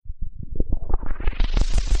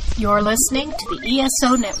You're listening to the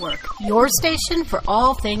ESO Network, your station for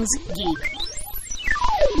all things geek.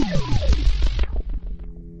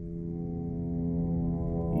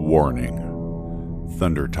 Warning.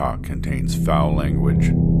 Thunder Talk contains foul language,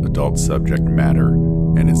 adult subject matter,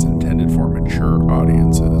 and is intended for mature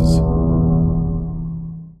audiences.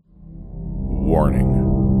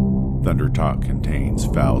 Warning. Thunder Talk contains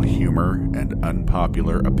foul humor and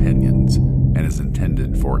unpopular opinions and is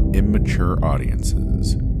intended for immature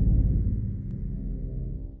audiences.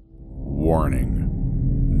 Warning.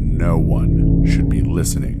 No one should be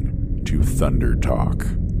listening to Thunder Talk.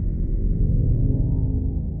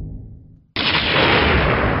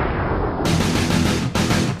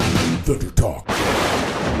 Thunder Talk.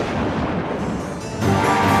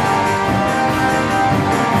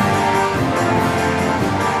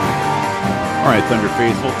 All right, Thunder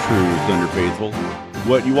Faithful, true Thunder Faithful.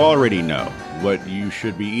 What you already know, what you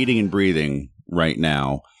should be eating and breathing right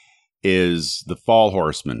now is the Fall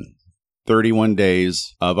Horseman. 31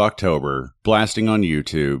 days of October, blasting on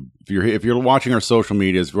YouTube. If you're watching our social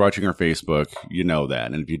medias, if you're watching our Facebook, you know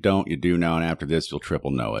that. And if you don't, you do now. And after this, you'll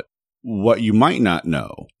triple know it. What you might not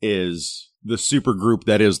know is the super group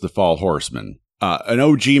that is the Fall Horseman. An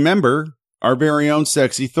OG member, our very own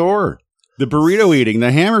Sexy Thor. The burrito eating,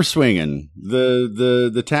 the hammer swinging,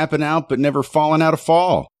 the tapping out but never falling out of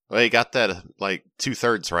fall. Well, you got that like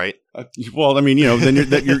 2/3 right. Well, I mean, you know, then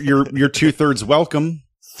you're 2/3 welcome.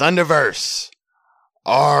 Thunderverse,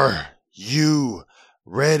 are you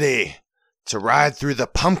ready to ride through the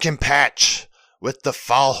pumpkin patch with the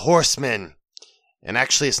Fall Horseman? And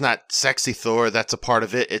actually, it's not Sexy Thor. That's a part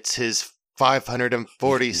of it. It's his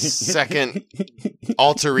 542nd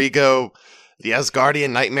alter ego, the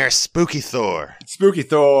Asgardian Nightmare Spooky Thor. Spooky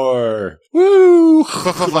Thor. Woo!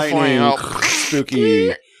 Lightning.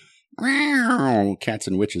 Spooky. Cats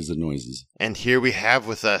and witches and noises. And here we have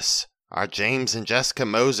with us our James and Jessica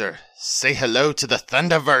Moser. Say hello to the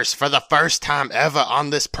Thunderverse for the first time ever on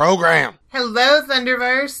this program. Hello,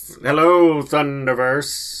 Thunderverse. Hello,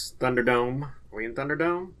 Thunderverse. Thunderdome. Are we in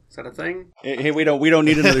Thunderdome? Is that a thing? Hey, we don't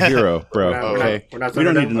need another hero, bro. Okay. We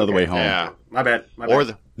don't need another way home. Yeah. My bad.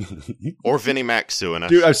 Or Vinnie Mac suing us.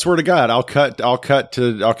 Dude, I swear to God, I'll cut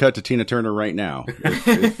to Tina Turner right now if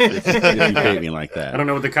you pay me like that. I don't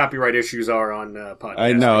know what the copyright issues are on podcasts.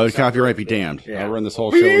 I know, the copyright be damned. Yeah. I'll run this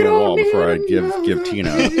whole show in the wall before I give Tina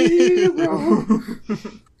up.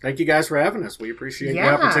 Thank you guys for having us. We appreciate the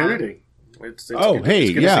Yeah. opportunity. It's Hey, good to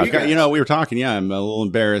see yeah, you guys. you know, we were talking. Yeah, I'm a little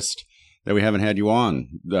embarrassed that we haven't had you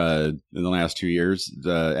on in the last 2 years.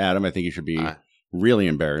 Adam, I think you should be really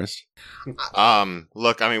embarrassed.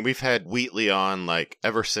 Look, I mean, we've had Wheatley on like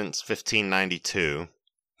ever since 1592.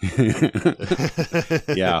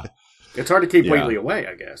 Yeah. It's hard to keep Wheatley away,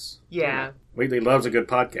 I guess. Yeah. Wheatley loves a good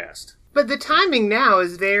podcast. But the timing now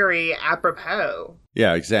is very apropos.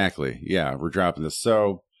 Yeah, exactly. Yeah, we're dropping this.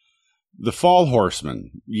 So, the Fall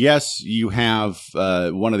Horseman. Yes, you have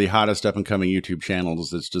one of the hottest up-and-coming YouTube channels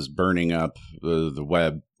that's just burning up the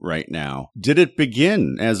web right now. Did it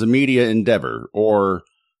begin as a media endeavor, or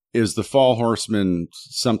is the Fall Horseman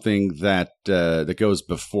something that that goes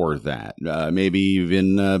before that? Maybe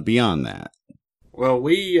even beyond that? Well,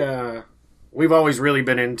 we've always really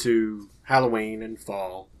been into Halloween and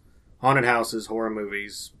fall. Haunted houses, horror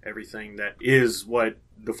movies, everything that is what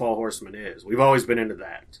the Fall Horseman is. We've always been into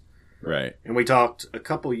that. Right. And we talked a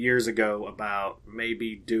couple of years ago about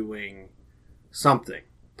maybe doing something.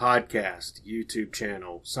 Podcast, YouTube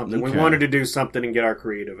channel, something. Okay. We wanted to do something and get our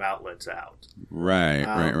creative outlets out. Right.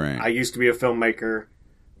 I used to be a filmmaker.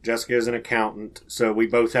 Jessica is an accountant. So we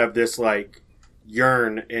both have this like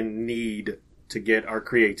yearn and need to get our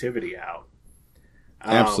creativity out.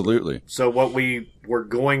 Absolutely. So what we were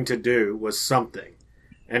going to do was something.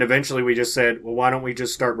 And eventually we just said, well, why don't we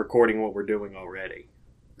just start recording what we're doing already?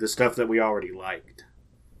 The stuff that we already liked.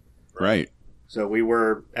 Right. So we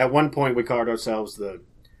were, at one point we called ourselves the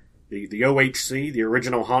OHC, the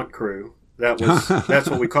Original Haunt Crew. That's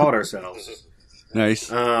what we called ourselves. Nice.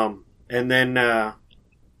 And then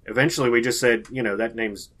eventually we just said, that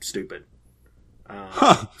name's stupid.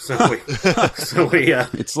 So we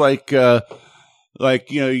it's like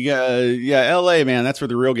LA, man, that's where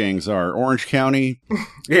the real gangs are. Orange County.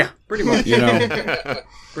 Yeah, pretty much. You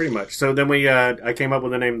Pretty much. So then I came up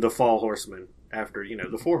with the name The Fall Horseman after,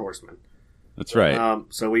 the Four Horsemen. That's right.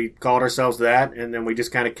 So we called ourselves that, and then we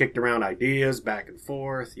just kind of kicked around ideas back and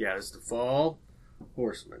forth. Yeah, it's The Fall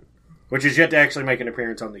Horseman, which is yet to actually make an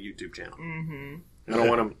appearance on the YouTube channel. Mm-hmm. I don't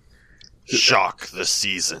want to shock the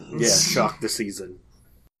seasons. Yeah, shock the season.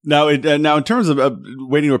 Now, in terms of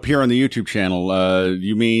waiting to appear on the YouTube channel,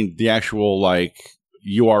 you mean the actual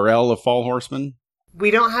URL of Fall Horseman?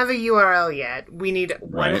 We don't have a URL yet. We need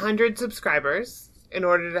Right. 100 subscribers in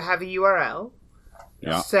order to have a URL.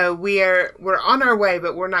 Yeah. So we're on our way,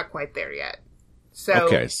 but we're not quite there yet. So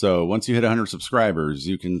Okay, so once you hit 100 subscribers,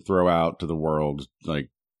 you can throw out to the world, like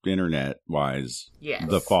internet-wise, Yes.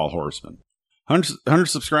 the Fall Horseman. 100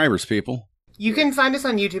 subscribers, people. You can find us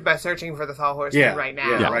on YouTube by searching for the Fall Horseman right now.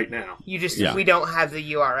 Yeah, right now. You just Yeah. we don't have the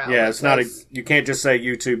URL. Yeah, it's not That's- you can't just say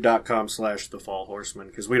youtube.com/The Fall Horseman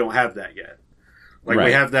because we don't have that yet. Like we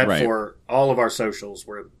Right, have that right. for all of our socials.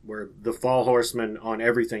 We're The Fall Horseman on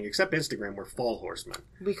everything except Instagram. We're Fall Horseman.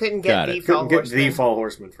 We couldn't Got get it. the Fall Couldn't get Horseman. The Fall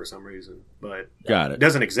Horseman for some reason, but Got it it.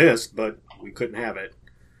 doesn't exist. But we couldn't have it.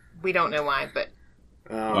 We don't know why, but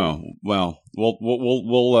Oh, well,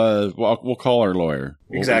 we'll call our lawyer.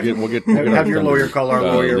 Exactly. We'll get have your lawyer call our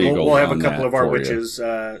lawyer. We'll have a on couple that of our for you. witches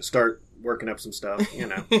start working up some stuff. You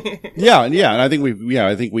know. Yeah, and I think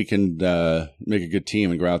we can make a good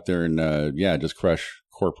team and go out there and just crush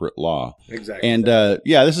corporate law. Exactly. And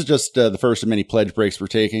this is just the first of many pledge breaks we're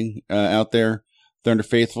taking out there. Thunder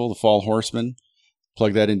Faithful, the Fall Horseman.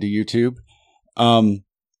 Plug that into YouTube.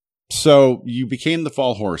 So you became the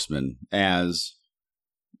Fall Horseman as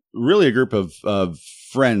really a group of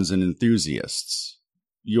friends and enthusiasts.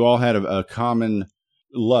 You all had a common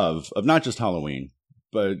love of not just Halloween,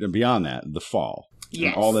 but beyond that, the fall.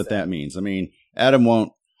 yes. And all that means. I mean, Adam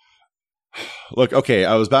won't look. Okay,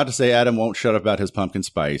 I was about to say Adam won't shut up about his pumpkin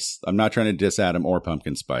spice. I'm not trying to diss Adam or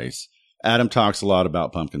pumpkin spice. Adam talks a lot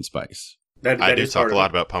about pumpkin spice. That I do is talk part a of lot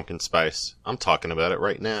it. about pumpkin spice. I'm talking about it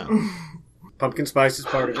right now. Pumpkin spice is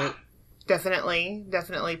part of it. Definitely.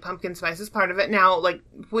 Pumpkin spice is part of it. Now, like,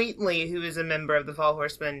 Wheatley, who is a member of the Fall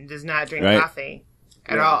Horseman, does not drink Right. coffee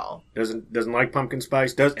at Yeah. all. Doesn't like pumpkin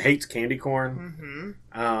spice. Hates candy corn.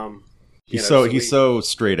 Mm-hmm. He's so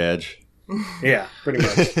straight edge. Yeah, pretty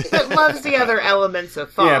much. But loves the other elements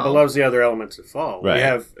of fall. Yeah, but loves the other elements of fall. Right. We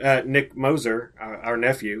have Nick Moser, our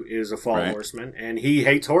nephew, is a fall Right. horseman, and he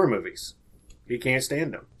hates horror movies. He can't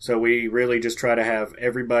stand them. So we really just try to have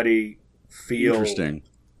everybody feel Interesting.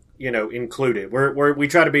 Included. We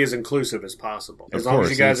try to be as inclusive as possible. As Of long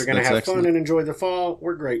course, as you guys are going to that's have excellent. fun and enjoy the fall,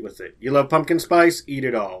 we're great with it. You love pumpkin spice, eat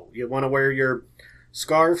it all. You want to wear your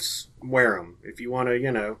scarves, wear them. If you want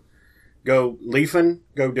to, go leafing,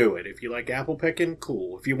 go do it. If you like apple picking,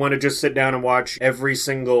 cool. If you want to just sit down and watch every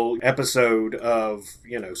single episode of,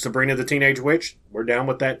 Sabrina the Teenage Witch, we're down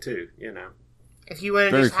with that too, If you want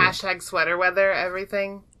to Very just cool. hashtag sweater weather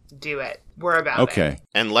everything, do it. We're about it. Okay.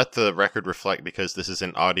 And let the record reflect, because this is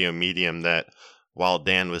an audio medium, that while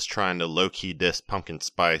Dan was trying to low-key diss pumpkin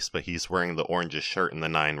spice, but he's wearing the orangest shirt in the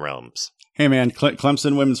 9 realms. Hey man,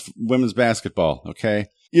 Clemson women's basketball. Okay.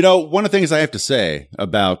 One of the things I have to say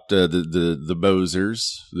about the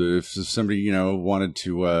Bozers, if somebody wanted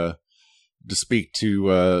to speak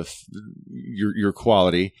to your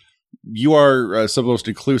quality, you are some of the most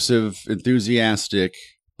inclusive, enthusiastic,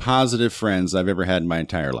 positive friends I've ever had in my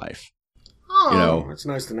entire life. Oh, That's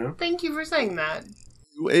nice to know. thank you for saying that.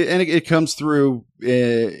 And it comes through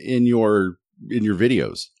in your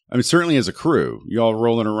videos. I mean, certainly as a crew, you all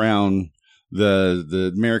rolling around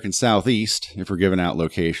the American Southeast, if we're giving out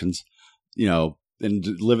locations, and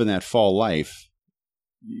living that fall life.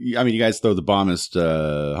 I mean, you guys throw the bombest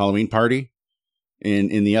Halloween party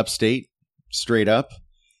in the upstate, straight up.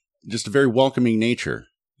 Just a very welcoming nature,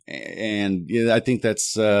 and I think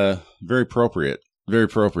that's very appropriate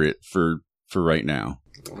for right now.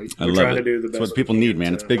 We're I love trying it. to do the It's best what people we need, can man.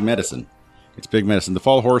 to- It's big medicine. It's big medicine. The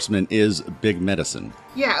Fall Horseman is big medicine.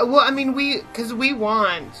 Yeah, well, I mean, we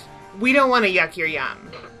don't want to yuck your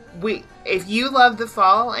yum. If you love the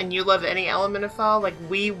fall and you love any element of fall, like,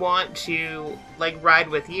 we want to, like, ride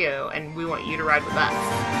with you, and we want you to ride with us.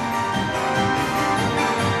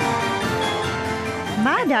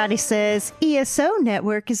 My daddy says ESO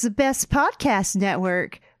Network is the best podcast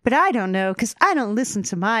network, but I don't know because I don't listen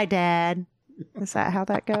to my dad. Is that how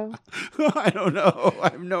that goes? I don't know. I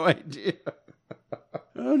have no idea.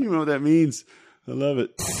 I don't even know what that means. I love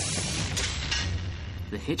it.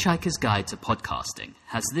 The Hitchhiker's Guide to Podcasting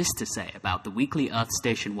has this to say about the weekly Earth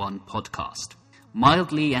Station 1 podcast.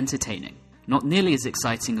 Mildly entertaining. Not nearly as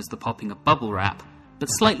exciting as the popping of bubble wrap, but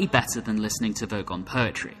slightly better than listening to Vogon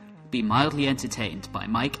poetry. Be mildly entertained by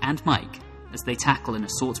Mike and Mike as they tackle an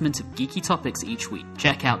assortment of geeky topics each week.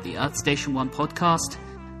 Check out the Earth Station 1 podcast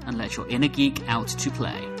and let your inner geek out to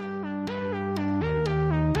play.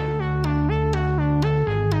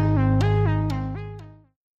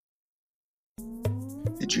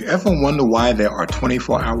 Did you ever wonder why there are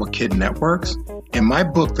 24-hour kid networks? In my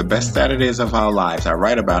book, The Best Saturdays of Our Lives, I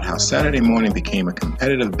write about how Saturday morning became a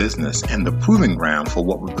competitive business and the proving ground for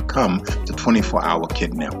what would become the 24-hour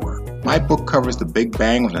kid network. My book covers the big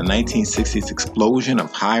bang of the 1960s explosion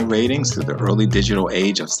of high ratings to the early digital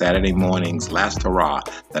age of Saturday morning's last hurrah,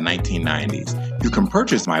 the 1990s. You can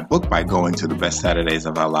purchase my book by going to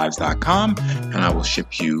thebestsaturdaysofourlives.com, and I will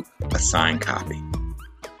ship you a signed copy.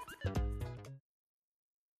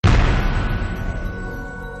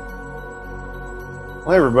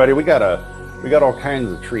 Well, everybody, we got all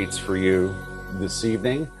kinds of treats for you this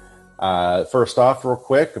evening. First off, real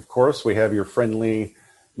quick, of course, we have your friendly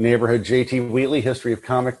neighborhood JT Wheatley, History of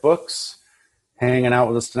Comic Books, hanging out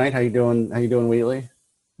with us tonight. How you doing, Wheatley?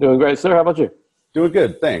 Doing great, sir. How about you? Doing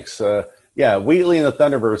good, thanks. Wheatley and the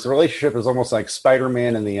Thunderverse, the relationship is almost like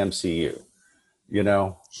Spider-Man and the MCU. You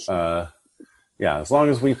know, as long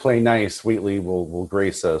as we play nice, Wheatley will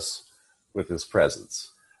grace us with his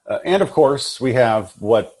presence. And of course, we have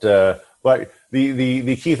the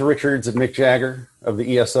Keith Richards and Mick Jagger of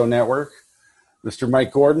the ESO Network, Mr.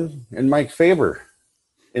 Mike Gordon and Mike Faber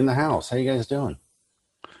in the house. How you guys doing?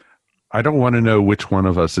 I don't want to know which one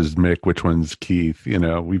of us is Mick, which one's Keith. You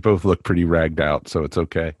know, we both look pretty ragged out, so it's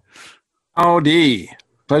okay. Howdy.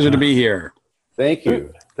 Pleasure to be here. Thank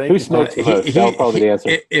you. Who smokes the most? That'll probably be the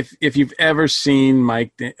answer. If you've ever seen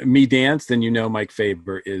me dance, then you know Mike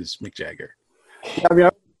Faber is Mick Jagger. I mean,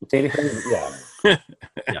 yeah.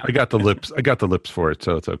 I got the lips for it,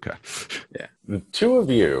 so it's okay. Yeah. The two of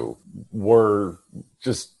you were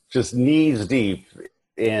just knees deep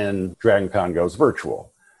in Dragon Con Goes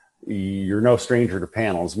Virtual. You're no stranger to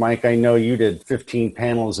panels. Mike, I know you did 15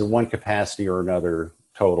 panels in one capacity or another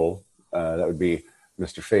total. That would be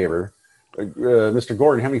Mr. Faber. Mr.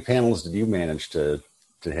 Gordon, how many panels did you manage to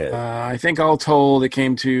hit? I think all told it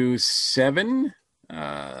came to 7.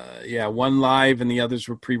 One live and the others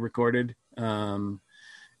were pre-recorded. So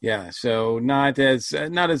not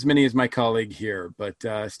as many as my colleague here, but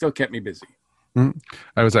still kept me busy.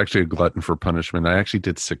 I was actually a glutton for punishment. I actually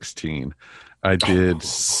did 16. I did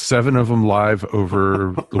 7 of them live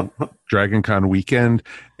over the Dragon Con weekend,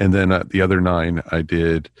 and then the other 9 I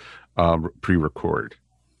did pre-record.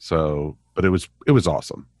 So, but it was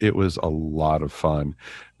awesome. It was a lot of fun,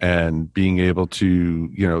 and being able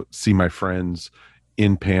to see my friends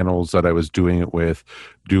in panels that I was doing it with,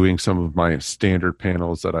 doing some of my standard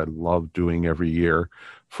panels that I love doing every year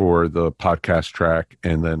for the podcast track,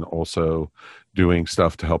 and then also doing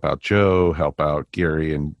stuff to help out Joe, help out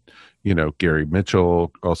Gary, and Gary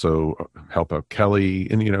Mitchell, also help out Kelly,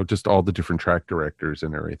 and just all the different track directors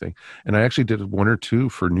and everything. And I actually did 1 or 2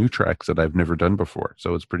 for new tracks that I've never done before,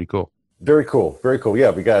 so it's pretty cool. Very cool. Very cool.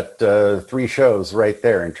 Yeah, we got 3 shows right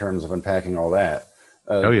there in terms of unpacking all that.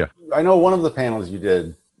 I know one of the panels you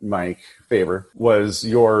did, Mike Faber, was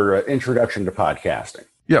your introduction to podcasting.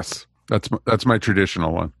 Yes, that's my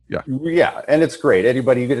traditional one. Yeah, and it's great.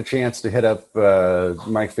 Anybody, you get a chance to hit up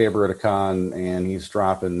Mike Faber at a con, and he's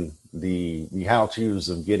dropping the how-tos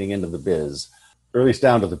of getting into the biz, or at least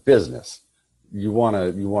down to the business. You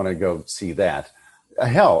wanna go see that.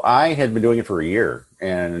 Hell, I had been doing it for a year,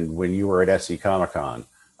 and when you were at SC Comic Con,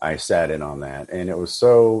 I sat in on that, and it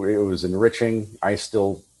was enriching. I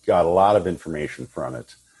still got a lot of information from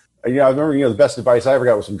it. I remember, the best advice I ever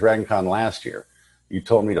got was from Dragon Con last year. You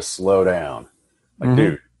told me to slow down.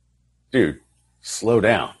 Like, dude, slow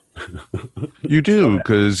down. You do,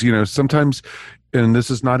 because, sometimes, and this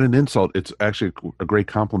is not an insult, it's actually a great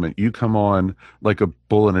compliment. You come on like a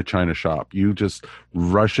bull in a china shop. You just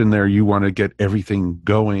rush in there. You want to get everything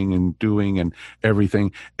going and doing and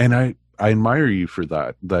everything. And I admire you for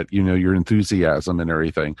that, your enthusiasm and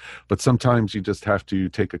everything. But sometimes you just have to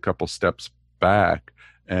take a couple steps back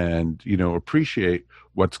and, appreciate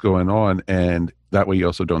what's going on. And that way you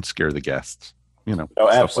also don't scare the guests, Oh,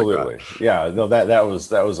 absolutely. Like yeah, no, that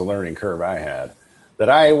was a learning curve I had that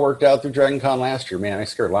I worked out through Dragon Con last year. Man, I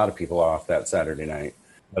scared a lot of people off that Saturday night.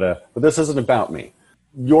 But this isn't about me.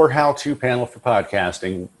 Your how-to panel for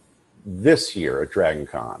podcasting this year at Dragon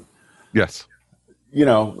Con. Yes.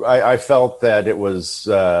 I felt that it was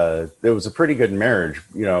a pretty good marriage,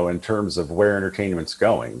 in terms of where entertainment's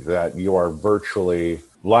going, that you are virtually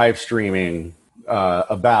live streaming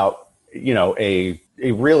about, a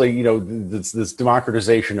really, this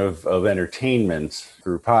democratization of entertainment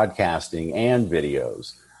through podcasting and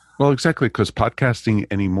videos. Well, exactly, because podcasting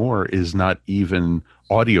anymore is not even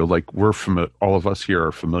audio like all of us here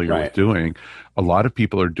are familiar with doing. A lot of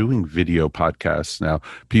people are doing video podcasts now.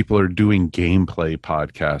 People are doing gameplay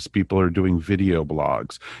podcasts. People are doing video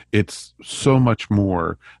blogs. It's so much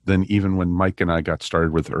more than even when Mike and I got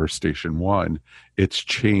started with Earth Station 1. It's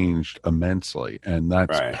changed immensely. And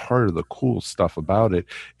that's part of the cool stuff about it,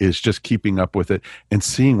 is just keeping up with it and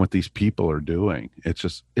seeing what these people are doing. It's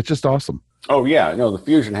just awesome. Oh, yeah. No, the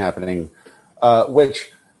fusion happening,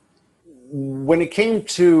 which when it came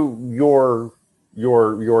to your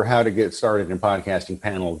how to get started in podcasting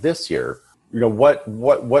panel this year, what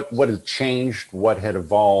has changed? What had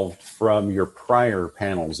evolved from your prior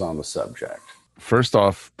panels on the subject? First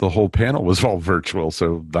off, the whole panel was all virtual,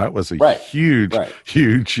 so that was a huge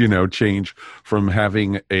change from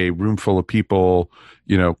having a room full of people,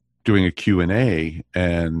 doing a Q&A,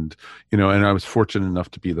 and I was fortunate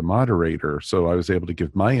enough to be the moderator, so I was able to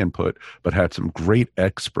give my input, but had some great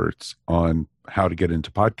experts on how to get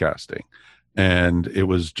into podcasting, and it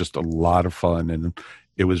was just a lot of fun, and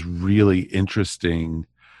it was really interesting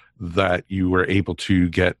that you were able to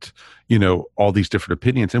get, all these different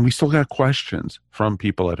opinions, and we still got questions from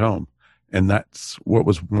people at home. And that's what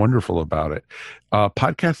was wonderful about it.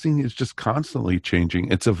 Podcasting is just constantly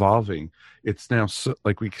changing. It's evolving. It's now,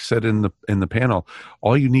 like we said in the panel,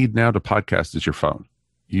 all you need now to podcast is your phone.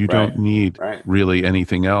 You don't need really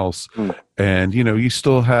anything else. And, you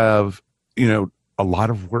still have, a lot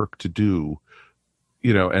of work to do.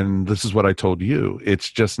 And this is what I told you. It's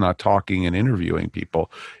just not talking and interviewing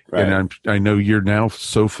people. Right. And I know you're now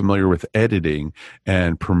so familiar with editing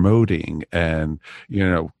and promoting and,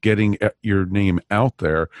 getting your name out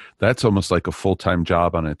there. That's almost like a full-time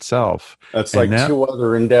job on itself. That's like two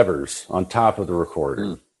other endeavors on top of the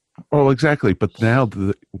recording. Well, exactly. But now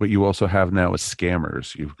what you also have now is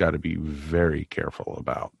scammers. You've got to be very careful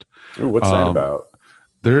about. Ooh, what's that about?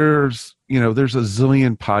 There's a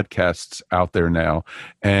zillion podcasts out there now,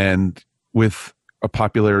 and with a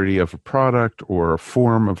popularity of a product or a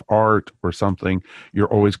form of art or something,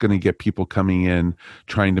 you're always going to get people coming in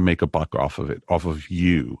trying to make a buck off of it, off of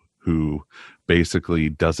you, who basically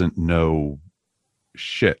doesn't know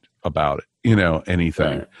shit about it,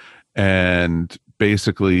 anything. Right. And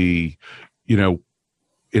basically,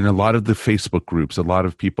 in a lot of the Facebook groups, a lot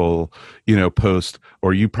of people, post,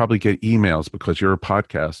 or you probably get emails because you're a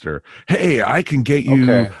podcaster. Hey, I can get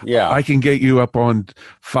you, I can get you up on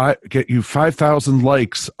 5,000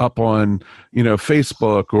 likes up on,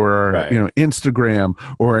 Facebook or, Instagram,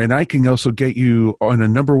 and I can also get you on a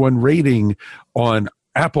 #1 rating on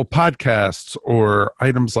Apple Podcasts or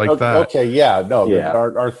items like that. Okay. Yeah. No,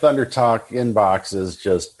 our Thunder Talk inbox is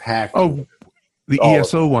just packed. Oh, the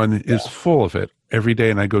ESO one is full of it every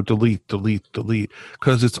day, and I go delete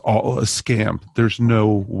because it's all a scam. There's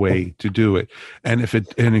no way to do it, and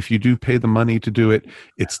if you do pay the money to do it,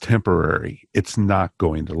 it's temporary. It's not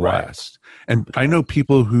going to last. And I know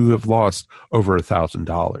people who have lost over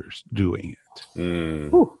 $1,000 doing it.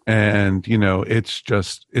 And it's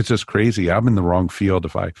just crazy. I'm in the wrong field.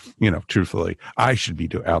 If I truthfully, I should be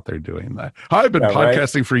out there doing that. I've been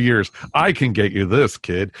podcasting for years. I can get you this,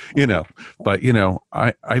 kid, but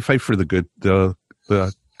I fight for the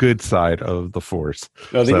good side of the force.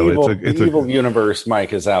 No, the evil universe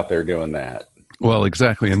Mike is out there doing that. Well,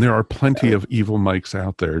 exactly. And there are plenty of evil Mikes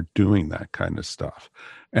out there doing that kind of stuff.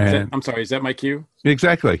 And I'm sorry, is that my cue?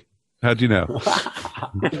 Exactly. How'd you know?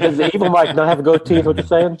 Does the evil Mike not have a goatee, is what you're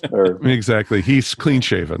saying? Or? Exactly. He's clean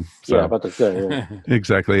shaven. So. Yeah, about to say, yeah.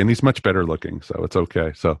 Exactly. And he's much better looking, so it's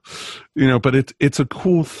okay. So, but it's a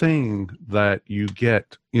cool thing that you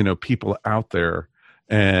get, people out there,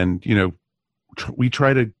 and, we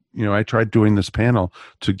try to, I tried doing this panel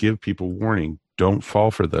to give people warning. Don't fall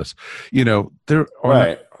for this.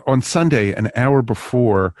 On Sunday, an hour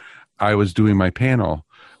before I was doing my panel,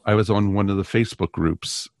 I was on one of the Facebook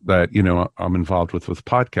groups that, I'm involved with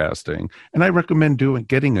podcasting, and I recommend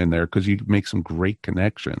getting in there because you make some great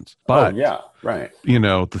connections. But,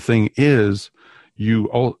 the thing is,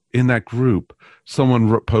 in that group,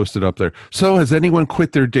 someone posted up there, so has anyone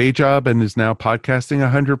quit their day job and is now podcasting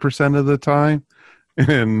 100% of the time?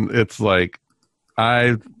 And it's like,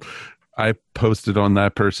 I posted on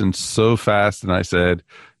that person so fast, and I said,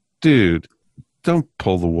 dude, don't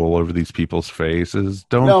pull the wool over these people's faces.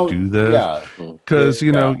 Don't do this. Because,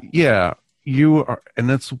 you are, and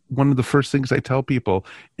that's one of the first things I tell people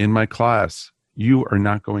in my class. You are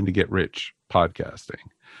not going to get rich podcasting.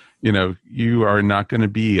 You are not going to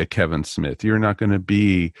be a Kevin Smith. You're not going to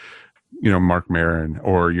be, Mark Maron,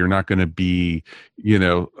 or you're not going to be,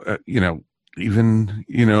 even,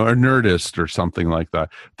 a Nerdist or something like that.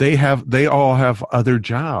 They all have other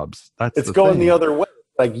jobs. It's going the other way.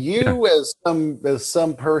 Like as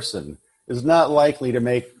some person is not likely to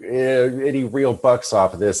make any real bucks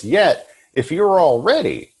off of this yet. If you're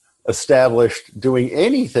already established doing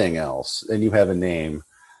anything else and you have a name,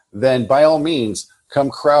 then by all means,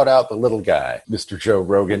 come crowd out the little guy, Mr. Joe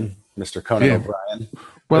Rogan, Mr. Conan O'Brien.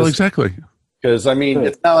 Well, exactly. Because,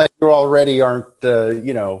 it's not like you already aren't,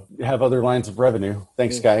 have other lines of revenue.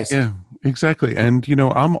 Thanks, guys. Yeah. Exactly. And,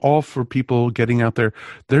 I'm all for people getting out there.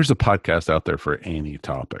 There's a podcast out there for any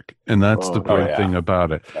topic. And that's the great thing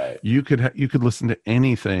about it. Right. You could listen to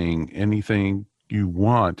anything you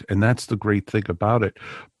want. And that's the great thing about it.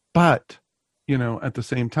 But, at the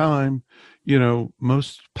same time,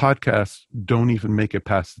 most podcasts don't even make it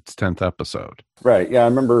past its 10th episode. Right. Yeah. I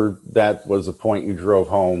remember that was a point you drove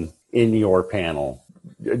home in your panel.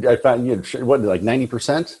 I found what, like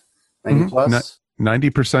 90%? 90 plus?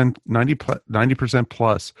 90%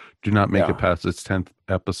 plus do not make it past its 10th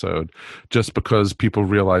episode, just because people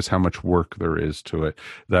realize how much work there is to it,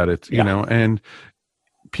 that it's, and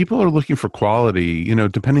people are looking for quality,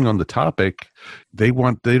 depending on the topic. They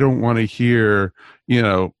don't want to hear,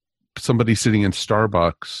 somebody sitting in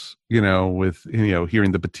Starbucks, with,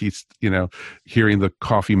 hearing the Batiste, hearing the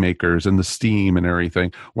coffee makers and the steam and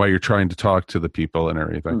everything while you're trying to talk to the people and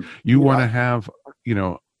everything. You want to have,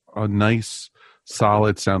 a nice,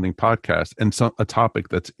 solid sounding podcast and a topic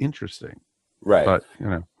that's interesting. Right. But,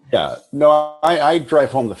 Yeah. No, I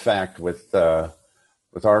drive home the fact with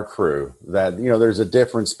our crew that, there's a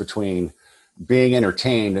difference between being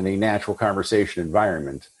entertained in a natural conversation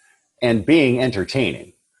environment and being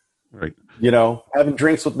entertaining. Right. Having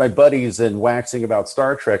drinks with my buddies and waxing about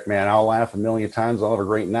Star Trek, man, I'll laugh a million times. I'll have a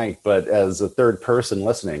great night. But as a third person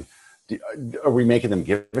listening, are we making them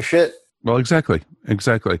give a shit? Well, exactly.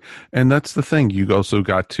 And that's the thing. You also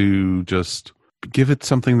got to just give it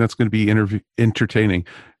something that's going to be entertaining.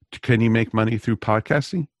 Can you make money through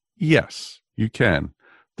podcasting? Yes, you can.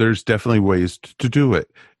 There's definitely ways to do it.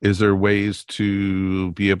 Is there ways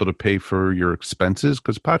to be able to pay for your expenses?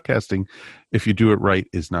 Because podcasting, if you do it right,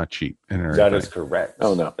 is not cheap. That is correct.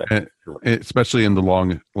 Oh, no. Especially in the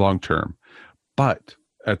long term. But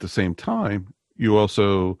at the same time, you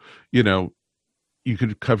also, you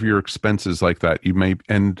could cover your expenses like that.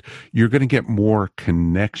 And you're going to get more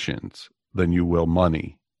connections than you will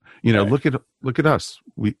money. Look at us.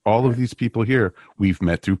 All of these people here, we've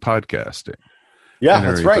met through podcasting. Yeah,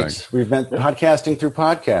 that's right. We've met podcasting through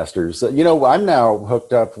podcasters. I'm now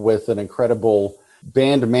hooked up with an incredible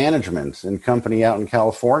band management and company out in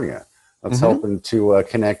California that's helping to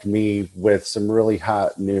connect me with some really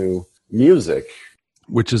hot new music.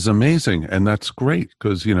 Which is amazing. And that's great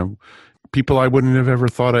because, people I wouldn't have ever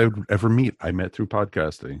thought I would ever meet, I met through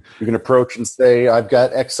podcasting. You can approach and say, I've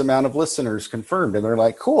got X amount of listeners confirmed. And they're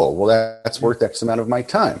like, cool, well, that's worth X amount of my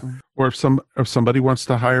time. Or if somebody wants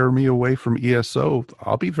to hire me away from ESO,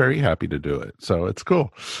 I'll be very happy to do it. So it's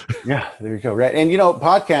cool. Yeah, there you go. Right. And,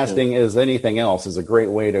 podcasting is anything else is a great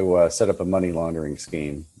way to set up a money laundering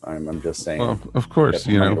scheme. I'm just saying. Well, of course,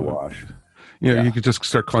 to wash. You could just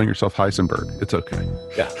start calling yourself Heisenberg. It's okay.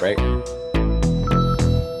 Yeah, right.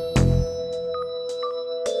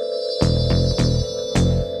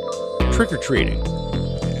 Trick-or-treating.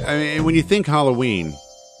 I mean, when you think Halloween,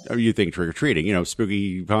 you think trick-or-treating,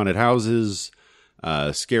 spooky haunted houses,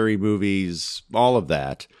 scary movies, all of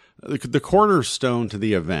that. The cornerstone to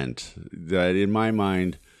the event that, in my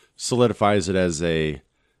mind, solidifies it as a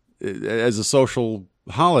social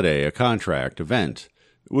holiday, a contract event,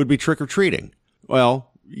 would be trick-or-treating.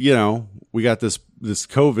 Well, we got this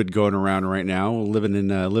COVID going around right now, living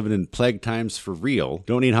in plague times for real.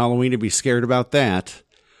 Don't need Halloween to be scared about that.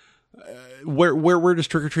 Where does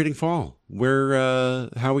trick-or-treating fall? How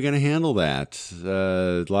are we going to handle that?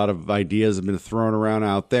 A lot of ideas have been thrown around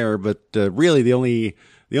out there, but really the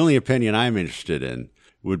only opinion I'm interested in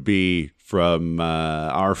would be from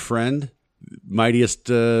our friend, mightiest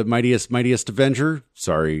Avenger.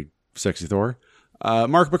 Sorry, Sexy Thor.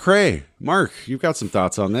 Mark McCrae. Mark, you've got some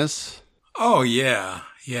thoughts on this. Oh yeah,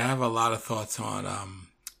 I have a lot of thoughts on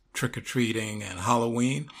trick-or-treating and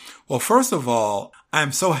Halloween. Well, first of all,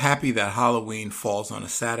 I'm so happy that Halloween falls on a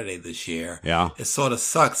Saturday this year. Yeah. It sort of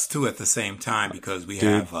sucks, too, at the same time because we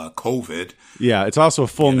have COVID. Yeah, it's also a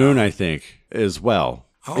full moon, I think, as well.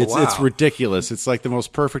 Oh, It's ridiculous. It's like the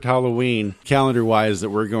most perfect Halloween, calendar-wise, that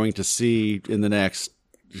we're going to see in the next,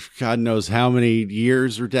 God knows how many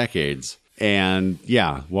years or decades. And,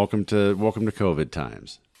 yeah, welcome to COVID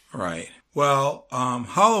times. Right. Well,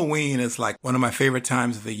 Halloween is like one of my favorite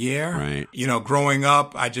times of the year. Right. Growing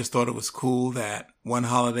up, I just thought it was cool that one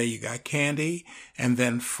holiday you got candy, and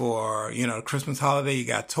then for, the Christmas holiday you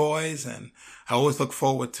got toys, and I always look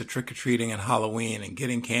forward to trick-or-treating and Halloween and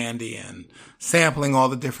getting candy and sampling all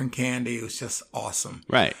the different candy. It was just awesome.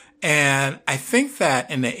 Right. And I think that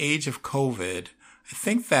in the age of COVID, I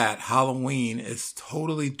think that Halloween is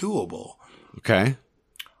totally doable. Okay.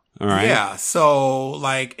 All right. Yeah. So,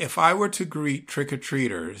 like, if I were to greet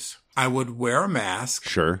trick-or-treaters, I would wear a mask.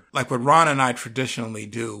 Sure. Like what Ron and I traditionally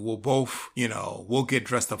do. We'll both, we'll get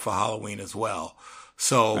dressed up for Halloween as well.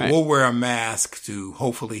 So Right. we'll wear a mask to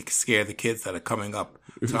hopefully scare the kids that are coming up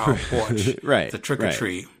to our porch Right, to trick or right.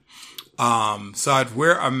 treat. So I'd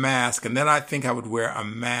wear a mask, and then I think I would wear a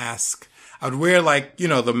mask. I would wear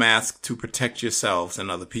the mask to protect yourselves and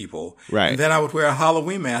other people. Right. And then I would wear a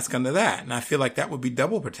Halloween mask under that. And I feel like that would be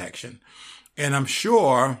double protection. And I'm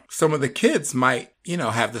sure some of the kids might,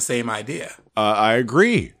 have the same idea. I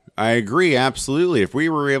agree. Absolutely. If we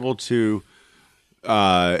were able to,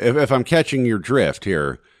 if I'm catching your drift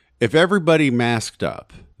here, if everybody masked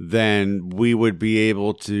up, then we would be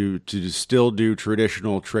able to still do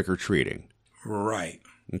traditional trick or treating. Right.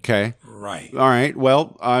 Okay. Right. All right.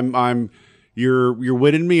 Well, you're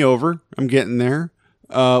winning me over. I'm getting there.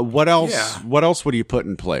 What else? Yeah. What else would you put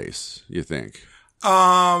in place, you think?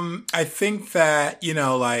 I think that,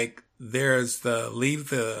 there's leave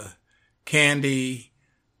the candy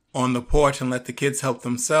on the porch and let the kids help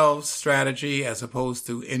themselves strategy as opposed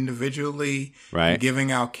to individually Right.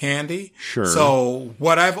 giving out candy. Sure. So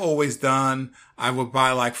what I've always done, I would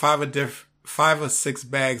buy like 5 or 6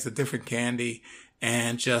 bags of different candy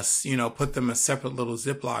and just, put them in separate little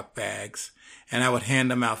Ziploc bags, and I would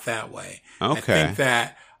hand them out that way. Okay. I think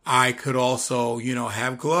that I could also,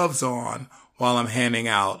 have gloves on while I'm handing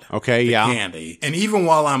out the candy. And even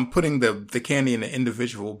while I'm putting the candy in the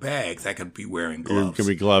individual bags, I could be wearing gloves. You can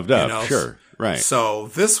be gloved up. Sure. Right. So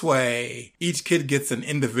this way, each kid gets an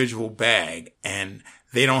individual bag, and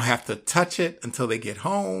they don't have to touch it until they get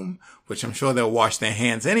home, which I'm sure they'll wash their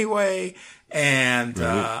hands anyway. And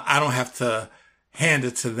I don't have to hand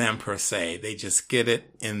it to them per se. They just get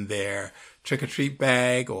it in their trick-or-treat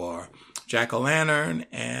bag or jack-o'-lantern,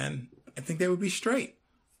 and I think they would be straight.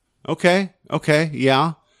 Okay.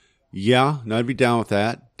 Yeah. No, I'd be down with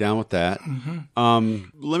that. Mm-hmm.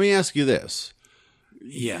 Let me ask you this.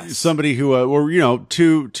 Yes. Somebody who, or,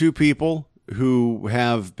 two people who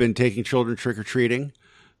have been taking children trick-or-treating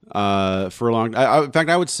for a long time. In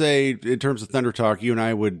fact, I would say in terms of Thunder Talk, you and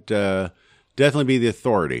I would definitely be the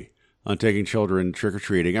authority on taking children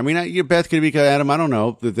trick-or-treating. I mean, Beth could be, Adam, I don't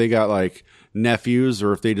know that they got like nephews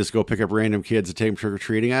or if they just go pick up random kids and take them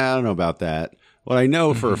trick-or-treating. I don't know about that. What I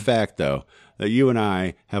know for a fact, though, that you and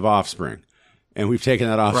I have offspring, and we've taken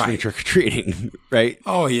that offspring trick-or-treating, right?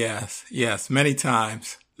 Oh, yes, many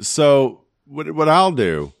times. So what I'll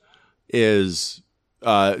do is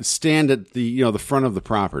stand at the front of the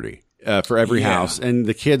property for every house, and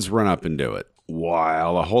the kids run up and do it,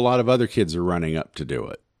 while a whole lot of other kids are running up to do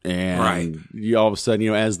it. And you all of a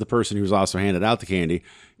sudden, as the person who's also handed out the candy,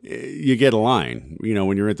 you get a line.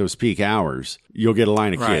 When you're at those peak hours, you'll get a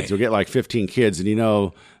line of kids. You'll get like 15 kids, and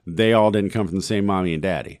they all didn't come from the same mommy and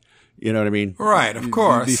daddy. You know what I mean? Right, of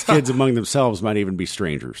course. These kids among themselves might even be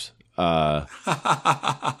strangers. Well,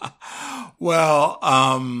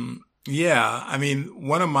 yeah. I mean,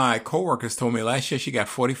 one of my coworkers told me last year she got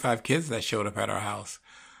 45 kids that showed up at her house.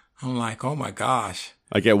 I'm like, oh my gosh.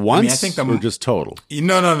 Like at once, or just total?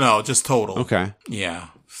 No, just total. Okay. Yeah.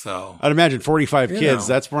 So I'd imagine 45 kids.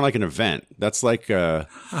 That's more like an event. That's like, that's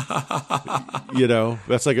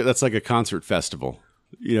like a concert festival.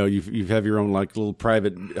 You have your own like little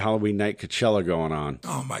private Halloween night Coachella going on.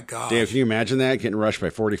 Oh my God. Dave, can you imagine that? Getting rushed by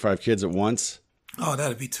 45 kids at once? Oh,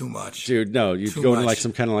 that'd be too much. Dude, no, you'd go into like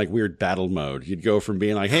some kind of like weird battle mode. You'd go from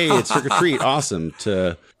being like, hey, it's trick or treat, awesome,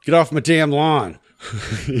 to get off my damn lawn.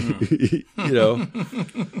 They're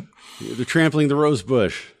trampling the rose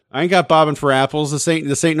bush. I ain't got bobbing for apples. This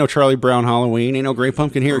ain't no Charlie Brown Halloween. Ain't no Great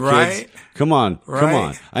Pumpkin here, kids. Come on.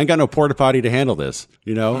 I ain't got no porta potty to handle this.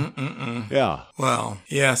 Yeah. Well,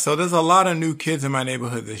 yeah. So there's a lot of new kids in my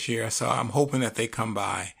neighborhood this year. So I'm hoping that they come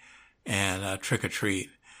by and trick or treat.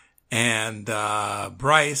 And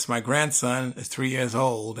Bryce, my grandson, is 3 years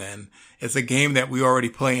old, and it's a game that we already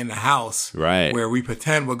play in the house, right? Where we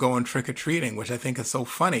pretend we're going trick or treating, which I think is so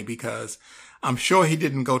funny because I'm sure he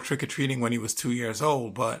didn't go trick or treating when he was 2 years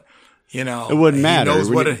old, but it wouldn't matter. He knows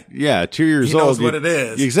 2 years old. He knows what it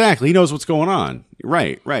is. Exactly. He knows what's going on.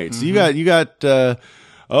 Right. Mm-hmm. So you got.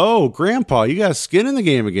 Grandpa, you got skin in the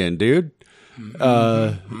game again, dude.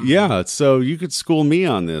 Yeah. So you could school me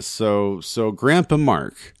on this. So Grandpa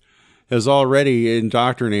Mark has already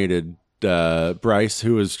indoctrinated Bryce,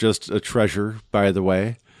 who is just a treasure, by the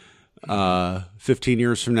way. 15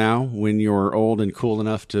 years from now, when you're old and cool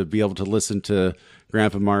enough to be able to listen to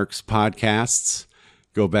Grandpa Mark's podcasts,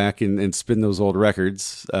 go back and spin those old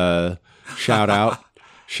records. Shout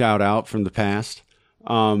out from the past.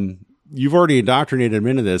 You've already indoctrinated him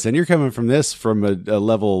into this, and you're coming from this from a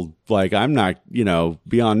level like I'm not,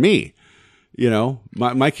 beyond me.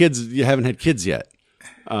 My kids, you haven't had kids yet.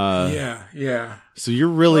 Yeah. So you're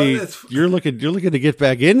really you're looking to get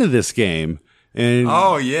back into this game And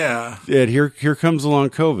oh yeah, here comes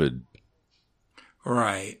along COVID.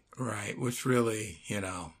 Right, which really,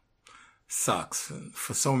 sucks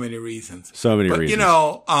for so many reasons. But,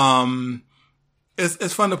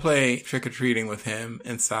 it's fun to play trick-or-treating with him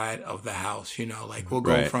inside of the house, like we'll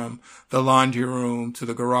go Right. from the laundry room to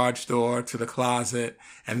the garage door to the closet,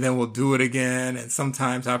 and then we'll do it again. And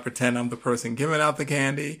sometimes I pretend I'm the person giving out the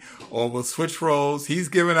candy, or we'll switch roles. He's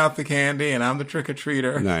giving out the candy and I'm the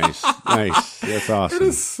trick-or-treater. Nice. That's awesome. It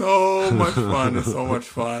is so much fun. It's so much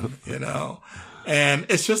fun, And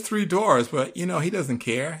it's just 3 doors, but he doesn't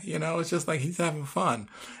care. It's just like he's having fun.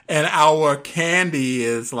 And our candy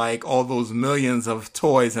is like all those millions of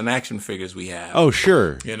toys and action figures we have. Oh,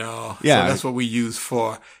 sure. Yeah. So Yeah. that's what we use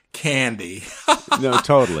for candy. No,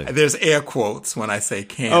 totally. There's air quotes when I say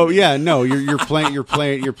candy. Oh yeah, no, you're playing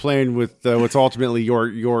with what's ultimately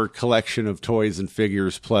your collection of toys and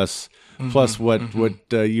figures plus what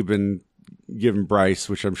you've been giving Bryce,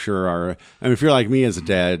 which I'm sure are. I mean, if you're like me as a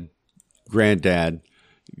dad, granddad,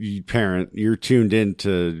 parent, you're tuned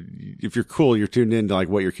into. If you're cool, you're tuned into like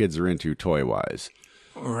what your kids are into toy wise.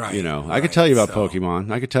 Right. I could tell you about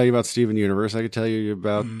Pokemon. I could tell you about Steven Universe. I could tell you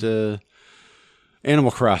about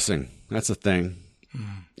Animal Crossing. That's a thing.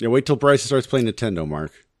 Yeah, wait till Bryce starts playing Nintendo,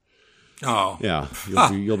 Mark. Oh. Yeah,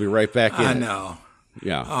 you'll be right back in. I it. know.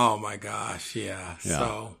 Yeah. Oh my gosh. Yeah.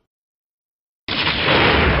 So.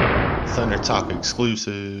 Thunder Talk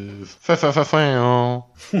exclusive.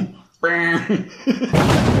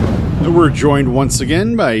 We're joined once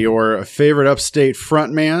again by your favorite upstate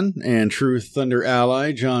frontman and true Thunder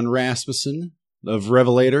ally, John Rasmussen of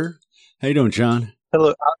Revelator. How you doing, John?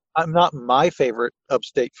 Hello. I'm not my favorite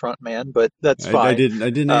upstate frontman, but that's fine. I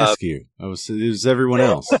didn't ask you. It was everyone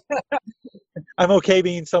else. I'm okay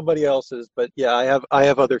being somebody else's, but yeah, I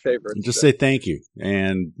have other favorites. Just say thank you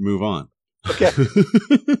and move on. Okay.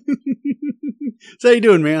 So how you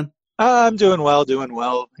doing, man? I'm doing well.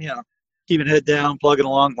 Keeping head down, plugging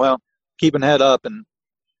along. Well, keeping head up and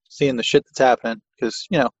seeing the shit that's happening because,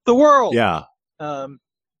 the world. Yeah. And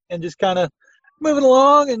just kind of moving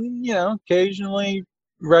along and, occasionally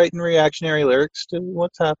writing reactionary lyrics to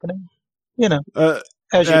what's happening,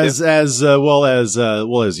 as well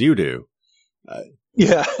as you do.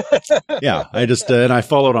 Yeah. Yeah. I just, and I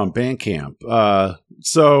followed on Bandcamp.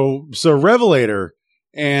 So Revelator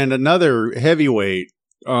and another heavyweight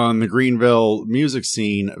on the Greenville music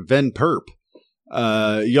scene, Ven Perp.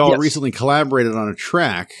 Y'all recently collaborated on a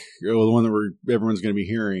track, the one that everyone's going to be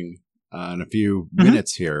hearing in a few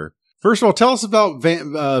minutes here. First of all, tell us about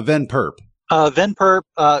Ven Perp. Ven Perp,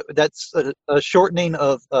 that's a shortening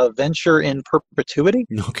of Venture in Perpetuity.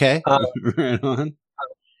 Okay. Right on.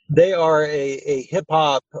 They are a hip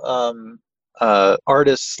hop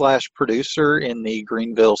artist / producer in the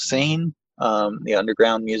Greenville scene, the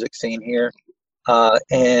underground music scene here.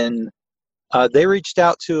 And they reached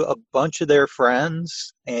out to a bunch of their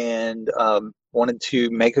friends and wanted to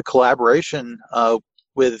make a collaboration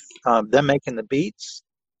with them making the beats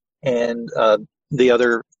and the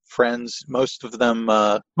other friends, most of them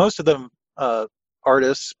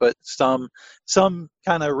artists, but some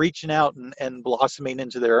kind of reaching out and blossoming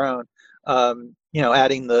into their own,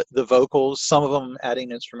 adding the vocals, some of them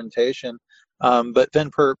adding instrumentation. But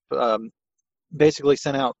Ven Perp basically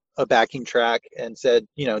sent out a backing track and said,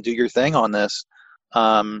 do your thing on this.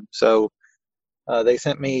 So they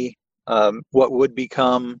sent me what would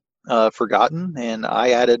become Forgotten, and I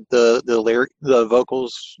added the lyrics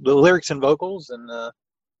and vocals,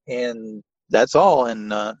 and that's all,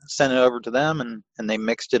 and sent it over to them, and they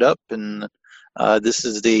mixed it up, and this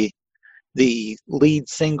is the lead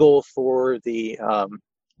single for the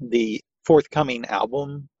forthcoming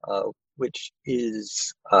album, which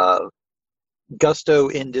is Gusto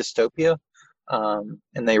in Dystopia,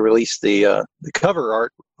 and they released the cover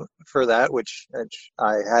art for that, which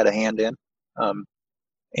I had a hand in,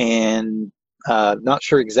 and not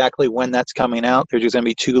sure exactly when that's coming out. There's just going to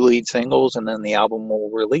be 2 lead singles, and then the album will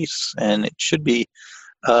release, and it should be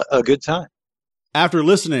a good time. After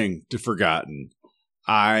listening to Forgotten,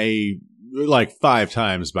 I like 5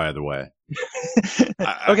 times, by the way.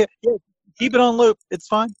 Okay, yeah, keep it on loop. It's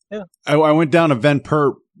fine. Yeah, I went down a Ven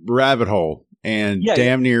Perp rabbit hole and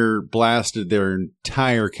damn near blasted their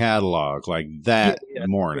entire catalog like that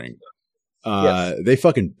morning. They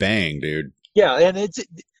fucking bang, dude. Yeah, and it's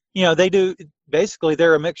they do basically,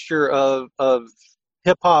 they're a mixture of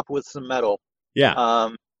hip hop with some metal. Yeah.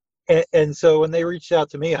 And so when they reached out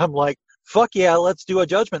to me, I'm like, fuck yeah, let's do a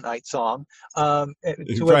Judgment Night song. To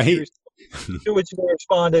which they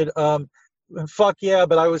responded, fuck yeah,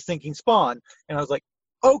 but I was thinking Spawn. And I was like,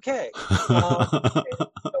 okay.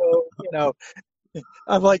 So,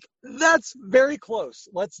 I'm like, that's very close.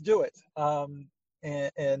 Let's do it.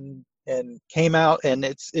 And came out, and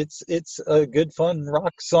it's a good fun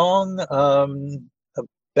rock song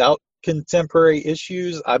about contemporary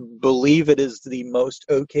issues. I believe it is the most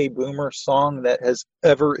OK Boomer song that has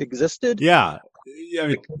ever existed. Yeah.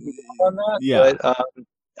 On that, yeah. But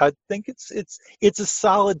I think it's a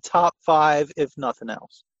solid top 5, if nothing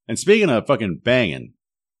else. And speaking of fucking banging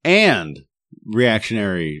and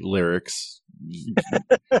reactionary lyrics,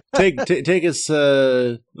 take us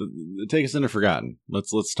into Forgotten.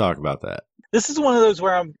 Let's talk about that. This is one of those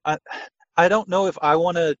where I don't know if I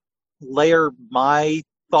want to layer my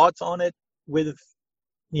thoughts on it with,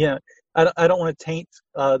 I don't want to taint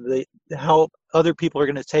how other people are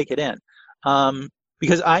going to take it in,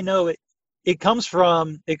 because I know it comes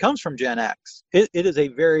from Gen X. It is a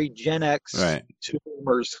very Gen X to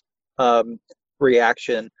boomers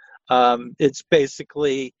reaction. It's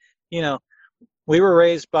basically, we were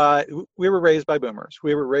raised by boomers.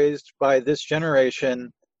 We were raised by this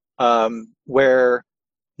generation where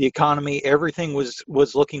the economy, everything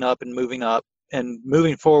was looking up and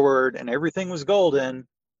moving forward, and everything was golden,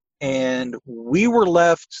 and we were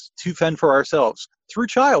left to fend for ourselves through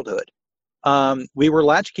childhood. We were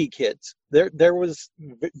latchkey kids. There was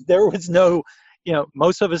no,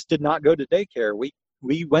 most of us did not go to daycare.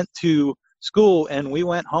 We went to school and we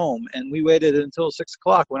went home, and we waited until 6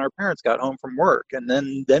 o'clock when our parents got home from work, and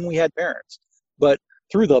then we had parents. But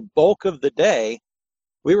through the bulk of the day,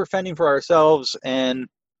 we were fending for ourselves, and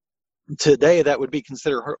today that would be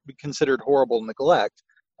considered horrible neglect,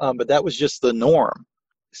 but that was just the norm.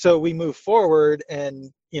 So we move forward,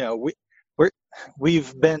 and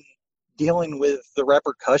we've been dealing with the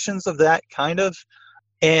repercussions of that, kind of,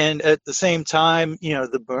 and at the same time,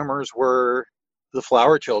 the boomers were the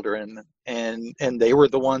flower children, and they were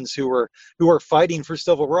the ones who were fighting for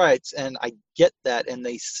civil rights, and I get that, and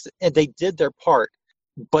they did their part,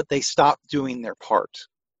 but they stopped doing their part.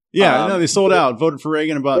 Yeah, no, they sold out, voted for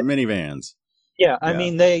Reagan, and bought minivans. Yeah, I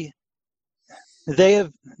mean, they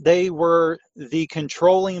were the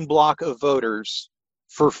controlling block of voters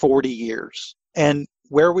for 40 years, and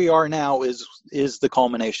where we are now is the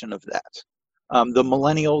culmination of that. The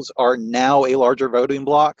millennials are now a larger voting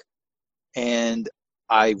block, and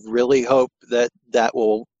I really hope that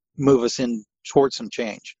will move us in towards some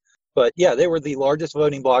change. But yeah, they were the largest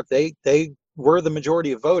voting block. They were the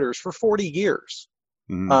majority of voters for 40 years.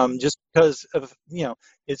 Mm-hmm. Just because of,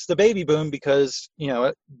 it's the baby boom, because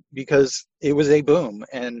it was a boom,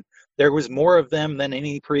 and there was more of them than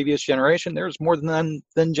any previous generation. There was more than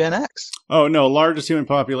Gen X. Oh no, largest human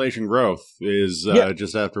population growth is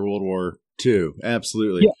just after World War II.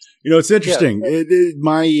 Absolutely. Yeah. It's interesting.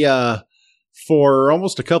 Yeah. For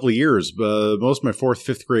almost a couple of years, most of my 4th,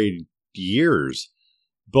 5th grade years,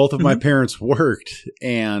 both of my parents worked,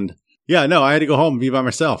 and I had to go home and be by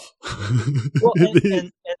myself. Well,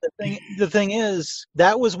 and the thing is,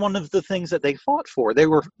 that was one of the things that they fought for. They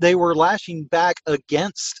were lashing back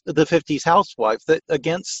against the 50s housewife,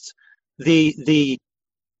 against the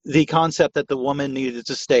concept that the woman needed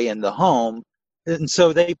to stay in the home, and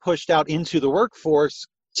so they pushed out into the workforce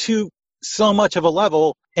to so much of a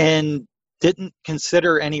level and didn't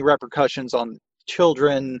consider any repercussions on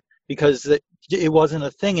children, because it wasn't a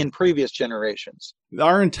thing in previous generations.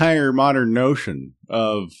 Our entire modern notion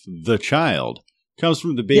of the child comes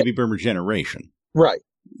from the baby boomer generation. Right.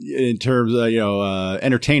 In terms of,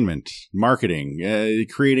 entertainment, marketing,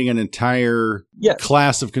 creating an entire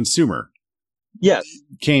class of consumer. Yes.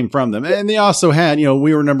 Came from them. And they also had,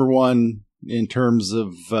 we were number one in terms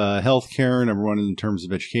of healthcare, number one in terms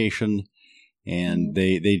of education. And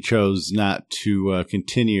they chose not to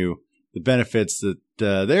continue the benefits that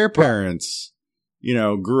their parents,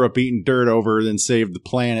 grew up eating dirt over, then saved the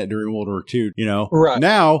planet during World War II. Right.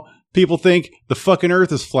 Now people think the fucking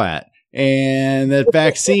Earth is flat and that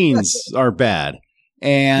vaccines are bad,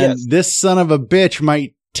 and this son of a bitch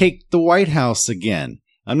might take the White House again.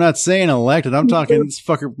 I'm not saying elected. I'm talking this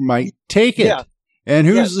fucker might take it. Yeah. And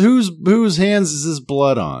whose hands is his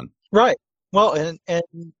blood on? Right. Well,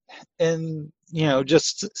 and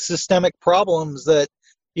just systemic problems that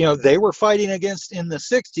they were fighting against in the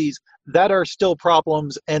 60s that are still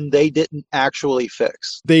problems, and they didn't actually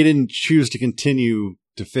fix. They didn't choose to continue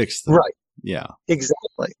to fix them. Right. Yeah.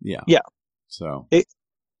 Exactly. Yeah. Yeah. So.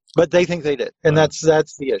 But they think they did, and that's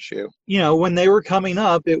the issue. When they were coming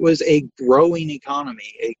up, it was a growing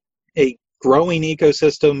economy, a growing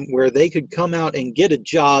ecosystem where they could come out and get a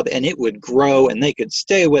job, and it would grow, and they could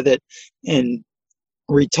stay with it and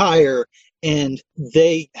retire. And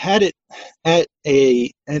they had it at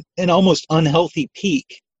an almost unhealthy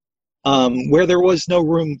peak where there was no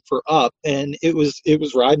room for up, and it was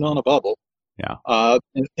riding on a bubble. Yeah.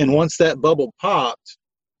 And once that bubble popped,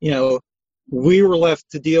 we were left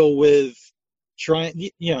to deal with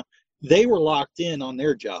they were locked in on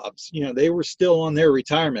their jobs. They were still on their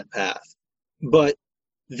retirement path, but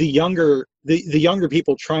the younger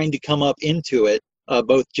people trying to come up into it,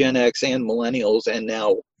 both Gen X and millennials, and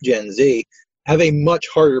now Gen Z, have a much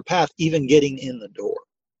harder path even getting in the door.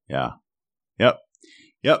 Yeah. Yep.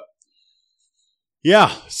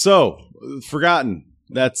 Yeah. So, Forgotten.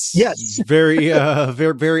 That's very,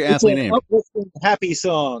 very, very aptly named. Uplifting, happy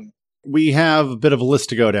song. We have a bit of a list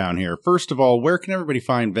to go down here. First of all, where can everybody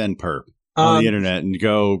find Ven Perp on the internet and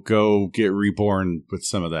go get reborn with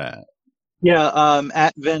some of that? Yeah,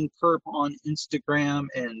 at Ven Perp on Instagram,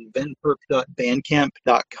 and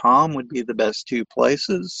venperp.bandcamp.com would be the best two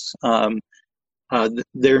places.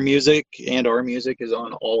 Their music and our music is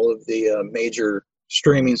on all of the major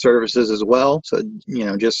streaming services as well. So,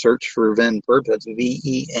 just search for Ven Perp. That's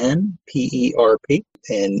VENPERP,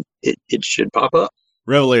 and it should pop up.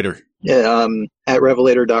 Revelator. Yeah, at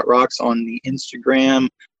revelator.rocks on the Instagram.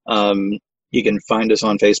 You can find us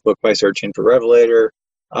on Facebook by searching for Revelator.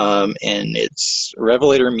 And it's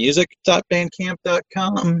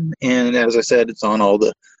revelatormusic.bandcamp.com. And as I said, it's on all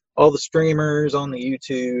the streamers, on the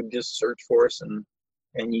YouTube. Just search for us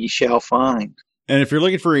and ye shall find. And if you're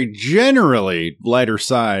looking for a generally lighter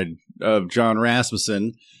side of John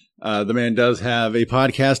Rasmussen, the man does have a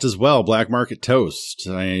podcast as well, Black Market Toast.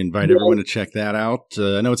 I invite everyone to check that out.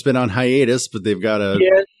 I know it's been on hiatus, but they've got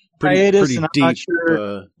a pretty deep. Not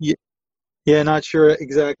sure, not sure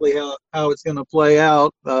exactly how it's going to play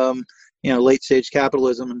out. Late stage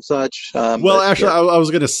capitalism and such. I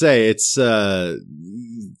was going to say it's the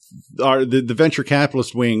venture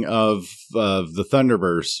capitalist wing of the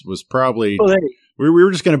Thunderverse was probably. We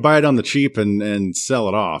were just going to buy it on the cheap and sell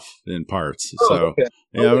it off in parts. Okay.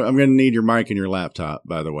 I'm going to need your mic and your laptop,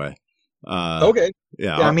 by the way. Okay.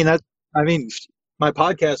 Yeah. My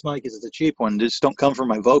podcast mic is the cheap one. Just don't come for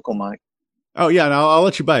my vocal mic. Oh yeah, and I'll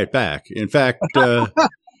let you buy it back. In fact, you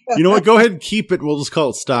know what? Go ahead and keep it. We'll just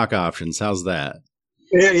call it stock options. How's that?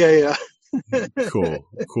 Yeah. Cool.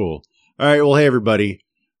 All right. Well, hey everybody,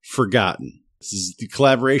 Forgotten. This is the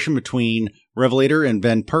collaboration between Revelator and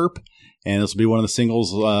Ven Perp. And this will be one of the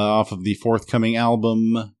singles off of the forthcoming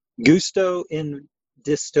album, Gusto in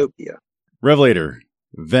Dystopia. Revelator,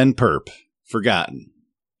 Ven Perp, Forgotten.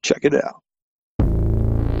 Check it out.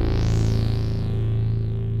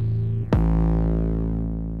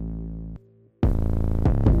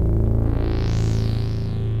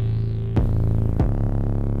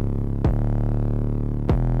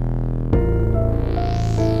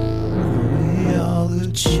 We are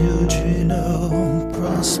the children of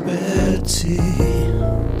prosperity,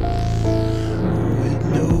 with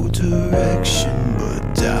no direction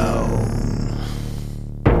but down.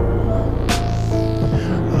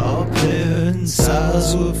 Our parents'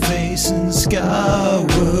 eyes were facing skyward,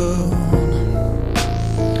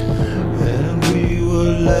 and we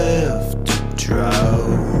were left to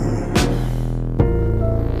drown.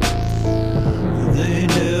 They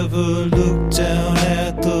never looked down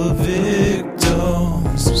at the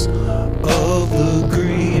victims of the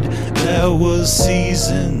greed that was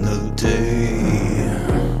seizing the day.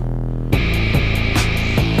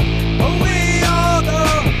 We are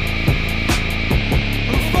the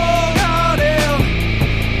forgotten,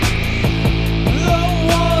 the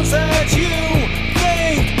ones that you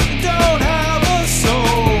think don't have a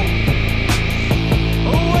soul.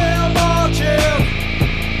 We're marching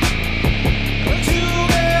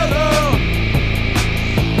together,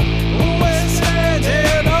 we're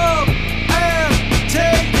standing up and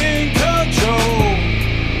taking control.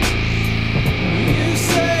 You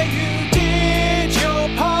say you did your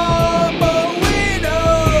part, but we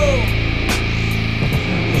know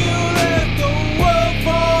you let the world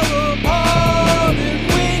fall apart, and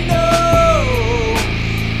we know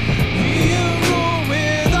you rule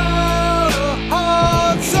without a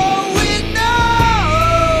heart. So we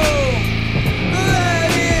know that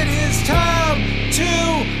it is time to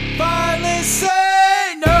finally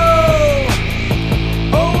say no.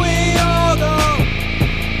 We are the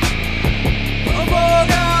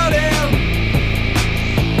forgotten,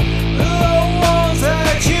 the ones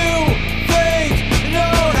that you think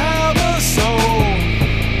don't have a soul.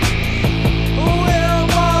 We're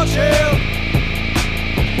marching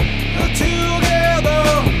together,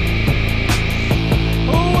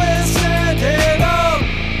 we're standing up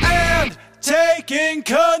and taking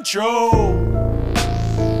control.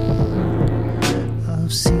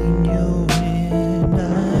 I've seen you in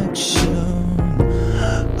action,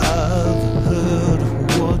 I've heard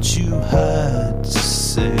what you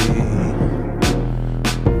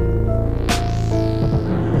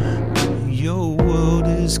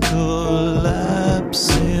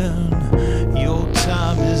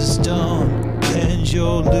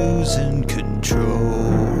losing control.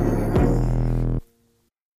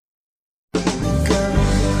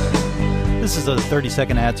 This is a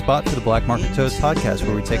 30-second ad spot for the Black Market Toast podcast,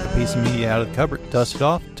 where we take a piece of media out of the cupboard, dust it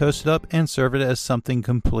off, toast it up, and serve it as something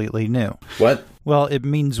completely new. What? Well, it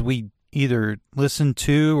means we either listen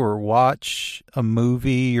to or watch a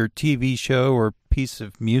movie or TV show or piece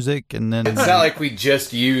of music, and then... It's not like we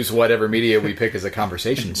just use whatever media we pick as a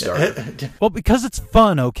conversation starter. Well, because it's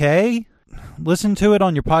fun, okay? Listen to it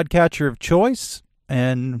on your podcatcher of choice,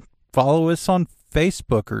 and follow us on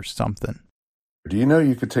Facebook or something. Do you know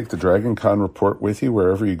you could take the Dragon Con report with you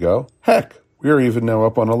wherever you go? Heck, we are even now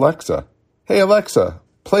up on Alexa. Hey Alexa,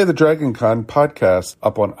 play the Dragon Con podcast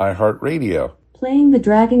up on iHeartRadio. Playing the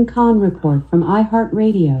Dragon Con report from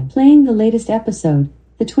iHeartRadio. Playing the latest episode,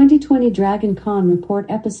 the 2020 Dragon Con Report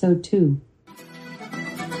Episode 2.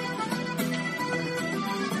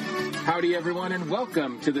 Howdy, everyone, and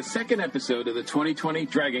welcome to the second episode of the 2020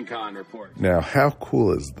 Dragon Con Report. Now, how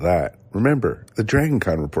cool is that? Remember, the Dragon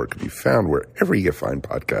Con report can be found wherever you find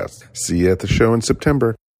podcasts. See you at the show in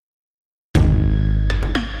September.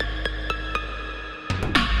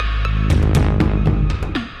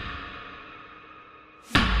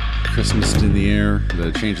 Christmas in the air,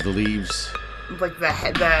 the change of the leaves. Like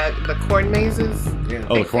the corn mazes. Yeah.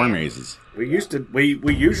 Oh, the corn mazes. We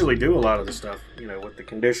usually do a lot of the stuff, with the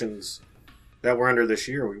conditions that were under this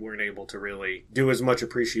year. We weren't able to really do as much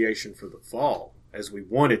appreciation for the fall as we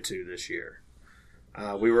wanted to this year.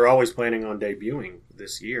 We were always planning on debuting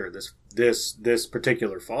this year, this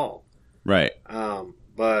particular fall. Right.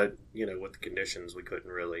 But with the conditions, we couldn't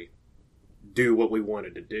really do what we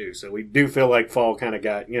wanted to do. So we do feel like fall kind of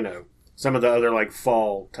got, some of the other like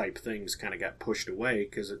fall type things kind of got pushed away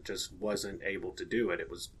because it just wasn't able to do it.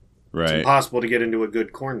 It's impossible to get into a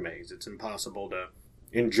good corn maze. It's impossible to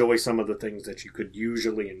enjoy some of the things that you could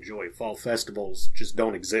usually enjoy. Fall festivals just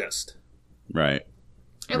don't exist. Right.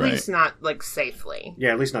 At least not like safely.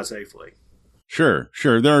 Yeah, at least not safely. Sure.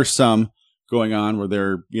 There are some going on where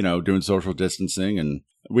they're, doing social distancing, and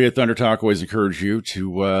we at Thunder Talk always encourage you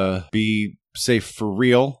to be safe for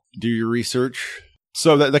real. Do your research.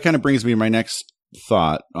 So that kind of brings me to my next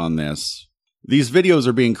thought on this. These videos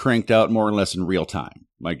are being cranked out more or less in real time.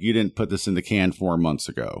 Like, you didn't put this in the can 4 months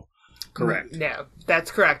ago. Correct. No, that's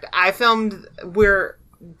correct. I filmed,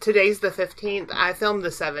 today's the 15th. I filmed the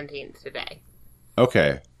 17th today.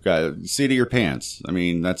 Okay. Got it. Seat of your pants. I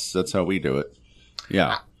mean, that's how we do it.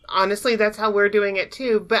 Yeah. Honestly, that's how we're doing it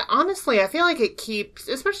too. But honestly, I feel like it keeps,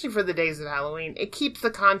 especially for the days of Halloween, it keeps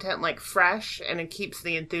the content like fresh, and it keeps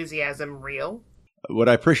the enthusiasm real. What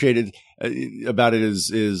I appreciated about it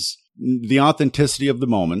is the authenticity of the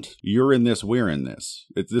moment. You're in this, we're in this.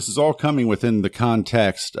 This is all coming within the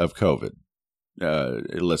context of COVID,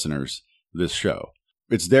 listeners, this show.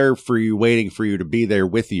 It's there for you, waiting for you to be there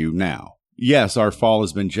with you now. Yes, our fall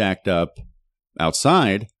has been jacked up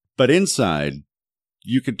outside, but inside,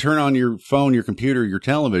 you could turn on your phone, your computer, your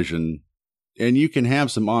television, and you can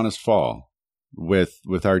have some honest fall with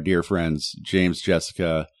our dear friends, James,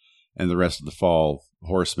 Jessica, and the rest of the Fall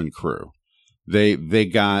Horseman crew. They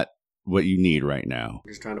got what you need right now.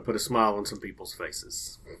 Just trying to put a smile on some people's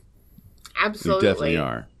faces. Absolutely. They definitely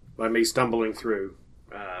are. By me stumbling through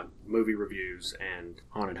movie reviews and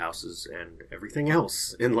haunted houses and everything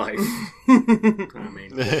else in life. I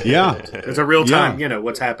mean, yeah. It's a real time,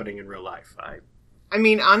 what's happening in real life. I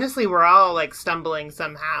mean, honestly, we're all like stumbling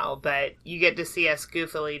somehow, but you get to see us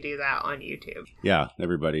goofily do that on YouTube. Yeah,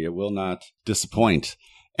 everybody. It will not disappoint.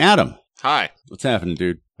 Adam. Hi. What's happening,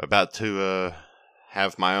 dude? About to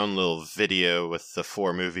have my own little video with the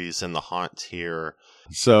 4 movies in the haunt here.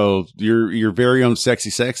 So your very own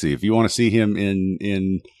sexy. If you want to see him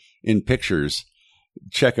in pictures,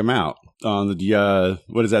 check him out on the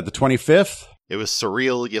what is that, the 25th? It was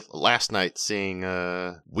surreal last night seeing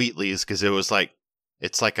Wheatley's, because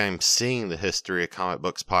it's like I'm seeing the History of Comic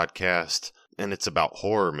Books podcast, and it's about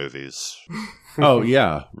horror movies. Oh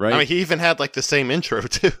yeah, right. I mean, he even had like the same intro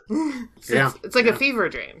too. So it's like a fever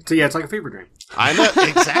dream. So yeah, it's like a fever dream. I know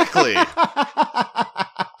exactly.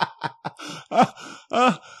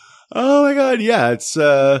 Oh my god, yeah, it's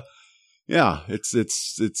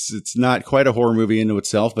not quite a horror movie into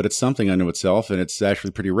itself, but it's something unto itself, and it's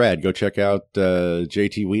actually pretty rad. Go check out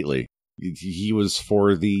JT Wheatley. He was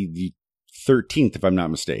for the 13th, if I'm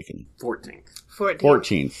not mistaken. 14th.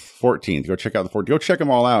 14th. Go check out the 14th. Go check them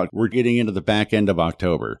all out. We're getting into the back end of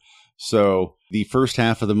October. So the first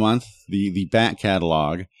half of the month, the back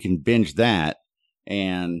catalog, you can binge that.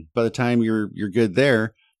 And by the time you're good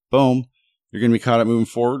there, boom, you're going to be caught up moving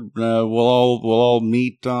forward. We'll all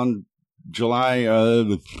meet on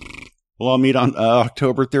October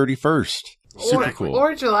 31st. Super cool.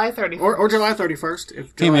 Or July 31st. Or July 31st.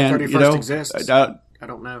 If Hey, July man, 31st exists. I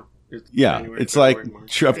don't know. It's January, it's February, like,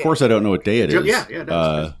 March. sure, of course I don't know what day it is. Yeah, it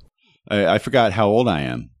does. I forgot how old I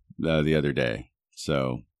am the other day.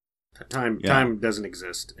 So Time doesn't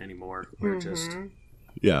exist anymore. We're just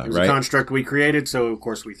it was a construct we created, so of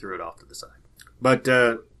course we threw it off to the side. But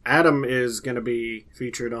Adam is going to be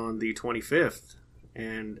featured on the 25th,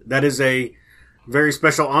 and that is a very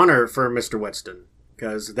special honor for Mr. Whetstone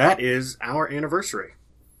because that is our anniversary.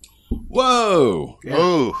 Whoa! Yeah.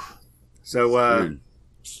 Oh, so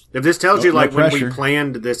if this tells you No like when pressure. we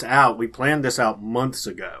planned this out months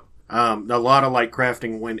ago. A lot of like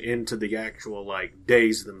crafting went into the actual like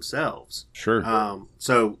days themselves. Sure.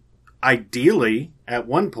 So ideally, at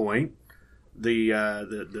one point,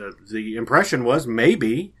 the impression was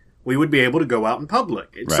maybe we would be able to go out in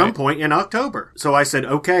public at some point in October. So I said,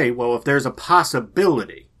 okay, well, if there's a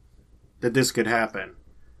possibility that this could happen,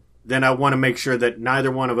 then I want to make sure that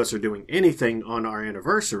neither one of us are doing anything on our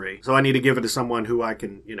anniversary. So I need to give it to someone who I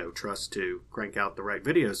can, trust to crank out the right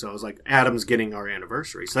videos. So I was like, Adam's getting our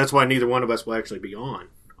anniversary. So that's why neither one of us will actually be on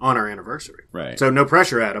our anniversary. Right. So no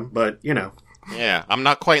pressure, Adam, but, Yeah, I'm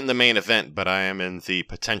not quite in the main event, but I am in the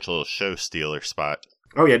potential show stealer spot.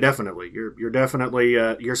 Oh yeah, definitely. You're definitely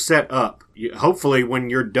you're set up. Hopefully, when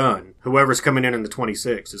you're done, whoever's coming in the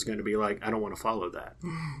 26th is going to be like, I don't want to follow that.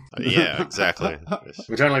 Yeah, exactly.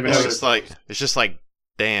 Which I don't even know. It's just like,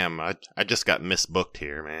 damn, I just got misbooked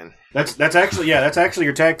here, man. That's actually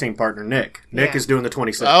your tag team partner, Nick. Nick is doing the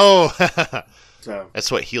 26th. Oh, so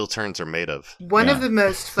that's what heel turns are made of. One of the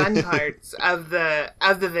most fun parts of the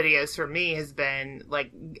videos for me has been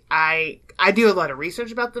like I do a lot of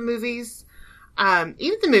research about the movies.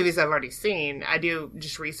 Even the movies I've already seen, I do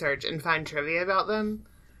just research and find trivia about them.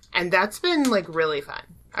 And that's been, like, really fun.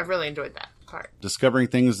 I've really enjoyed that part. Discovering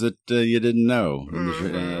things that you didn't know in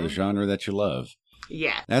the genre that you love.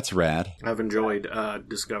 Yeah. That's rad. I've enjoyed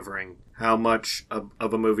discovering how much of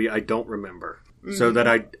a movie I don't remember. So that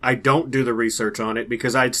I don't do the research on it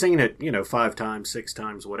because I'd seen it, 5 times, 6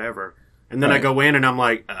 times, whatever. And then I go in and I'm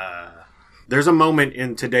like, there's a moment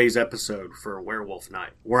in today's episode for Werewolf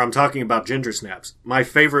Night where I'm talking about Ginger Snaps, my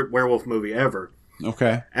favorite werewolf movie ever.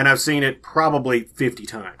 Okay. And I've seen it probably 50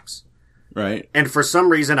 times. Right. And for some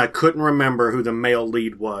reason, I couldn't remember who the male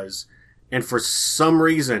lead was. And for some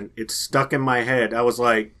reason, it stuck in my head. I was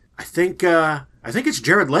like, I think it's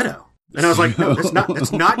Jared Leto. And I was like, no,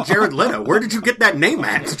 it's not Jared Leto. Where did you get that name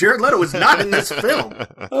at? Jared Leto is not in this film.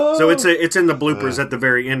 So it's in the bloopers at the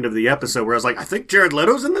very end of the episode where I was like, I think Jared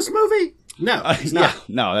Leto's in this movie? No, he's not. Yeah,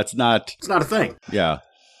 no, that's not. It's not a thing. Yeah.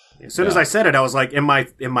 As soon as I said it, I was like, in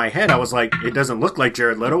my head, I was like, it doesn't look like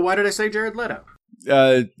Jared Leto. Why did I say Jared Leto?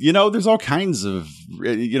 There's all kinds of,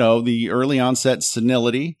 the early onset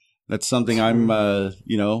senility. That's something I'm, a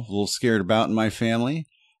little scared about in my family.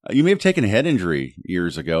 You may have taken a head injury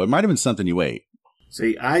years ago. It might have been something you ate.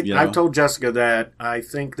 See, I've told Jessica that I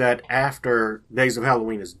think that after Days of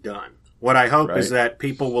Halloween is done, what I hope is that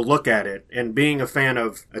people will look at it, and being a fan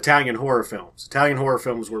of Italian horror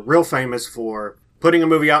films were real famous for putting a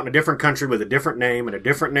movie out in a different country with a different name and a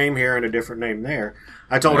different name here and a different name there.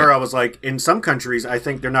 I told her, I was like, in some countries, I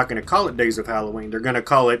think they're not going to call it Days of Halloween. They're going to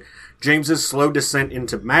call it James's Slow Descent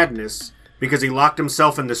into Madness because he locked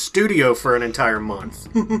himself in the studio for an entire month.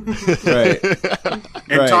 Right.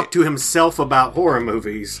 And talked to himself about horror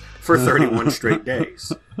movies for 31 straight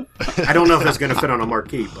days. I don't know if that's going to fit on a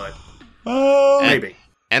marquee, but maybe.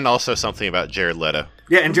 And also something about Jared Leto.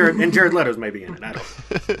 Yeah, and Jared Leto's maybe in it. I don't.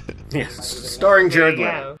 Yes, starring Jared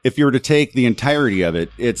Leto. If you were to take the entirety of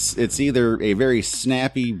it, it's either a very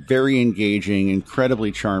snappy, very engaging,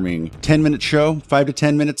 incredibly charming 10-minute show, 5 to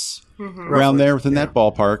 10 minutes around there within that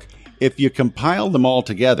ballpark. If you compile them all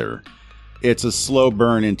together, it's a slow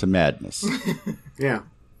burn into madness. Yeah.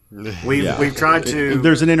 We've tried to.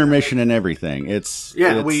 There's an intermission in everything. We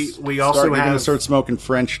also have. You're going to start smoking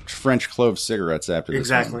French clove cigarettes after this.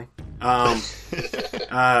 Exactly. I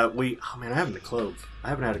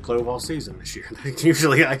haven't had a clove all season this year.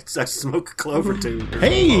 Usually I smoke a clove or two.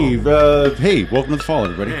 Hey, welcome to the fall,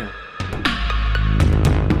 everybody. Yeah.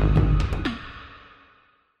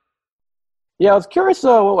 Yeah, I was curious.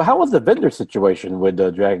 How was the vendor situation with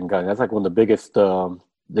Dragon Con? That's like one of the biggest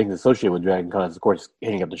things associated with Dragon Con is, of course,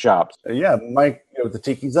 hitting up the shops. Yeah, Mike with the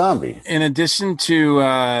Tiki Zombie. In addition to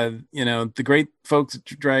the great folks at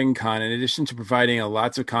Dragon Con, in addition to providing a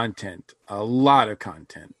lot of content,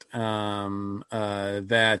 that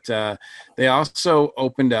they also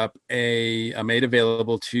opened up made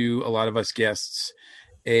available to a lot of us guests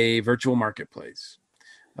a virtual marketplace.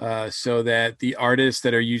 so that the artists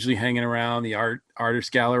that are usually hanging around the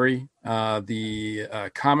artist gallery,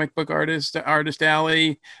 the comic book artist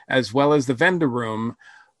alley, as well as the vendor room,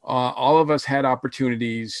 all of us had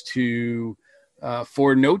opportunities to,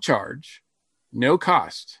 for no charge, no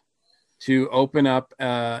cost, to open up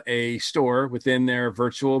a store within their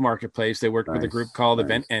virtual marketplace. They worked with a group called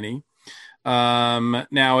Event Any.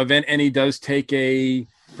 Now, Event Any does take a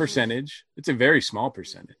percentage. It's a very small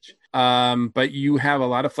percentage. But you have a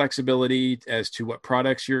lot of flexibility as to what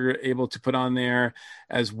products you're able to put on there,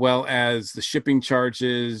 as well as the shipping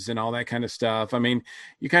charges and all that kind of stuff. I mean,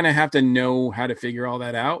 you kind of have to know how to figure all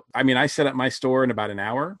that out. I mean, I set up my store in about an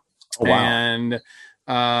hour. Oh, wow. And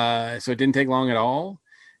so it didn't take long at all.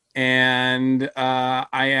 And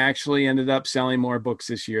I actually ended up selling more books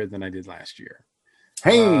this year than I did last year.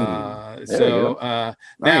 Hey, now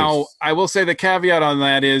I will say the caveat on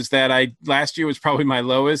that is that last year was probably my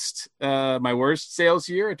lowest, my worst sales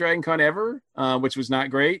year at Dragon Con ever, which was not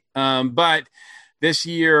great. But this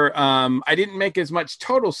year, I didn't make as much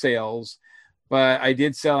total sales, but I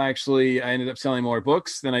did sell, I ended up selling more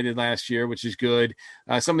books than I did last year, which is good.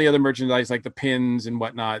 Some of the other merchandise, like the pins and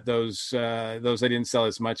whatnot, those I didn't sell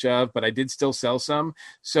as much of, but I did still sell some.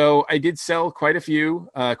 So I did sell quite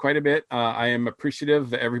a bit. I am appreciative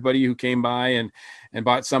of everybody who came by and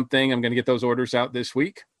bought something. I'm going to get those orders out this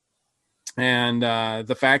week. And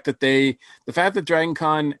the fact that Dragon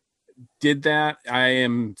Con did that, I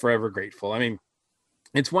am forever grateful. I mean,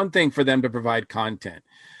 it's one thing for them to provide content.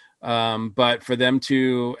 But for them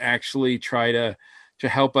to actually try to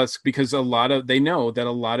help us, because they know that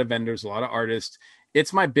a lot of vendors, a lot of artists,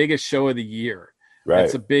 it's my biggest show of the year. Right.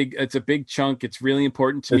 It's a big chunk. It's really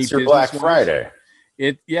important to me. It's your Black Friday.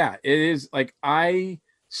 It is. Like, I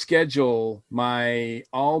schedule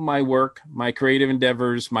all my work, my creative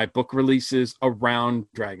endeavors, my book releases around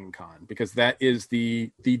Dragon Con, because that is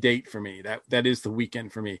the date for me. That is the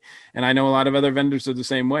weekend for me. And I know a lot of other vendors are the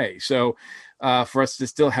same way. So for us to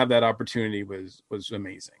still have that opportunity was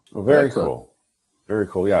amazing. Well, very cool. Very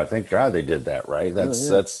cool. Yeah, thank God they did that, right? That's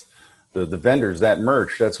the vendors, that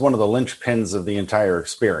merch, that's one of the linchpins of the entire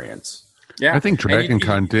experience. Yeah, I think Dragon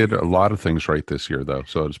Con did a lot of things right this year, though,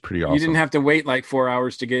 so it's pretty awesome. You didn't have to wait like 4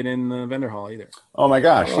 hours to get in the vendor hall either. Oh my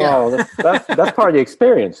gosh! Yeah, that's part of the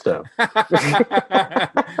experience, though.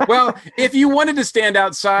 Well, if you wanted to stand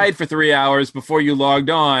outside for 3 hours before you logged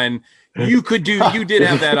on, you did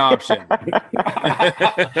have that option.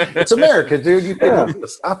 It's America, dude. You can't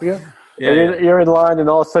stop you. Yeah. And you're in line, and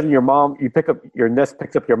all of a sudden, your Nest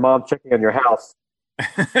picks up your mom checking on your house.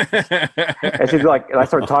 And she's like, and I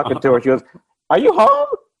started talking to her. She goes, "Are you home?"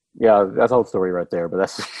 Yeah, that's a whole story right there. But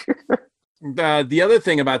that's the other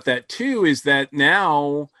thing about that too is that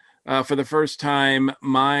now, for the first time,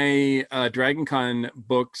 my Dragon Con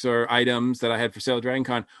books or items that I had for sale at Dragon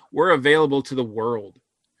Con were available to the world.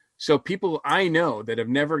 So people I know that have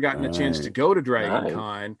never gotten a chance to go to Dragon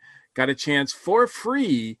Con got a chance for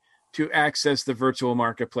free to access the virtual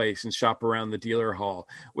marketplace and shop around the dealer hall,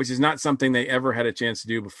 which is not something they ever had a chance to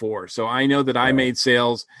do before. So I know that I made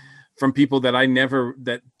sales from people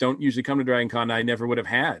that don't usually come to Dragon Con, I never would have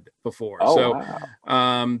had before.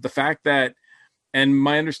 The fact that, and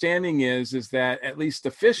my understanding is that at least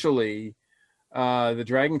officially, the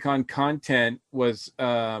Dragon Con content was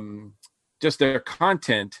just their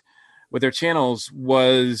content with their channels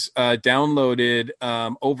was downloaded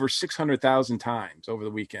over 600,000 times over the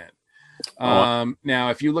weekend. Now,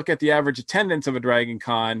 if you look at the average attendance of a Dragon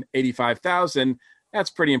Con, 85,000,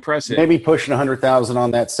 that's pretty impressive. Maybe pushing 100,000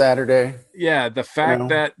 on that Saturday. Yeah, the fact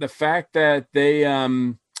that they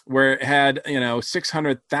had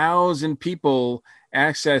 600,000 people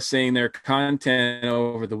accessing their content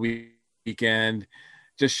over the weekend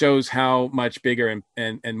just shows how much bigger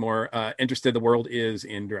and more interested the world is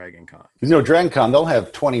in Dragon Con. Dragon Con, they'll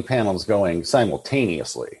have 20 panels going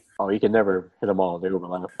simultaneously. Oh, you can never hit them all. They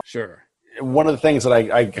overlap. Sure. One of the things that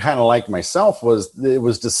I kind of liked myself was it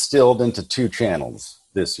was distilled into 2 channels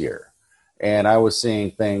this year. And I was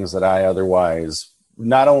seeing things that I otherwise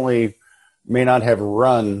not only may not have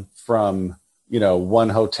run from, one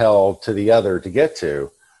hotel to the other to get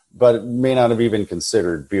to, but may not have even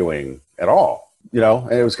considered viewing at all.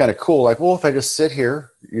 And it was kind of cool. Like, well, if I just sit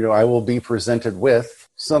here, I will be presented with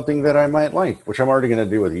something that I might like, which I'm already going to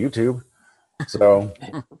do with YouTube. So...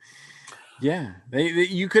 Yeah,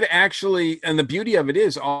 you could actually, and the beauty of it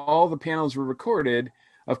is all the panels were recorded,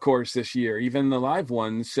 of course, this year, even the live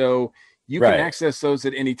ones. So you can access those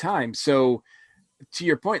at any time. So to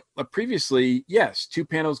your point, previously, yes, 2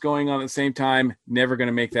 panels going on at the same time, never going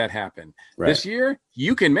to make that happen. Right. This year,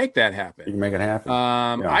 you can make that happen. You can make it happen.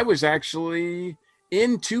 I was actually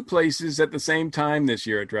in 2 places at the same time this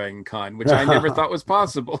year at Dragon Con, which I never thought was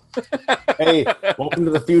possible. Hey, welcome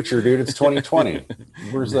to the future, dude. It's 2020.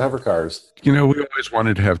 Where's the hover cars? We always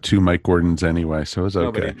wanted to have 2 Mike Gordons anyway, so it's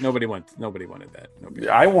okay. Nobody wanted that.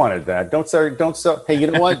 I wanted that. Don't sell. Hey, you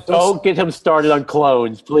know what? Don't get him started on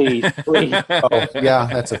clones, please. Please. Oh, yeah,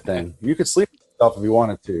 that's a thing. You could sleep with yourself if you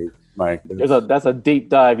wanted to, Mike. That's a deep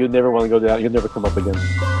dive. You'll never want to go down. You'll never come up again.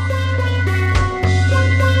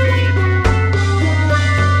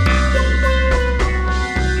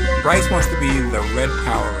 Bryce wants to be the Red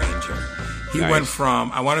Power Ranger. He Nice. went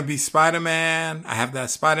from, I want to be Spider-Man, I have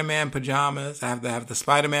that Spider-Man pajamas, I have to have the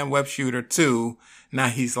Spider-Man web shooter too. Now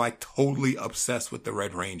he's like totally obsessed with the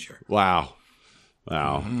Red Ranger. Wow.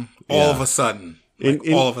 Mm-hmm. All of a sudden.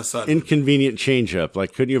 All of a sudden. Inconvenient change up.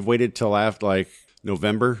 Like, couldn't you have waited till after, like,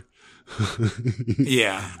 November?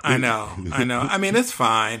 Yeah, I know. I mean, it's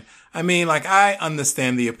fine. I mean, like, I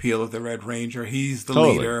understand the appeal of the Red Ranger. He's the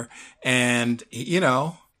Totally. leader. And,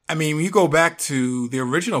 I mean, when you go back to the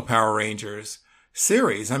original Power Rangers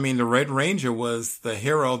series, I mean, the Red Ranger was the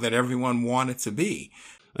hero that everyone wanted to be.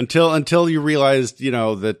 Until you realized,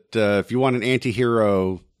 that if you want an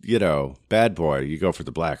anti-hero, bad boy, you go for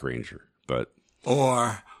the Black Ranger. But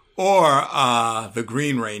Or the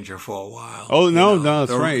Green Ranger for a while. Oh, no,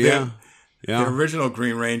 that's right. Yeah. The original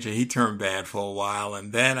Green Ranger, he turned bad for a while.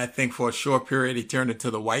 And then I think for a short period, he turned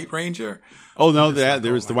into the White Ranger. Oh, no,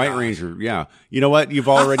 there was the White Ranger. Yeah. You know what? You've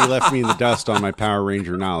already left me in the dust on my Power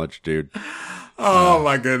Ranger knowledge, dude. Oh,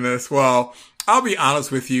 my goodness. Well, I'll be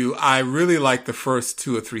honest with you. I really liked the first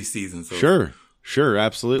 2 or 3 seasons of Sure,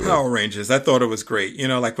 absolutely. Power Rangers. I thought it was great.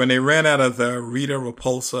 Like when they ran out of the Rita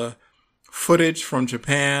Repulsa footage from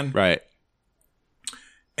Japan. Right.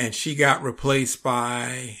 And she got replaced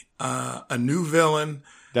by a new villain.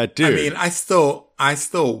 That dude. I mean, I still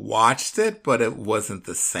watched it, but it wasn't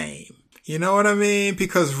the same. You know what I mean?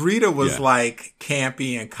 Because Rita was like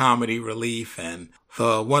campy and comedy relief, and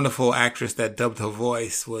the wonderful actress that dubbed her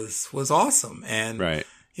voice was awesome. And right.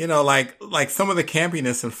 Like some of the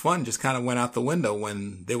campiness and fun just kind of went out the window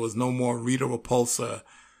when there was no more Rita Repulsa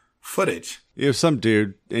footage. It was some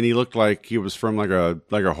dude, and he looked like he was from like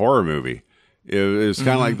a horror movie. It was kind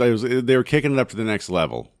of like they were kicking it up to the next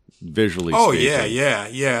level visually. Oh speaking. yeah.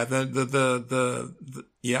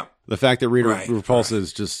 The fact that Rita Repulsa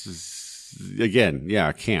is just again,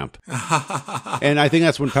 camp. And I think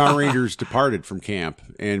that's when Power Rangers departed from camp,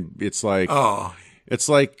 and it's like it's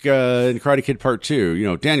like in Karate Kid Part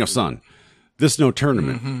 2. Daniel-san, this no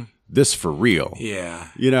tournament, this for real. Yeah,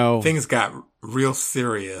 things got real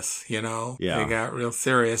serious. They Yeah. got real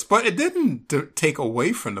serious, but it didn't take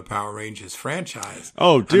away from the Power Rangers franchise.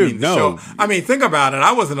 Oh, dude, the no. show, think about it.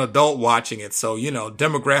 I was an adult watching it, so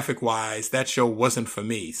demographic wise, that show wasn't for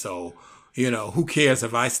me. So who cares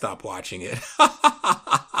if I stop watching it?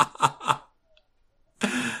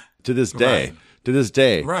 To this day,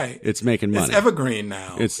 right? It's making money. It's evergreen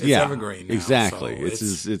now. It's evergreen now, exactly. so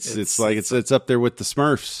it's up there with the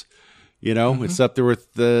Smurfs. It's up there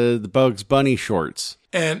with the Bugs Bunny shorts.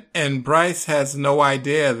 And Bryce has no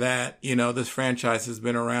idea that this franchise has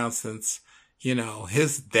been around since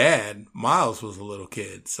his dad Miles was a little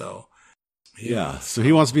kid. So so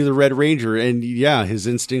he wants to be the Red Ranger, and his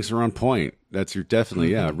instincts are on point. That's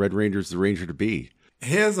definitely Red Ranger's the Ranger to be.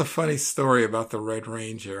 Here's a funny story about the Red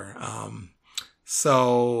Ranger.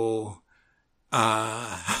 So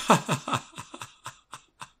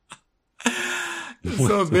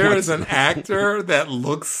there is an actor that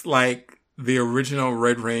looks like the original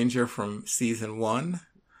Red Ranger from season 1.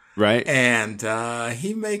 Right. And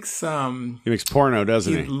he makes he makes porno,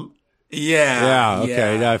 doesn't he? Yeah.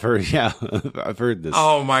 Okay. Yeah. I've heard this.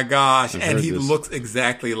 Oh my gosh. I've And heard he this. looks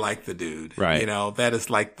exactly like the dude. Right. That is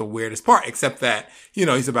like the weirdest part, except that,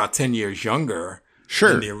 he's about 10 years younger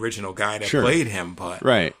than the original guy that played him. But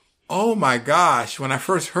right. Oh my gosh. When I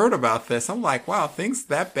first heard about this, I'm like, wow, things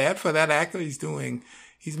that bad for that actor. He's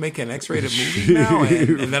making an X-rated movie now.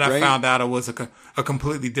 And then I found out it was a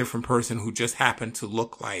completely different person who just happened to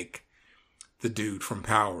look like the dude from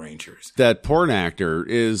Power Rangers. That porn actor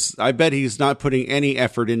I bet he's not putting any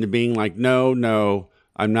effort into being like, no,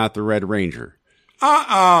 I'm not the Red Ranger.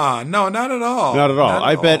 No, not at all. Not at all.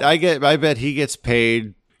 I bet he gets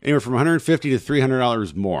paid anywhere from $150 to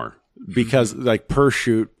 $300 more because like per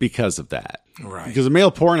shoot because of that. Right. Because a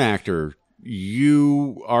male porn actor,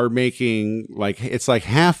 you are making it's like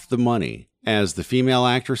half the money as the female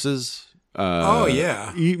actresses.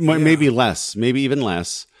 Maybe less, maybe even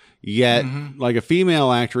less. Yet, like a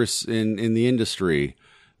female actress in the industry,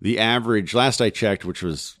 the average, last I checked, which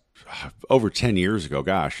was over 10 years ago,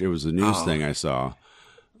 gosh, it was a news thing I saw.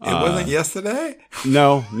 It wasn't yesterday?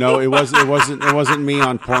 No, it wasn't me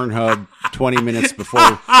on Pornhub 20 minutes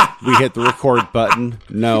before we hit the record button.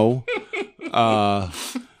 No.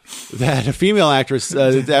 That a female actress,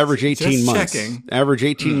 average 18 months. Checking. Average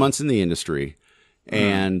 18 months in the industry.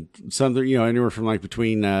 And something, anywhere from like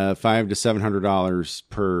between $500 to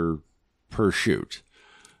 $700 per shoot.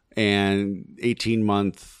 And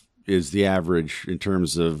 18-month is the average in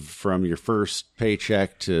terms of from your first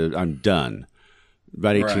paycheck to I'm done.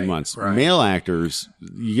 About 18 months. Right. Male actors,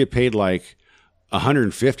 you get paid like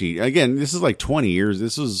 150. Again, this is like 20 years.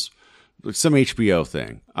 This is some HBO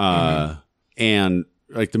thing. And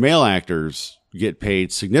like the male actors get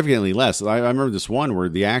paid significantly less. I remember this one where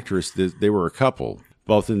the actress, they were a couple,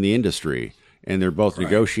 both in the industry, and they're both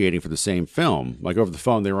negotiating for the same film. Like over the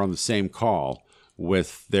phone, they were on the same call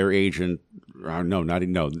with their agent.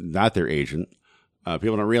 Not their agent.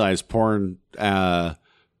 People don't realize porn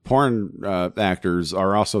actors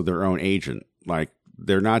are also their own agent. Like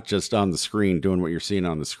they're not just on the screen doing what you're seeing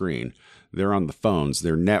on the screen. They're on the phones.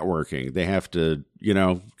 They're networking. They have to,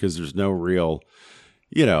 because there's no real,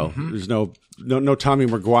 there's no Tommy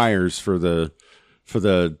Maguires for the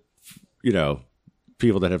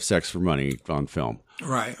people that have sex for money on film.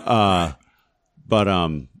 Right. But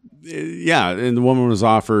yeah, and the woman was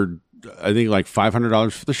offered, I think, like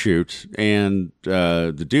 $500 for the shoot, and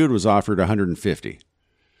the dude was offered $150.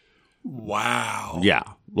 Wow. Yeah,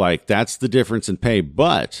 like that's the difference in pay.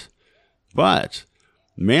 But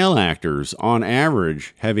male actors on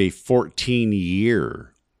average have a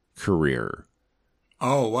 14-year career.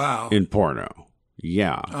 Oh, wow. In porno.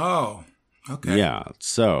 Yeah. Oh, okay. Yeah.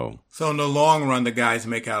 So in the long run, the guys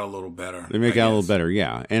make out a little better. They make out a little better.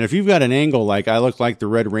 Yeah. And if you've got an angle like I look like the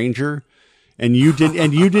Red Ranger, and you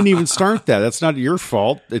didn't even start that, that's not your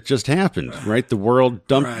fault. It just happened, right? The world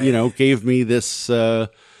dumped, gave me this, an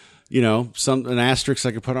asterisk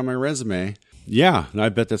I could put on my resume. Yeah. And I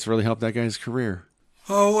bet that's really helped that guy's career.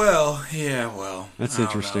 Oh, well. Yeah, well. That's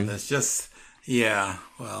interesting. That's just, yeah.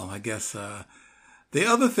 Well, I guess, the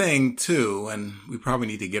other thing, too, and we probably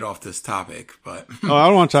need to get off this topic, but... Oh, I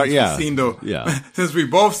don't want to talk, Since we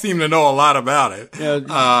both seem to know a lot about it.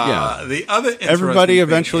 The other everybody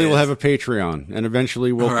eventually will have a Patreon, and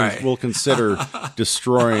eventually we'll consider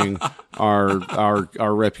destroying our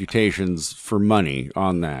reputations for money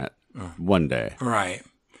on that one day. Right.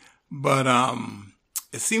 But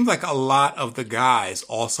it seems like a lot of the guys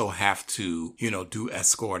also have to, do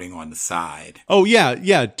escorting on the side. Oh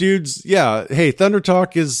yeah, dudes. Yeah. Hey, Thunder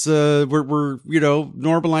Talk is we're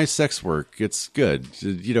normalize sex work. It's good.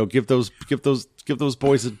 Give those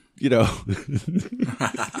boys a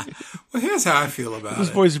Well, here's how I feel about those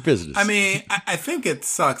boys are business. I mean, I think it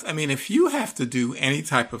sucks. I mean, if you have to do any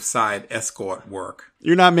type of side escort work,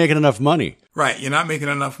 you're not making enough money. Right. You're not making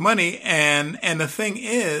enough money, and the thing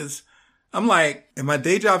is, I'm like, if my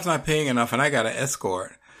day job's not paying enough and I got an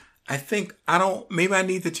escort, I think maybe I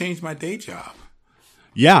need to change my day job.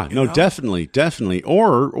 Yeah, definitely.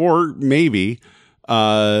 Or maybe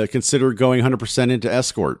consider going 100% into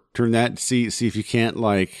escort. Turn that, see if you can't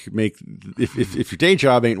if your day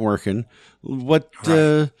job ain't working, what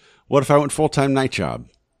if I went full-time night job?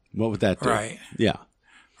 What would that do? Right. Yeah.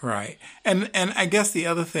 Right. And I guess the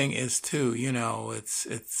other thing is too,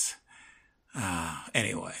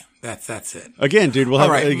 anyway, that's it. Again, dude,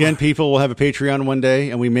 people will have a Patreon one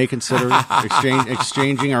day, and we may consider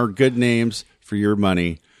exchanging our good names for your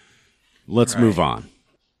money. Let's move on.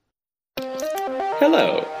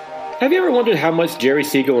 Hello. Have you ever wondered how much Jerry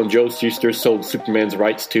Siegel and Joe Shuster sold Superman's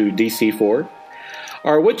rights to DC for?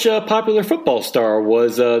 Or which popular football star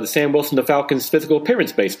was the Sam Wilson the Falcons' physical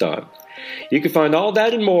appearance based on? You can find all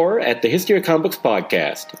that and more at the History of Comic Books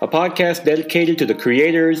podcast, a podcast dedicated to the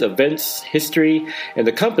creators, events, history, and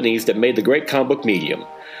the companies that made the great comic book medium.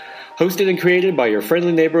 Hosted and created by your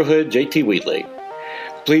friendly neighborhood JT Wheatley.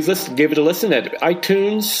 Please give it a listen at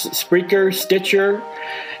iTunes, Spreaker, Stitcher,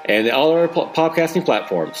 and all our podcasting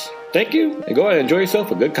platforms. Thank you, and go ahead and enjoy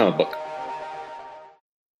yourself a good comic book.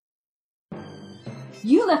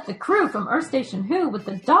 You left the crew from Earth Station Who with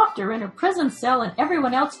the Doctor in a prison cell and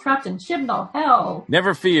everyone else trapped in Chibnall Hell.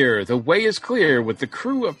 Never fear, the way is clear with the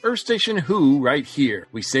crew of Earth Station Who right here.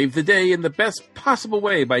 We save the day in the best possible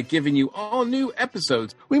way by giving you all new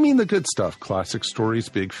episodes. We mean the good stuff, classic stories,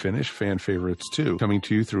 Big Finish, fan favorites too, coming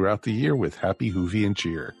to you throughout the year with Happy, Hoovy, and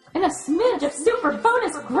Cheer. And a smidge of super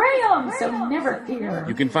bonus Graham, so never fear.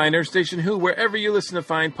 You can find Earth Station Who wherever you listen to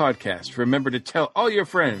fine podcasts. Remember to tell all your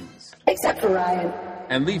friends. Except for Ryan.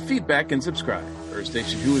 And leave feedback and subscribe. Earth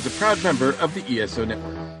Station Who is a proud member of the ESO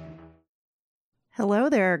Network. Hello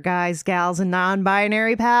there, guys, gals, and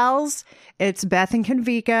non-binary pals. It's Beth and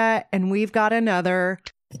Convika, and we've got another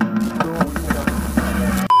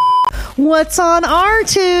What's on our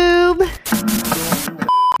tube?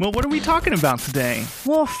 Well, what are we talking about today?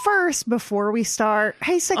 Well, first, before we start,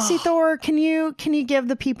 hey, Sexy Thor, can you give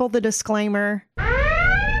the people the disclaimer?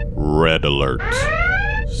 Red alert.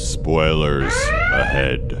 Spoilers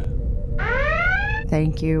ahead.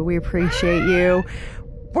 Thank you. We appreciate you.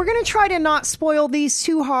 We're gonna try to not spoil these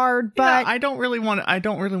too hard, but I don't really want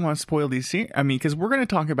to spoil these. Because we're going to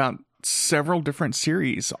talk about several different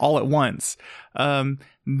series all at once.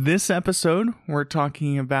 This episode, we're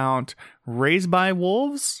talking about Raised by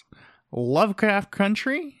Wolves, Lovecraft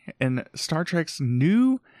Country, and Star Trek's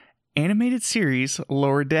new animated series,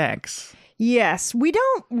 Lower Decks. yes, we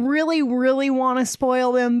don't really want to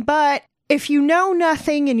spoil them, but if you know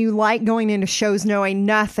nothing and you like going into shows knowing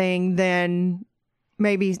nothing, then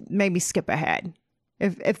maybe skip ahead.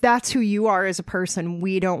 If that's who you are as a person,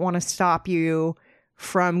 we don't want to stop you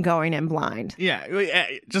from going in blind. Yeah,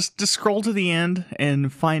 just scroll to the end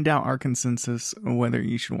and find out our consensus on whether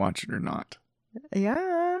you should watch it or not.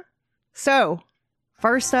 Yeah. So,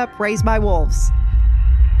 first up, Raised by Wolves.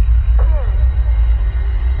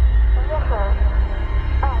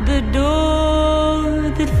 The door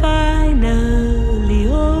that finally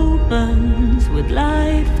opens with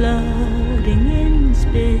light flooding in,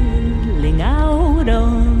 spilling out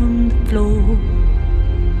on the floor.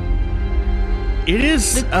 It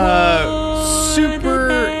is super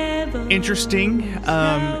interesting.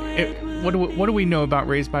 What do we know about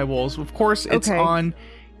Raised by Wolves? Of course, it's on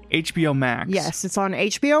HBO Max. Yes, it's on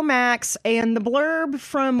HBO Max, and the blurb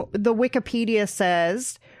from the Wikipedia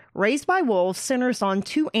says, Raised by Wolves centers on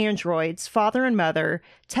two androids, father and mother,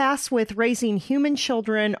 tasked with raising human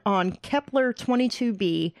children on Kepler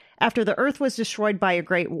 22b after the Earth was destroyed by a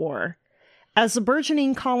great war. As the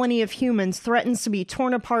burgeoning colony of humans threatens to be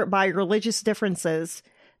torn apart by religious differences,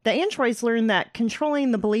 the androids learn that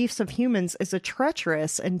controlling the beliefs of humans is a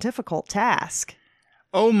treacherous and difficult task.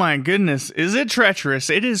 Oh my goodness, is it treacherous?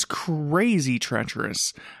 It is crazy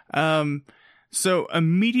treacherous. So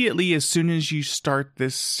immediately as soon as you start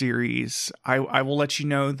this series, I will let you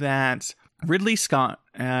know that Ridley Scott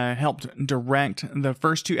helped direct the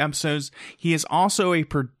first two episodes. He is also a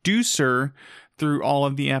producer through all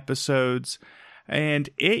of the episodes, and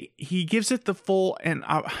he gives it the full, and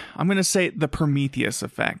I'm going to say the Prometheus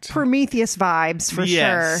effect. Prometheus vibes for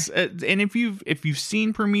sure. And if you've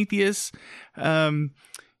seen Prometheus,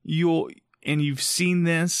 you've seen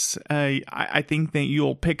this, I think that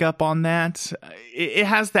you'll pick up on that. It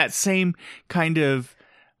has that same kind of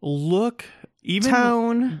look, even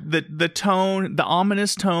tone, the tone, the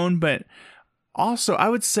ominous tone, but also I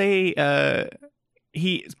would say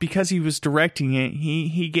because he was directing it,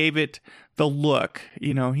 he gave it the look.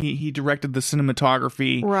 You know, he directed the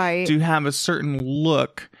cinematography right to have a certain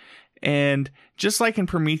look. And just like in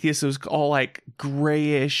Prometheus, it was all like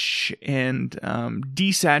grayish and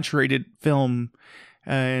desaturated film,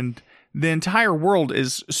 and the entire world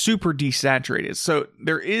is super desaturated. So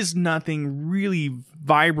there is nothing really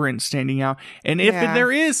vibrant standing out. And if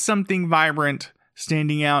there is something vibrant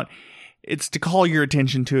standing out, it's to call your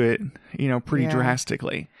attention to it, pretty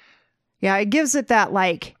drastically. Yeah, it gives it that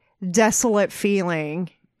like desolate feeling.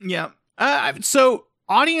 Yeah. So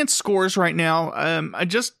audience scores right now, I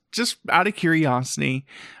just out of curiosity,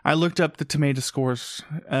 I looked up the tomato scores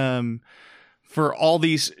for all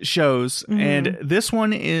these shows, and this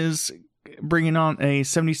one is bringing on a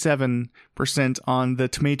 77% on the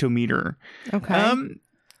tomato meter. Okay.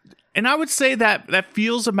 And I would say that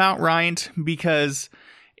feels about right, because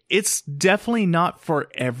it's definitely not for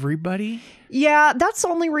everybody. Yeah, that's the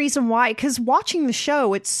only reason why, because watching the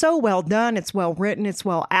show, it's so well done, it's well written, it's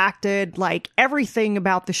well acted, like everything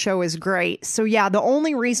about the show is great. So yeah, the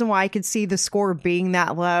only reason why I could see the score being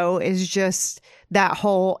that low is just that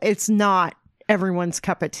whole, it's not everyone's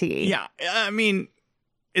cup of tea. Yeah, I mean,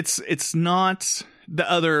 it's not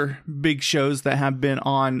the other big shows that have been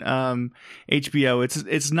on HBO.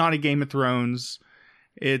 It's not a Game of Thrones.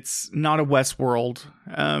 It's not a Westworld.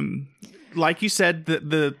 Like you said,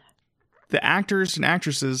 the actors and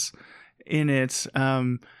actresses in it,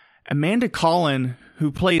 Amanda Collin,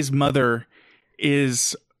 who plays Mother,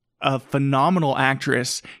 is a phenomenal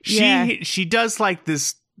actress. She does like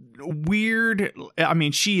this weird, I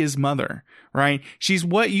mean, she is Mother, right? She's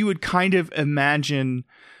what you would kind of imagine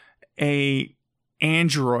a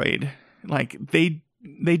android. Like they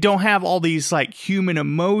don't have all these like human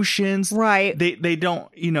emotions. Right. They don't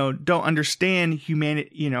understand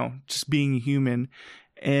humanity, just being human.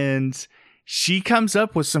 And she comes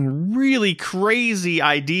up with some really crazy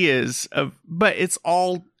ideas but it's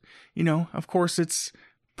all, of course it's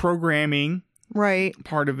programming right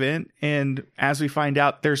part of it. And as we find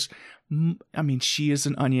out, she is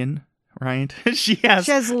an onion, right? She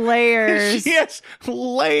has layers. She has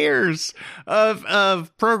layers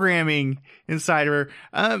of programming inside her.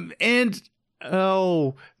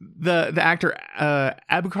 The actor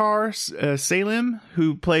Abukar Salim,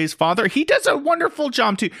 who plays father, he does a wonderful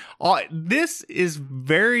job too. This is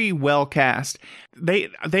very well cast. They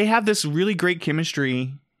have this really great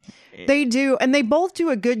chemistry. They do, and they both do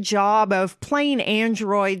a good job of playing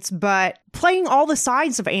androids, but playing all the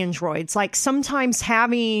sides of androids, like sometimes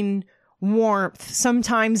having warmth,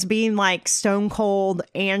 sometimes being like stone cold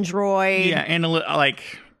android. Yeah, and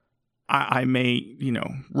like I may,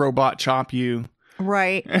 robot chop you.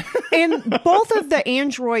 Right. And both of the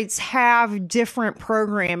androids have different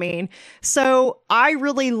programming. So I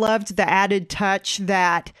really loved the added touch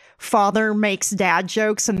that father makes dad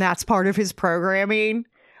jokes, and that's part of his programming.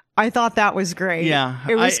 I thought that was great. Yeah.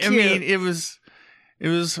 It was cute. I mean, it was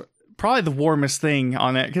probably the warmest thing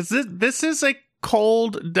on it, because this is a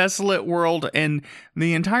cold, desolate world, and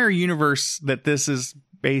the entire universe that this is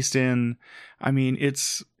based in, I mean,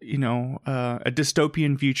 it's, a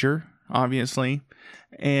dystopian future, obviously,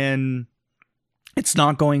 and it's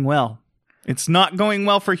not going well. It's not going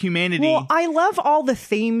well for humanity. Well, I love all the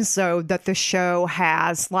themes, though, that the show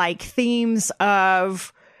has, like themes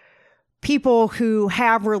of people who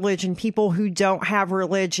have religion, people who don't have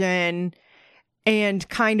religion, and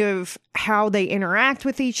kind of how they interact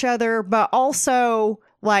with each other, but also,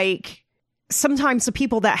 like, sometimes the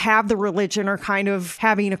people that have the religion are kind of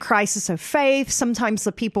having a crisis of faith. Sometimes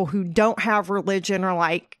the people who don't have religion are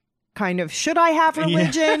like, kind of, should I have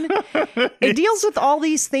religion? Yeah. It deals with all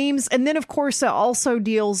these themes. And then, of course, it also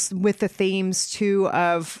deals with the themes, too,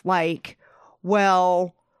 of like,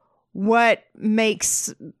 well, what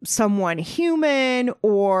makes someone human,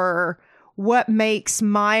 or what makes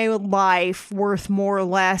my life worth more or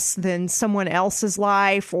less than someone else's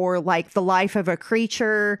life, or like the life of a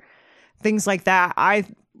creature. Things like that. I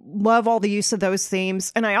love all the use of those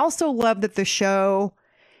themes. And I also love that the show,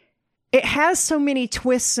 it has so many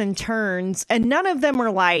twists and turns, and none of them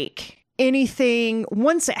are like anything.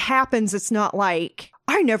 Once it happens, it's not like,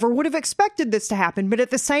 I never would have expected this to happen. But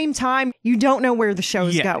at the same time, you don't know where the show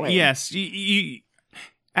is going. Yes. You,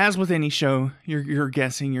 as with any show, you're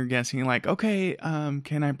guessing like, okay,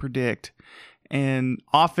 can I predict? And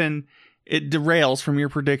often it derails from your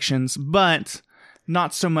predictions, but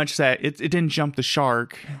not so much that it didn't jump the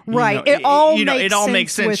shark. Right. It all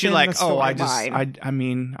makes sense. You're like, oh, I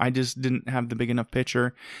just didn't have the big enough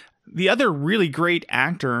picture. The other really great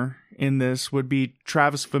actor in this would be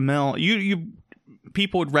Travis Fimmel. You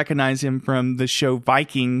people would recognize him from the show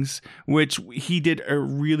Vikings, which he did a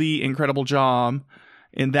really incredible job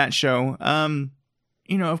in that show.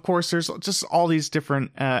 Of course, there's just all these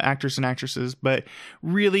different actors and actresses, but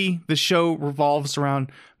really the show revolves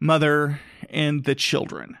around mother and the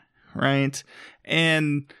children, right?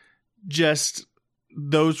 And just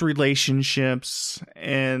those relationships.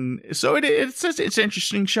 And so it's an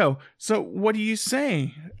interesting show. So what do you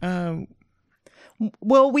say?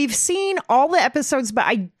 Well, we've seen all the episodes, but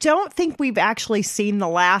I don't think we've actually seen the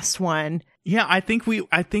last one. Yeah, I think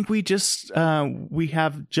we just we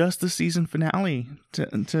have just the season finale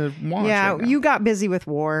to watch. Yeah, right now. You got busy with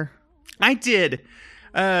war. I did.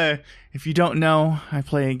 If you don't know, I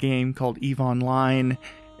play a game called EVE Online,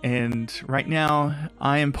 and right now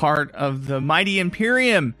I am part of the mighty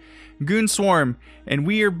Imperium Goonswarm, and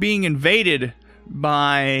we are being invaded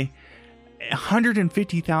by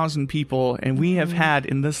 150,000 people, and we have had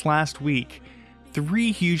in this last week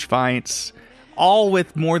 3 huge fights, all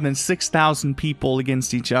with more than 6,000 people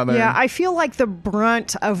against each other. Yeah, I feel like the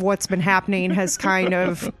brunt of what's been happening has kind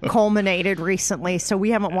of culminated recently, so we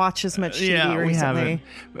haven't watched as much TV recently.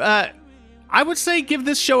 We haven't. I would say give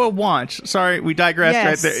this show a watch. Sorry, we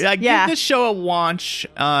digressed right there. Give this show a watch.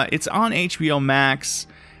 It's on HBO Max.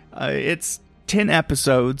 It's 10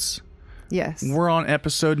 episodes. Yes. We're on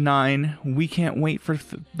episode 9. We can't wait for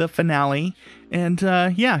the finale. And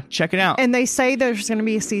check it out. And they say there's going to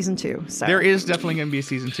be a season 2. So there is definitely going to be a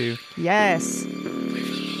season 2. Yes.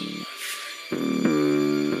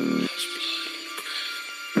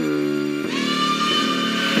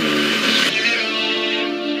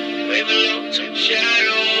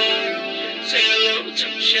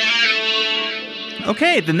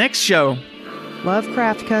 Okay, the next show.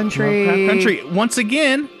 Lovecraft Country. Once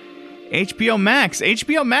again, HBO Max.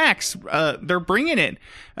 HBO Max, they're bringing it.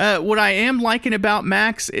 What I am liking about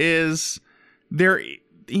Max is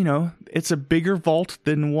it's a bigger vault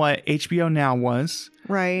than what HBO Now was.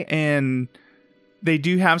 Right. And they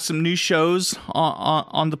do have some new shows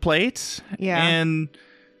on the plate. Yeah. And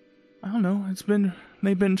I don't know.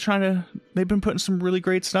 They've been putting some really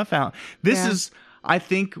great stuff out. This is, I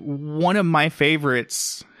think, one of my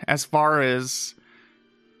favorites as far as,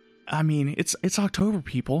 I mean, it's October,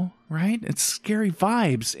 people, right? It's scary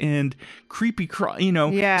vibes and creepy,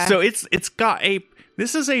 Yeah. So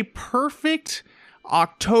this is a perfect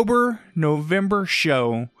October, November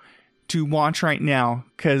show to watch right now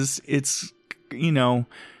because it's, a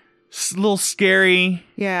little scary.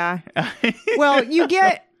 Yeah. Well, you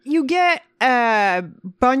get a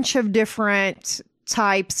bunch of different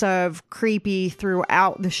types of creepy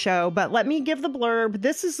throughout the show, but let me give the blurb.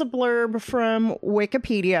 This is the blurb from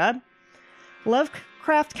Wikipedia.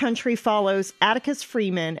 Lovecraft Country follows Atticus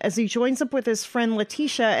Freeman as he joins up with his friend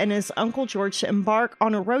Letitia and his Uncle George to embark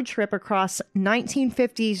on a road trip across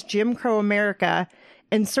 1950s Jim Crow America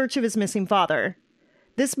in search of his missing father.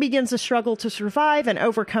 This begins a struggle to survive and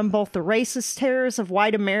overcome both the racist terrors of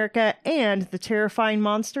white America and the terrifying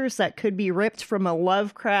monsters that could be ripped from a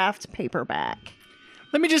Lovecraft paperback.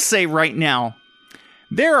 Let me just say right now,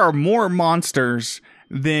 there are more monsters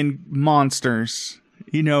than monsters.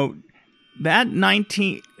 That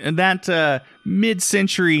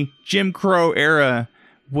mid-century Jim Crow era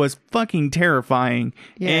was fucking terrifying.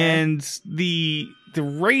 Yeah. And the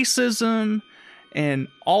racism and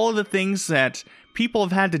all of the things that people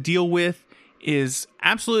have had to deal with is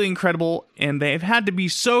absolutely incredible, and they've had to be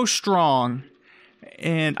so strong.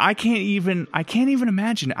 And I can't even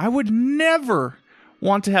imagine. I would never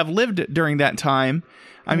want to have lived during that time.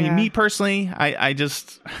 I mean, me personally, I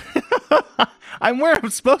just I'm where I'm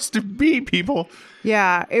supposed to be, people.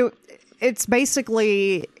 Yeah, it's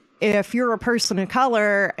basically if you're a person of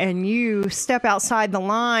color and you step outside the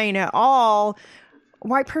line at all, a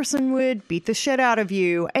white person would beat the shit out of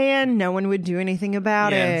you and no one would do anything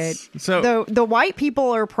about it. So the white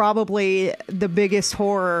people are probably the biggest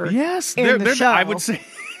horror yes, in the show. I would say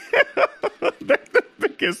they're the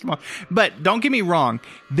biggest one. But don't get me wrong,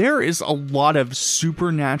 there is a lot of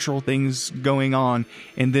supernatural things going on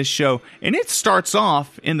in this show. And it starts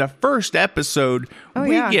off in the first episode.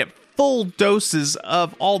 We get full doses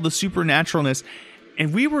of all the supernaturalness.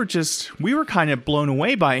 And we were kind of blown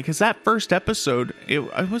away by it because that first episode, it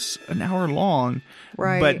was an hour long.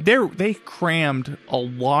 Right. But they crammed a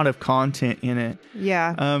lot of content in it.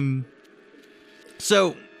 Yeah.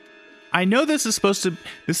 So I know this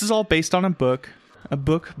is all based on a book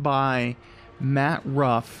by Matt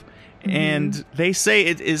Ruff, and they say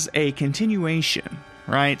it is a continuation,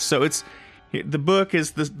 right? So the book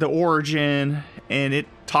is the origin, and it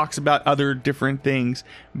talks about other different things,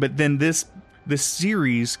 but then this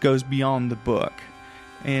series goes beyond the book,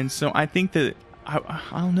 and so I think that I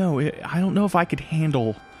don't know. I don't know if I could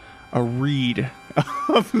handle a read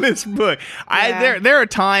of this book. Yeah. There are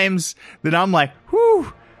times that I'm like,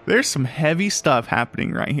 whew. There's some heavy stuff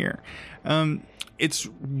happening right here. It's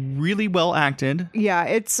really well acted. Yeah,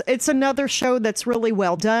 it's another show that's really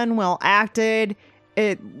well done, well acted.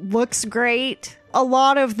 It looks great. A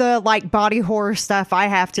lot of the body horror stuff, I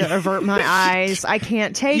have to avert my eyes. I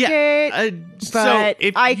can't take it, but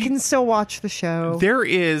I can still watch the show. There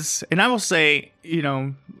is, and I will say,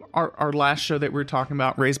 our last show that we were talking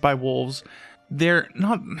about, Raised by Wolves, I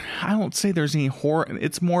don't say there's any horror.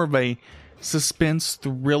 It's more of a suspense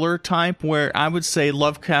thriller type where I would say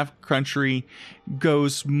Lovecraft Country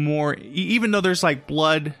goes more, even though there's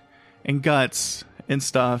blood and guts and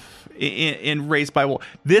stuff in Raised by Wolves.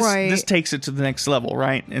 This takes it to the next level,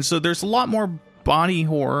 right? And so there's a lot more body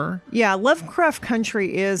horror. Yeah, Lovecraft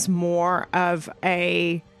Country is more of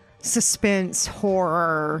a suspense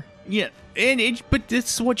horror. Yeah, but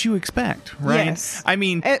it's what you expect, right? Yes. I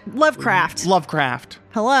mean, Lovecraft.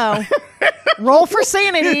 Hello. Roll for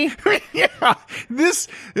sanity.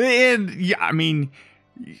 I mean,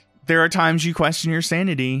 there are times you question your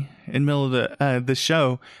sanity in the middle of the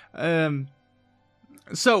show.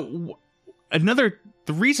 So the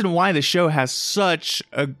reason why the show has such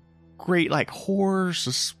a great horror,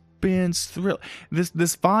 suspense, thrill, this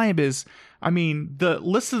vibe is, I mean, the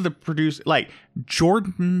list of the producers,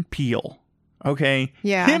 Jordan Peele, okay?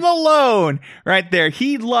 Yeah. Him alone, right there.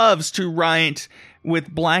 He loves to write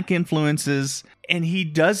with black influences, and he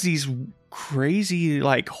does these crazy,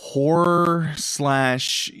 horror /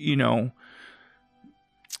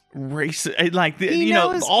 race,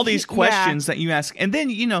 all these questions that you ask, and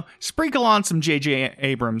then sprinkle on some J.J.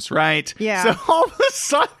 Abrams, right? Yeah. So all of a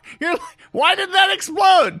sudden you're like, why did that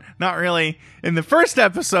explode? Not really. In the first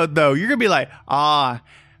episode, though, you're gonna be like,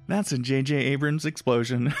 that's a J.J. Abrams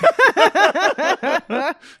explosion.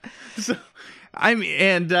 So,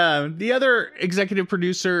 the other executive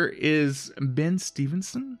producer is Ben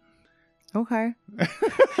Stevenson. Okay.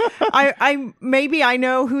 I maybe I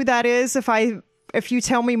know who that is if you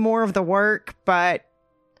tell me more of the work, but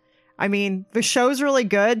I mean, the show's really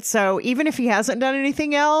good, so even if he hasn't done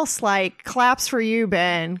anything else, like, claps for you,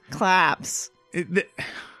 Ben. Claps.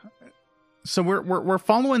 So we're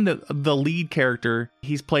following the lead character.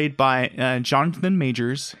 He's played by Jonathan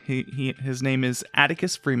Majors. His name is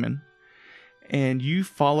Atticus Freeman, and you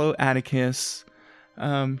follow Atticus.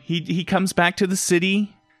 He comes back to the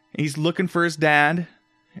city. He's looking for his dad,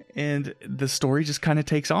 and the story just kind of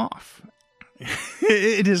takes off.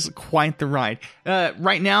 It is quite the ride.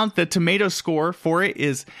 Right now, the tomato score for it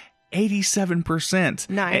is 87%.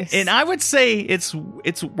 Nice. And I would say it's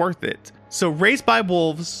worth it. So Raised by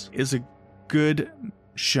Wolves is a good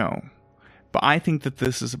show, but I think that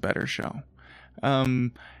this is a better show.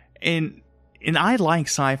 And I like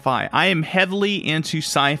sci-fi. I am heavily into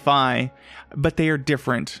sci-fi, but they are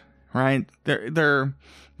different, right? They're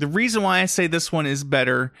the reason why I say this one is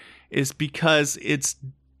better is because it's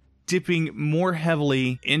dipping more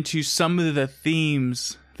heavily into some of the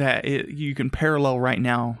themes that you can parallel right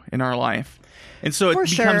now in our life. And so it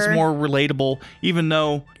becomes more relatable, even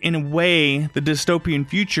though in a way the dystopian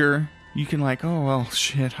future, you can like, oh, well,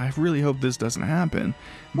 shit, I really hope this doesn't happen.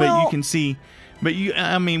 But you can see,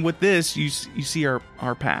 I mean, with this, you see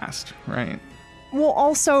our past, right? Well,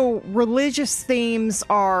 also, religious themes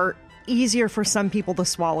are easier for some people to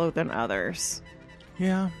swallow than others.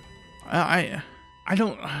 Yeah. I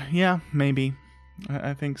don't, yeah, maybe.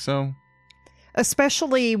 I think so.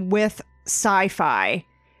 Especially with sci-fi,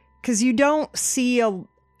 because you don't see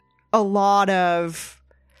a lot of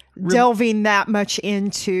delving that much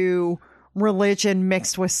into religion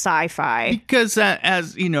mixed with sci-fi. Because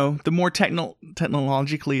as you know, the more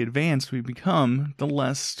technologically advanced we become, the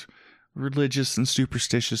less religious and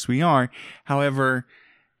superstitious we are. However,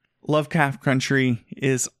 Lovecraft Country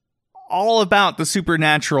is all about the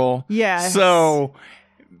supernatural. Yes. So,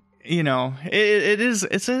 you know,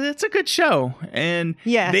 it's a good show, and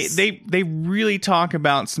yes, they really talk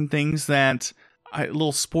about some things that a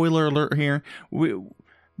little spoiler alert here.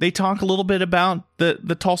 They talk a little bit about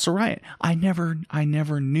the Tulsa riot. I never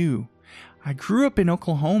knew. I grew up in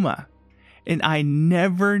Oklahoma, and I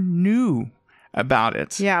never knew about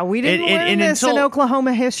it. Yeah, we didn't learn this in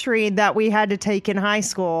Oklahoma history that we had to take in high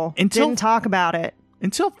school. Didn't talk about it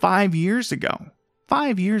until 5 years ago.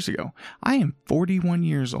 5 years ago. I am 41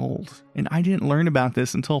 years old, and I didn't learn about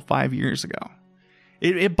this until 5 years ago.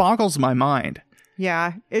 It boggles my mind.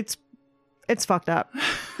 Yeah, it's fucked up.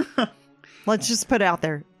 Let's just put it out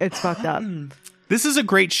there. It's fucked up. This is a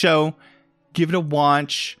great show. Give it a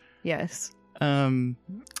watch. Yes. And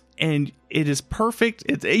it is perfect.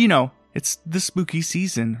 It's the spooky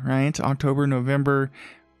season, right? October, November.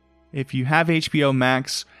 If you have HBO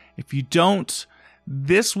Max, if you don't,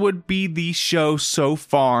 this would be the show so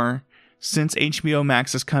far since HBO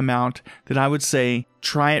Max has come out that I would say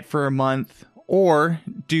try it for a month or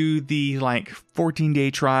do the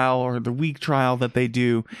 14-day trial or the week trial that they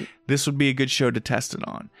do. This would be a good show to test it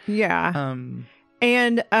on. Yeah.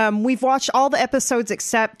 And we've watched all the episodes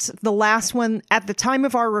except the last one. At the time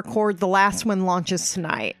of our record, the last one launches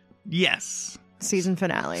tonight. Yes. Season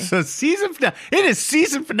finale. So season finale. It is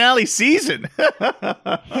season finale season.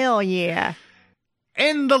 Hell yeah.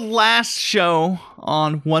 And the last show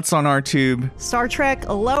on What's on Our Tube. Star Trek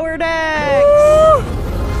Lower Decks.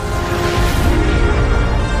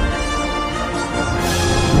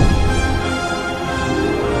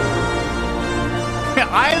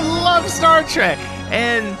 I love Star Trek.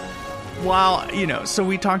 And while, so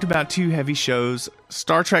we talked about two heavy shows,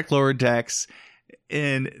 Star Trek Lower Decks.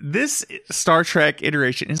 And this Star Trek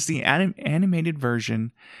iteration is the animated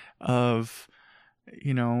version of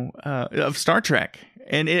Star Trek,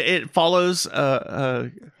 and it follows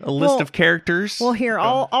a list of characters. Well, here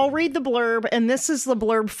I'll read the blurb, and this is the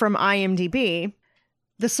blurb from IMDb.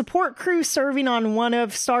 The support crew serving on one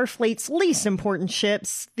of Starfleet's least important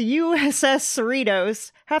ships, the USS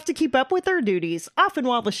Cerritos, have to keep up with their duties, often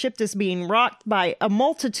while the ship is being rocked by a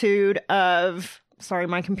multitude of... Sorry,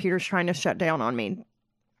 my computer's trying to shut down on me.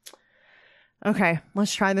 Okay,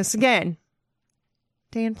 let's try this again.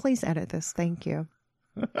 Dan, please edit this. Thank you.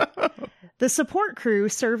 The support crew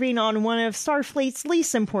serving on one of Starfleet's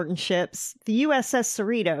least important ships, the USS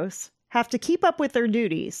Cerritos, have to keep up with their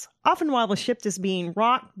duties, often while the ship is being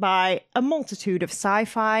rocked by a multitude of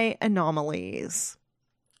sci-fi anomalies.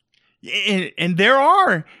 And there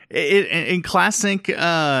are, in classic,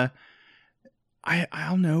 I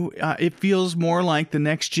don't know, it feels more like the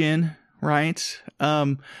Next Gen, right?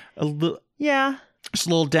 Yeah. Just a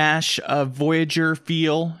little dash of Voyager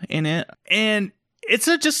feel in it. And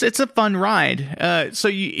it's a fun ride. So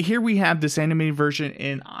here we have this animated version,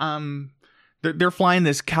 and they're flying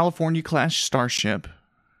this California class starship,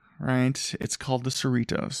 right? It's called the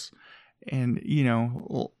Cerritos. And, you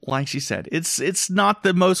know, like she said, it's not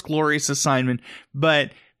the most glorious assignment,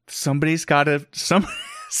 but somebody's got to fly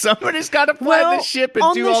the ship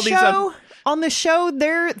and do all these other... On the show,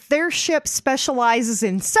 their ship specializes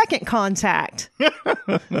in second contact.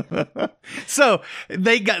 So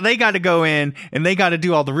they got to go in and they got to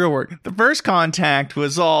do all the real work. The first contact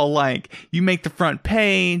was all like, you make the front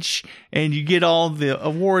page and you get all the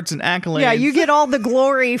awards and accolades. Yeah, you get all the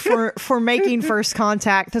glory for making first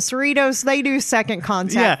contact. The Cerritos, they do second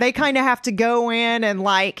contact. Yeah. They kind of have to go in and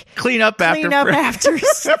like clean up after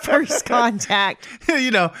first contact. You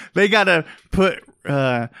know, they got to put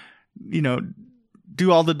you know,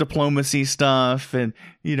 do all the diplomacy stuff and,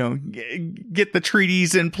 you know, get the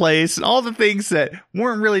treaties in place and all the things that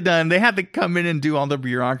weren't really done. They had to come in and do all the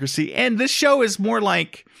bureaucracy. And this show is more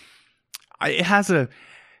like, this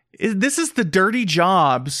is the dirty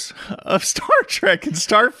jobs of Star Trek and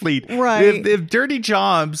Starfleet. Right. If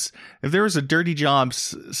there was a dirty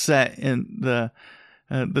jobs set in the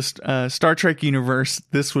Star Trek universe,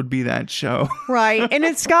 this would be that show. Right. And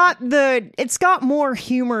it's got more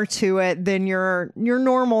humor to it than your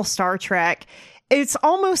normal Star Trek. It's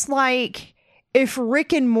almost like if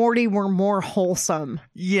Rick and Morty were more wholesome.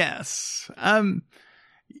 Yes.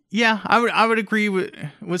 Yeah, I would agree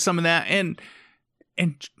with some of that. And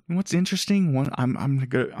what's interesting, I'm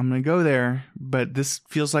gonna go there, but this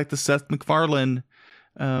feels like the Seth MacFarlane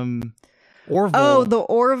Orville. Oh, the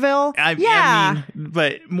Orville? I mean,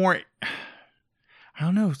 but more, I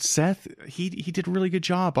don't know, Seth, he did a really good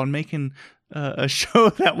job on making a show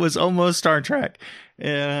that was almost Star Trek,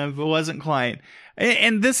 but wasn't quite.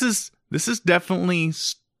 And this is definitely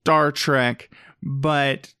Star Trek,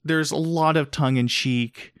 but there's a lot of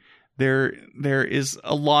tongue-in-cheek. There is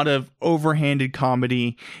a lot of overhanded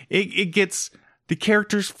comedy. It gets, the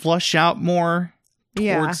characters flush out more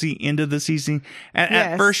towards the end of the season.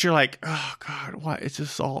 At first you're like, oh God, what? It's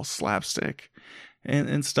just all slapstick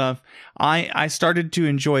and stuff. I started to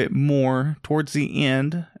enjoy it more towards the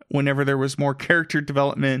end whenever there was more character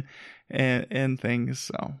development and things.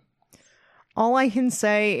 So all I can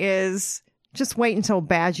say is just wait until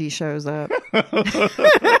Badgie shows up.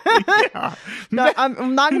 No,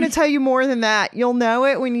 I'm not going to tell you more than that. You'll know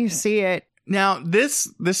it when you see it. Now, this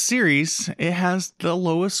series, it has the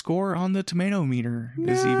lowest score on the tomato meter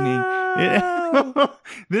this evening.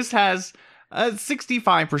 This has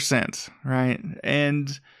 65%, right?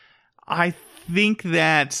 And I think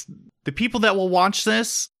that the people that will watch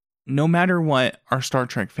this, no matter what, are Star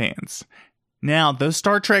Trek fans. Now, those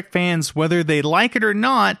Star Trek fans, whether they like it or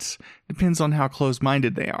not, depends on how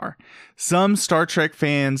close-minded they are. Some Star Trek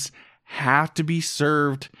fans have to be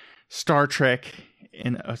served Star Trek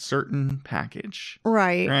in a certain package.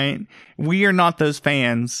 Right. We are not those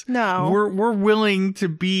fans. No. We're willing to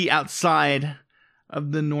be outside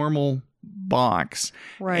of the normal box.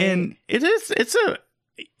 Right. And it's a,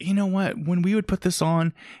 you know what, when we would put this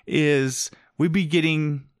on is we'd be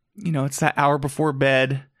getting, you know, it's that hour before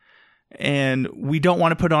bed and we don't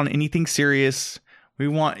want to put on anything serious. We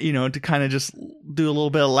want, you know, to kind of just do a little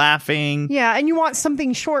bit of laughing. Yeah. And you want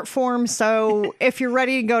something short form. So if you're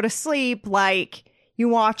ready to go to sleep, like, you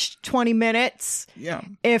watched 20 minutes. Yeah.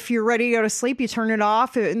 If you're ready to go to sleep, you turn it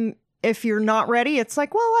off. And if you're not ready, it's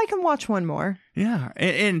like, well, I can watch one more. Yeah.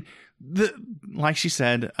 And like she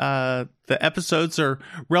said, the episodes are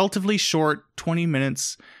relatively short, 20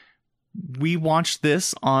 minutes. We watched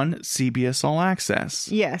this on CBS All Access.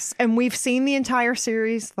 Yes. And we've seen the entire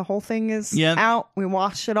series. The whole thing is out. We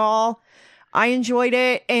watched it all. I enjoyed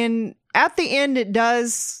it. And at the end, it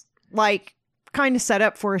does like kind of set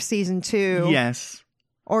up for a season 2. Yes.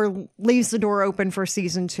 Or leaves the door open for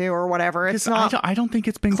season 2 or whatever. It's not. I don't think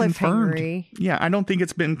it's been confirmed. Yeah, I don't think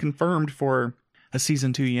it's been confirmed for a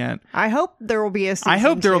season 2 yet. I hope there will be a season 2. I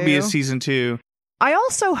hope there will be a season 2. I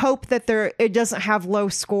also hope that it doesn't have low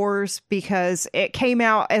scores because it came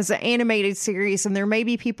out as an animated series, and there may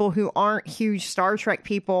be people who aren't huge Star Trek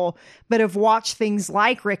people but have watched things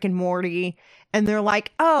like Rick and Morty, and they're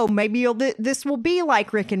like, "Oh, maybe this will be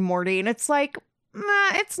like Rick and Morty," and it's like,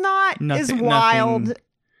 nah, it's not as wild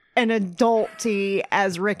and adulty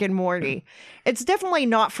as Rick and Morty. It's definitely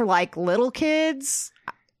not for like little kids.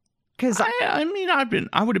 Because I mean,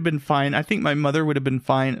 I would have been fine. I think my mother would have been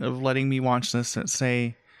fine of letting me watch this at,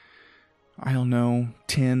 say, I don't know,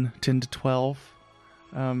 10 to 12.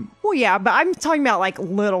 Well, yeah, but I'm talking about like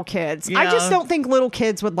little kids. Yeah. I just don't think little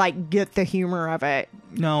kids would like get the humor of it.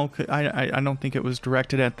 No, I don't think it was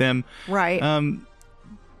directed at them. Right.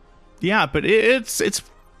 yeah, but it's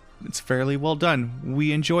fairly well done.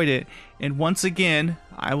 We enjoyed it, and once again,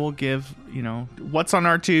 I will give what's on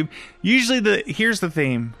our tube. Usually, here's the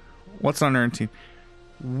theme. What's on our tube?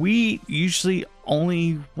 We usually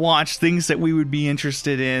only watch things that we would be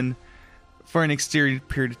interested in for an extended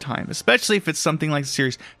period of time, especially if it's something like a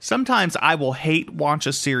series. Sometimes I will hate watch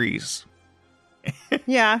a series.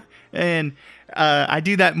 Yeah. And I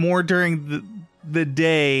do that more during the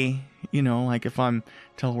day, like if I'm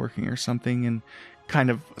teleworking or something, and kind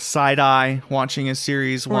of side eye watching a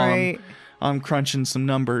series while I'm crunching some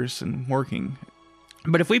numbers and working.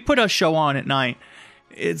 But if we put a show on at night,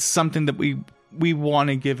 it's something that we want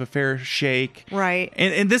to give a fair shake, right?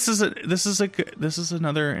 And this is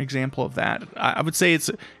another example of that. I would say it's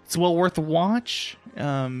well worth a watch.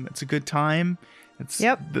 It's a good time. It's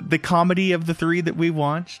the comedy of the three that we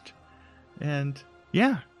watched, and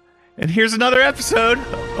yeah. And here's another episode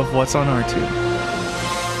of What's on Our Tube.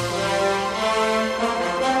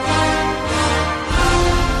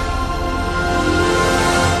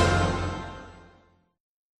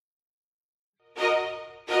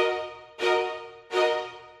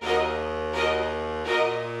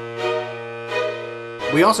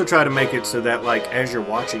 We also try to make it so that, like, as you're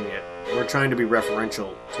watching it, we're trying to be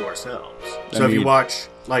referential to ourselves. So if you watch,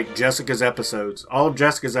 like, Jessica's episodes, all of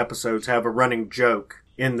Jessica's episodes have a running joke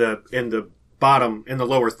in the bottom, in the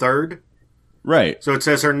lower third. Right. So it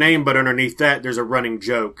says her name, but underneath that, there's a running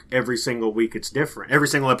joke. Every single week it's different. Every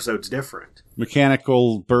single episode's different.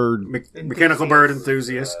 Mechanical bird. Mechanical bird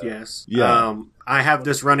enthusiast, yes. Yeah. I have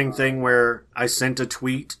this running thing where I sent a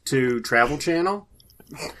tweet to Travel Channel,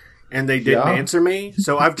 and they didn't answer me.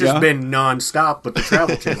 So I've just been nonstop with the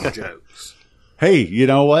Travel Channel jokes. Hey, you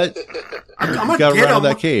know what? I'm going to get right out of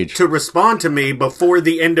that cage. To respond to me before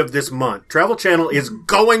the end of this month. Travel Channel is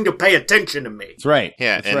going to pay attention to me. That's right.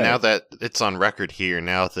 Yeah, That's right. Now that it's on record here,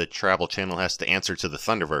 now the Travel Channel has to answer to the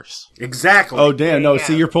Thunderverse. Exactly. Oh, damn. No,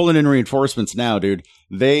 see, you're pulling in reinforcements now, dude.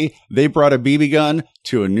 They brought a BB gun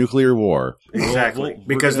to a nuclear war. Exactly.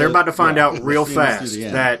 Because they're about to find out real fast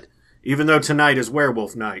that even though tonight is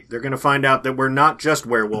werewolf night, they're going to find out that we're not just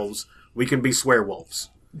werewolves. We can be swearwolves.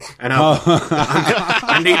 And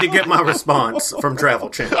I need to get my response from Travel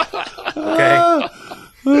Channel. Okay?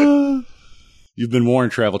 You've been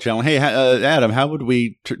warned, Travel Channel. Hey, Adam, how would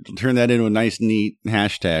we turn that into a nice, neat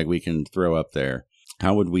hashtag we can throw up there?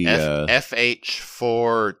 How would we...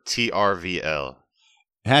 FH4TRVL.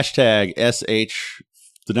 Hashtag SH,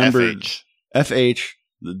 the number... FH,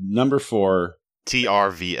 the number 4...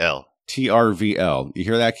 TRVL. TRVL. You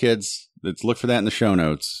hear that, kids? Let's look for that in the show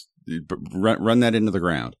notes. Run that into the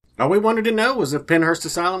ground. All we wanted to know was if Penhurst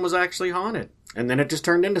Asylum was actually haunted. And then it just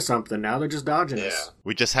turned into something. Now they're just dodging us.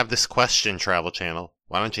 We just have this question, Travel Channel.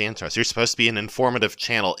 Why don't you answer us? You're supposed to be an informative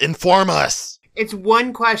channel. Inform us! It's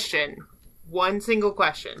one question. One single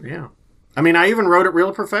question. Yeah. I mean, I even wrote it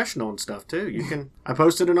real professional and stuff, too. I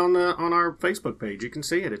posted it on our Facebook page. You can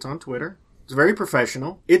see it. It's on Twitter. It's very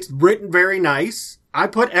professional. It's written very nice. I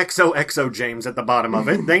put XOXO James at the bottom of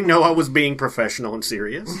it. They know I was being professional and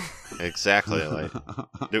serious. Exactly. Like,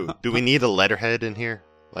 do we need a letterhead in here?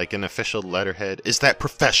 Like an official letterhead? Is that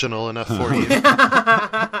professional enough for you?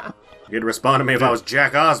 You'd respond to me if I was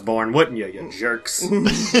Jack Osborne, wouldn't you, you jerks?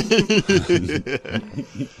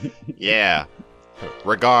 Yeah.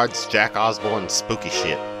 Regards, Jack Osborne, spooky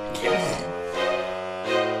shit.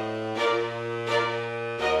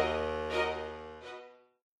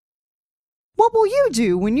 What will you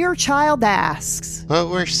do when your child asks? What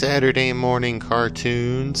were Saturday morning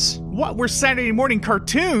cartoons? What were Saturday morning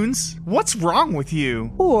cartoons? What's wrong with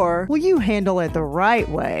you? Or will you handle it the right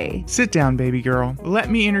way? Sit down, baby girl.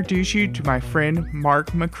 Let me introduce you to my friend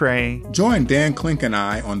Mark McCrae. Join Dan Klink and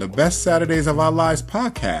I on the Best Saturdays of Our Lives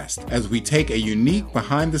podcast as we take a unique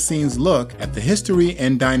behind-the-scenes look at the history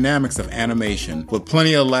and dynamics of animation with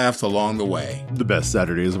plenty of laughs along the way. The Best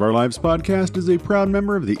Saturdays of Our Lives podcast is a proud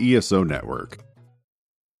member of the ESO Network.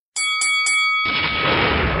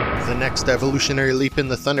 The next evolutionary leap in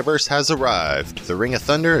the Thunderverse has arrived. The Ring of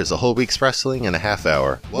Thunder is a whole week's wrestling in a half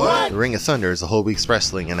hour. What? The Ring of Thunder is a whole week's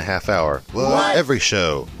wrestling in a half hour. What? Every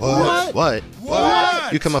show. What? What?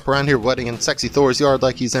 What? You come up around here wedding in sexy Thor's yard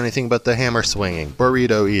like he's anything but the hammer swinging,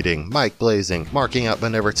 burrito eating, mic blazing, marking out but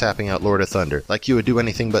never tapping out Lord of Thunder, like you would do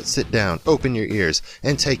anything but sit down, open your ears,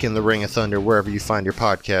 and take in the Ring of Thunder wherever you find your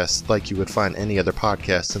podcasts, like you would find any other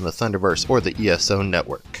podcast in the Thunderverse or the ESO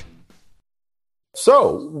Network.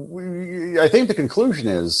 So, I think the conclusion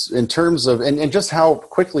is, in terms of, and just how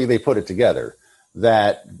quickly they put it together,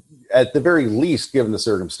 that at the very least, given the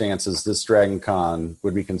circumstances, this Dragon Con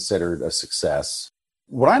would be considered a success.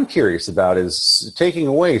 what I'm curious about is taking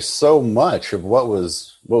away so much of what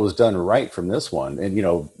was done right from this one. And,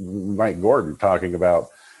 Mike Gordon talking about,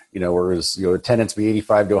 whereas, attendance be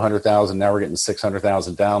 85 to 100,000, now we're getting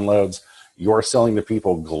 600,000 downloads. You're selling to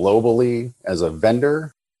people globally as a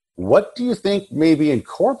vendor. What do you think may be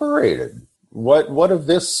incorporated? What of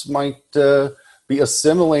this might be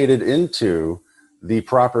assimilated into the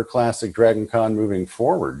proper classic Dragon Con moving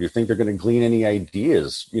forward? Do you think they're going to glean any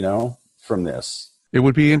ideas, from this? It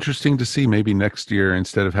would be interesting to see maybe next year,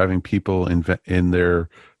 instead of having people in their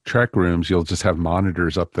trek rooms, you'll just have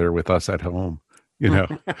monitors up there with us at home,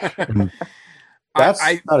 And that's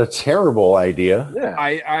not a terrible idea. Yeah.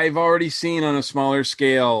 I've already seen on a smaller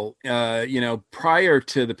scale, prior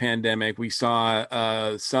to the pandemic, we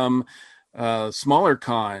saw some smaller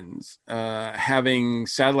cons having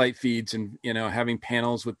satellite feeds and, having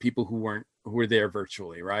panels with people who were there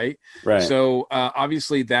virtually. Right. So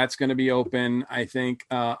obviously that's going to be open. I think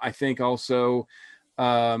also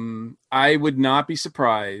I would not be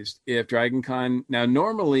surprised if Dragon Con, now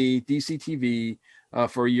normally DCTV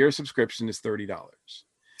for a year subscription is $30.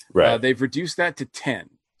 Right. They've reduced that to $10.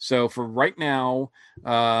 So for right now,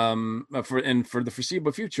 for the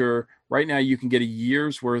foreseeable future, right now you can get a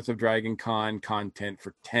year's worth of Dragon Con content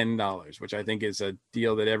for $10, which I think is a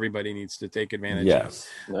deal that everybody needs to take advantage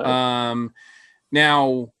of.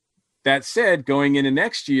 Now, that said, going into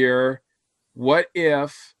next year, what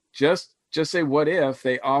if what if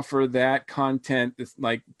they offer that content,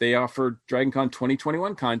 like they offer Dragon Con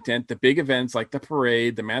 2021 content, the big events like the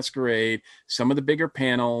parade, the masquerade, some of the bigger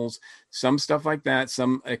panels, some stuff like that,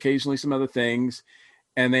 occasionally some other things,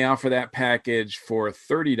 and they offer that package for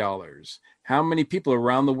 $30. How many people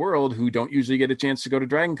around the world who don't usually get a chance to go to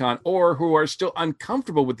Dragon Con, or who are still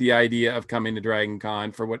uncomfortable with the idea of coming to Dragon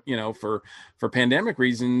Con for for pandemic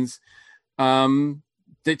reasons,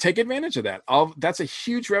 they take advantage of that? That's a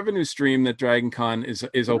huge revenue stream that Dragon Con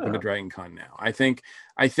is open to Dragon Con now. I think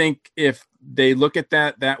if they look at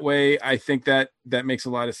that way, I think that makes a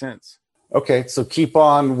lot of sense. Okay, so keep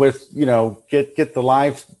on with, get the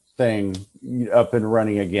live thing up and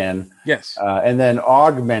running again. Yes. And then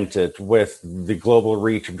augment it with the global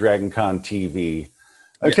reach of Dragon Con TV.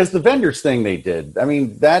 Because the vendors thing they did, I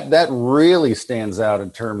mean, that really stands out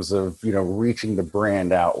in terms of, reaching the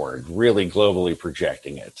brand outward, really globally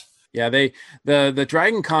projecting it. Yeah, the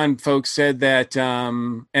Dragon Con folks said that,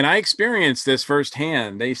 and I experienced this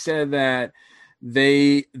firsthand. They said that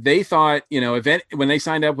they thought, when they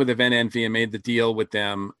signed up with Event Envy and made the deal with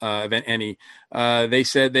them, Event Any, they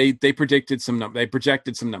said they projected some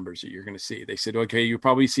numbers that you're going to see. They said, okay, you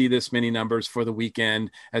probably see this many numbers for the weekend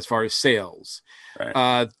as far as sales.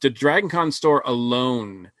 Right. The Dragon Con store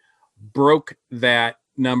alone broke that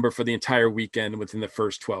number for the entire weekend within the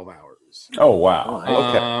first 12 hours. Oh, wow.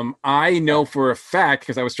 Okay. I know for a fact,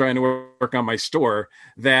 because I was trying to work on my store,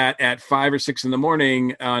 that at 5 or 6 in the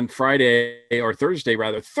morning on Thursday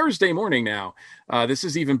morning now, this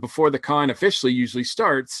is even before the con officially usually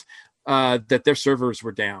starts, that their servers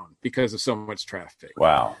were down because of so much traffic.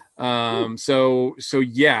 Wow. So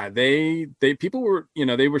yeah, people were,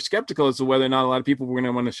 they were skeptical as to whether or not a lot of people were going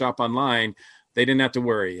to want to shop online. They didn't have to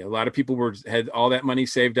worry. A lot of people had all that money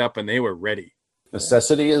saved up and they were ready.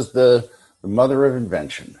 Necessity is the mother of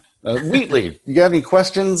invention. Wheatley, you have any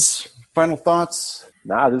questions? Final thoughts?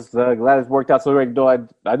 Nah, just glad it's worked out so great.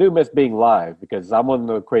 I do miss being live because I'm one of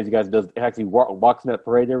the crazy guys that actually walks in that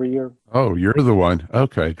parade every year. Oh, you're the one.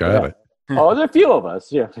 Okay, got it. Oh, there's a few of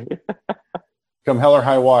us. Yeah. Come hell or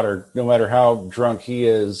high water, no matter how drunk he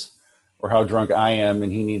is or how drunk I am,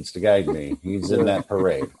 and he needs to guide me. He's in that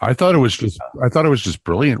parade. I thought it was just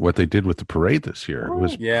brilliant what they did with the parade this year. It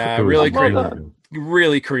was really creative.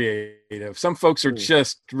 Really creative. Some folks are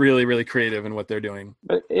just really, really creative in what they're doing.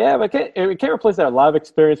 But it can't replace that live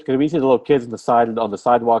experience because we see the little kids on the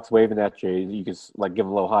sidewalks waving at you. You can give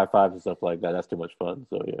them little high fives and stuff like that. That's too much fun.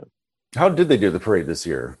 So yeah. How did they do the parade this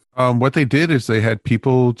year? What they did is they had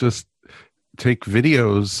people just take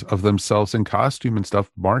videos of themselves in costume and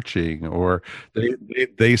stuff marching, or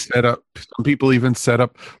they set up, some people even set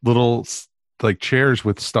up little like chairs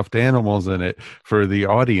with stuffed animals in it for the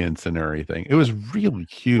audience and everything. It was really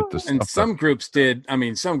cute. And some groups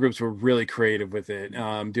were really creative with it,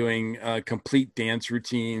 doing complete dance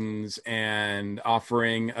routines and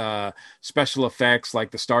offering special effects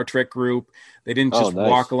like the Star Trek group. They didn't just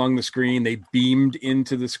walk along the screen. They beamed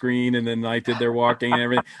into the screen and then did their walking and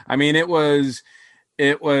everything. I mean, it was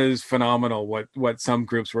phenomenal what some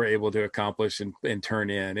groups were able to accomplish and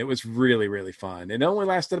turn in. It was really, really fun. It only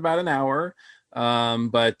lasted about an hour.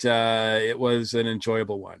 But it was an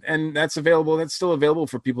enjoyable one, and that's still available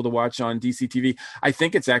for people to watch on DC TV. I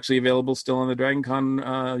think it's actually available still on the Dragon Con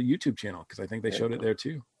YouTube channel, because I think they showed it there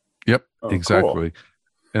too. Yep, Oh, exactly. cool.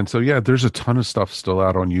 And so, yeah, there's a ton of stuff still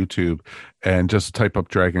out on YouTube, and just type up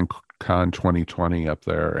Dragon Con 2020 up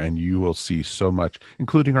there, and you will see so much,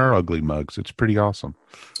 including our ugly mugs. It's pretty awesome.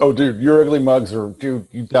 Oh, dude, your ugly mugs you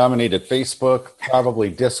dominated Facebook, probably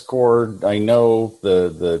Discord. I know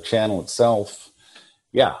the channel itself.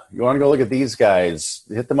 Yeah, you want to go look at these guys?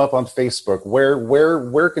 Hit them up on Facebook.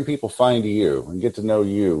 Where can people find you and get to know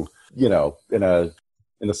you? You know, in a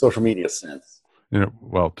social media sense.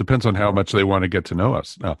 Well, it depends on how much they want to get to know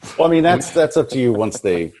us. No. Well, I mean, that's up to you once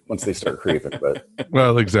they start creeping. But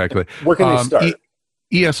well, exactly. Where can they start?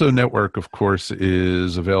 ESO Network, of course,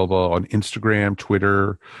 is available on Instagram,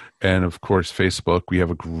 Twitter, and of course Facebook. We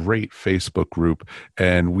have a great Facebook group,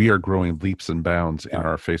 and we are growing leaps and bounds in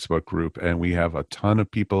our Facebook group, and we have a ton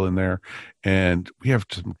of people in there, and we have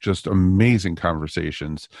just amazing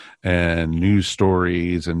conversations and news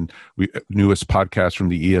stories, and newest podcasts from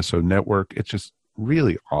the ESO Network. It's just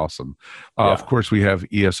really awesome. Of course, we have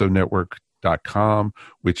ESOnetwork.com,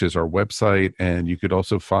 which is our website, and you could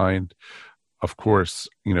also find, of course,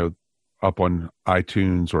 up on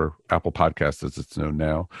iTunes or Apple Podcasts, as it's known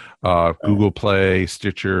now, Google Play,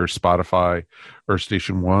 Stitcher, Spotify, Earth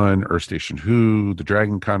Station One, Earth Station Who, the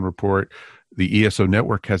Dragon Con Report. The ESO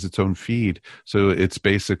Network has its own feed, so it's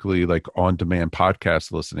basically like on-demand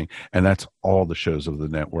podcast listening, and that's all the shows of the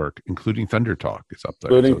network, including Thunder Talk is up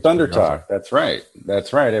there. Including Thunder Talk. That's right,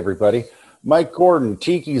 everybody. Mike Gordon,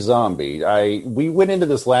 Tiki Zombie. We went into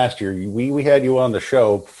this last year. We had you on the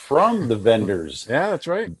show from the vendors. Yeah, that's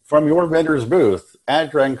right. From your vendors booth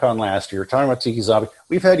at Dragon Con last year, talking about Tiki Zombie.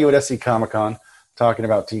 We've had you at SC Comic Con talking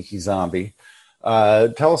about Tiki Zombie.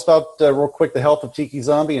 Tell us about, real quick, the health of Tiki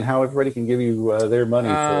Zombie and how everybody can give you their money.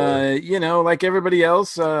 Like everybody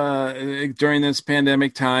else during this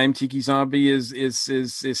pandemic time, Tiki Zombie is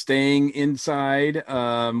staying inside,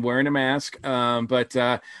 wearing a mask.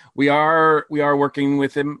 But we are working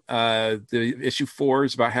with him. The issue 4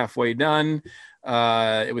 is about halfway done.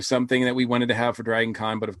 It was something that we wanted to have for Dragon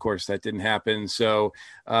Con, but of course that didn't happen. So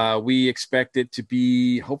we expect it to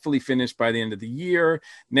be hopefully finished by the end of the year.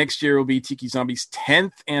 Next year will be Tiki Zombie's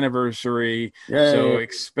 10th anniversary. Yay. So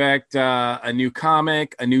expect a new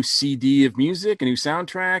comic, a new CD of music, a new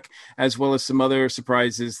soundtrack, as well as some other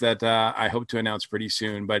surprises that I hope to announce pretty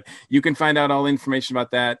soon. But you can find out all information about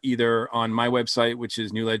that either on my website, which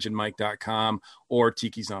is newlegendmike.com, or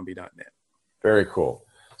tikizombie.net. Very cool.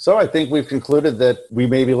 So I think we've concluded that we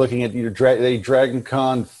may be looking at a Dragon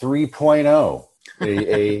Con 3.0,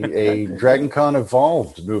 a Dragon Con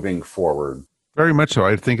evolved moving forward. Very much so.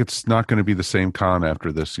 I think it's not going to be the same con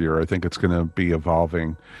after this year. I think it's going to be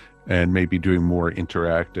evolving and maybe doing more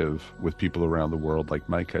interactive with people around the world, like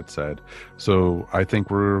Mike had said. So I think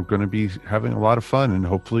we're going to be having a lot of fun, and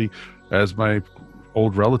hopefully, as my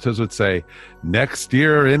old relatives would say, next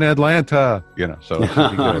year in Atlanta. So it'll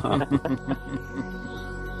be good.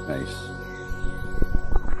 Nice.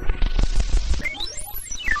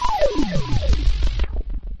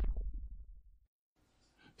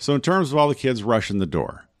 So in terms of all the kids rushing the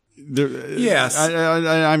door, yes, I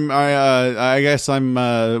guess what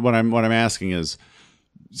I'm asking is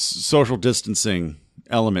social distancing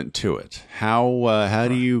element to it. How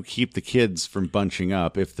do you keep the kids from bunching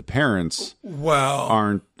up if the parents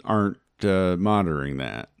aren't monitoring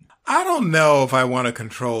that? I don't know if I want to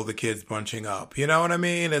control the kids bunching up. You know what I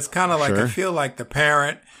mean? It's kind of like, Sure. I feel like the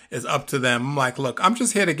parent is up to them. I'm like, look, I'm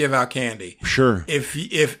just here to give out candy. Sure. If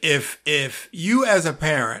you as a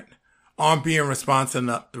parent aren't being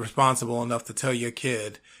responsible enough to tell your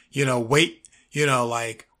kid, wait until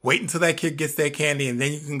that kid gets their candy and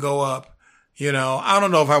then you can go up. I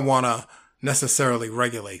don't know if I want to necessarily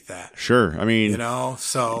regulate that. Sure. I mean,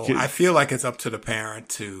 so I feel like it's up to the parent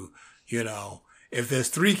to, if there's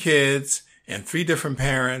 3 kids and 3 different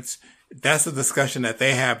parents, that's a discussion that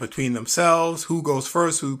they have between themselves. Who goes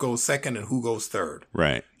first, who goes second, and who goes third.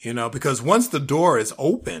 Right. Because once the door is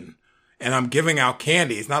open and I'm giving out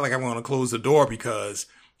candy, it's not like I'm going to close the door because,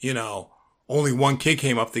 only one kid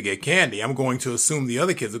came up to get candy. I'm going to assume the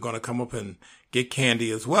other kids are going to come up and get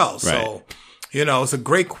candy as well. Right. So, it's a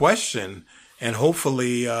great question. And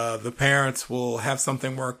hopefully, the parents will have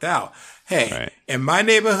something worked out. Hey, in my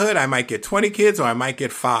neighborhood, I might get 20 kids or I might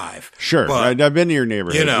get 5. Sure. But, I've been to your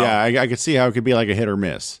neighborhood. Yeah, I could see how it could be like a hit or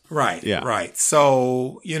miss. Right. Yeah. Right.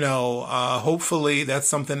 So, hopefully that's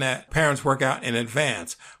something that parents work out in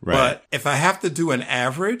advance. Right. But if I have to do an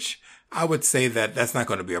average, I would say that that's not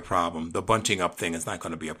going to be a problem. The bunching up thing is not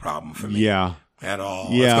going to be a problem for me. Yeah. at all.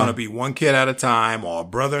 Yeah. It's going to be one kid at a time, or a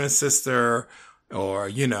brother and sister, or,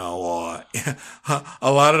 you know, or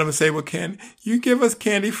a lot of them say, well, can you give us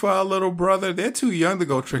candy for our little brother? They're too young to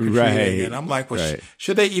go trick-or-treating. Right. And I'm like, well,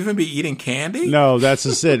 should they even be eating candy? No, that's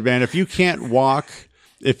just it, man. If you can't walk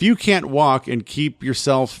and keep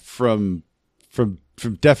yourself from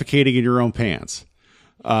defecating in your own pants,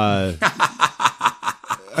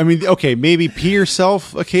 I mean, okay, maybe pee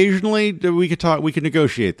yourself occasionally. We could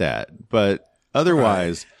negotiate that, but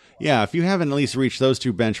otherwise, yeah, if you haven't at least reached those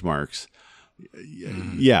two benchmarks,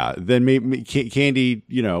 yeah, then maybe candy.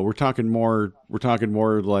 You know, we're talking more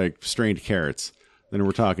like strained carrots than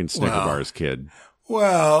we're talking Snicker bars, kid.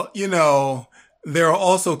 Well, you know, there are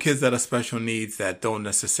also kids that have special needs that don't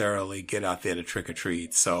necessarily get out there to trick or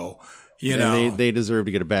treat. So, you know, they deserve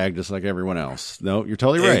to get a bag just like everyone else. No, you're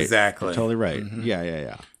totally right. Exactly. You're totally right. Mm-hmm.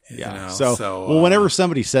 Yeah. You know, so whenever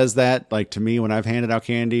somebody says that, like to me, when I've handed out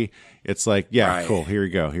candy, it's like, yeah, cool. Here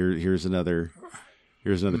you go. Here's another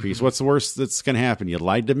piece. What's the worst that's going to happen? You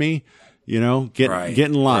lied to me, you know, get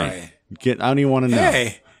in line. I don't even want to know.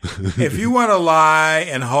 Hey, if you want to lie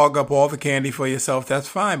and hog up all the candy for yourself, that's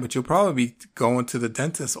fine. But you'll probably be going to the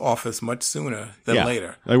dentist's office much sooner than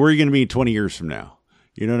later. Like, where are you going to be 20 years from now?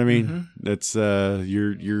 You know what I mean? Mm-hmm. That's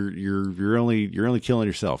you're only killing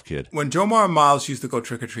yourself, kid. When Jomar and Miles used to go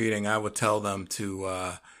trick or treating, I would tell them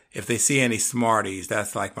to if they see any Smarties,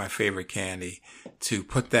 that's like my favorite candy, to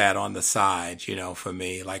put that on the side. You know, for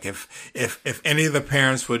me, like if any of the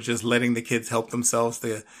parents were just letting the kids help themselves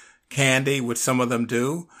to candy, which some of them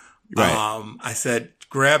do, I said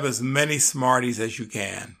grab as many Smarties as you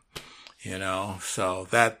can. You know, so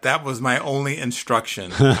that was my only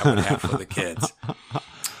instruction I would have for the kids.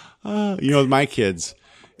 You know, with my kids,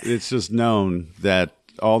 it's just known that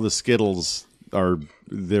all the Skittles aren't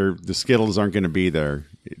going to be there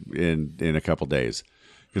in a couple days,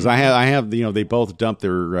 because I have you know, they both dump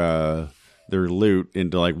their loot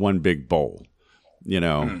into like one big bowl, you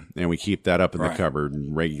know, and we keep that up in the cupboard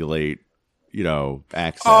and regulate, you know,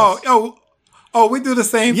 access. Oh, we do the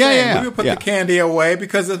same thing. Yeah. We put the candy away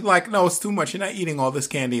because it's like, no, it's too much. You're not eating all this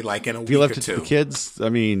candy like in a week or two. If you left it to the kids, I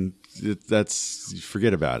mean,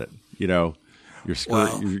 forget about it. You know,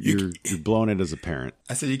 you're blowing it as a parent.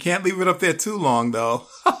 I said, you can't leave it up there too long, though.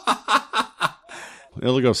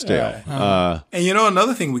 It'll go stale. And you know,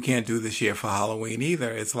 another thing we can't do this year for Halloween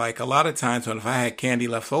either. It's like a lot of times when if I had candy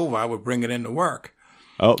left over, I would bring it into work.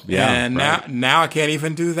 Oh yeah, and now I can't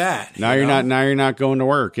even do not. Now you're not going to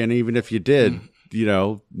work, and even if you did, you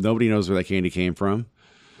know, nobody knows where that candy came from.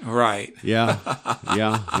 Right. Yeah.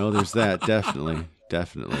 No, there's that. Definitely.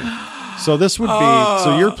 So this would be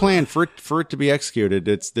so your plan for it to be executed.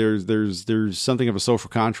 There's something of a social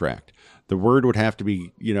contract. The word would have to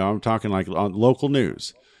be, you know, I'm talking like on local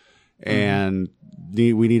news, and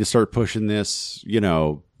we need to start pushing this, you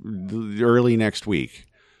know, early next week.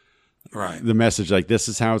 Right. The message, like, this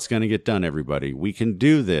is how it's going to get done, everybody. We can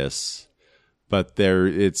do this, but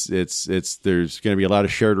there's going to be a lot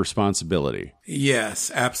of shared responsibility.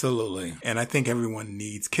 Yes, absolutely. And I think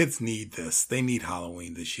kids need this. They need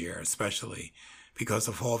Halloween this year, especially because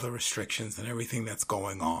of all the restrictions and everything that's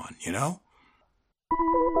going on, you know?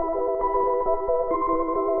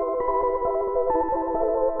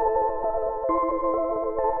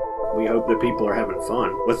 We hope that people are having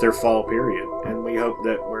fun with their fall period, and we hope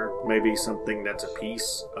that we're maybe something that's a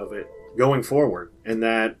piece of it going forward, and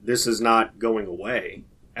that this is not going away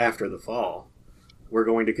after the fall. We're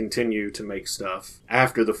going to continue to make stuff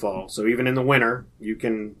after the fall. So even in the winter, you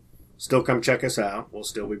can still come check us out. We'll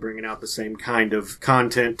still be bringing out the same kind of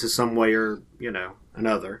content to some way or, you know,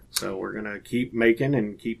 another. So we're going to keep making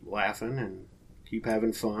and keep laughing and keep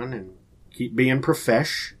having fun and keep being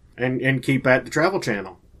profesh and keep at the Travel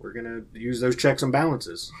Channel. We're going to use those checks and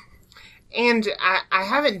balances. And I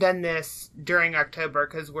haven't done this during October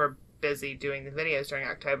because we're busy doing the videos during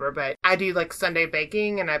October, but I do like Sunday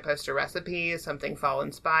baking, and I post a recipe, something fall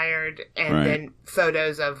inspired, and then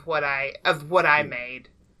photos of what I made.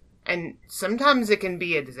 And sometimes it can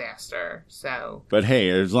be a disaster. So, but hey,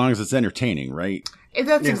 as long as it's entertaining, right?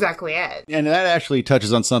 That's exactly it. And that actually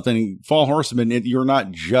touches on something. Fall Horseman, you're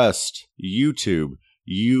not just YouTube.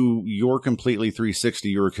 You're completely 360.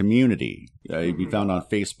 You're a community. You'd be found on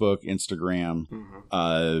Facebook, Instagram,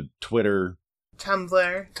 Twitter,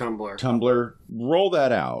 Tumblr. Roll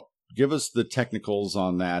that out. Give us the technicals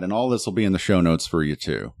on that, and all this will be in the show notes for you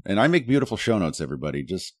too. And I make beautiful show notes, everybody.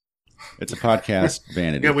 Just it's a podcast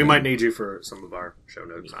vanity. Yeah, we might need you for some of our show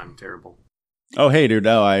notes. I'm terrible. Oh, hey, dude.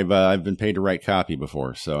 No, I've been paid to write copy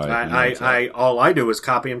before, so I all I do is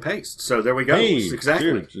copy and paste. So there we go. Hey,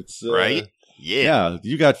 exactly. dude, it's right. Yeah,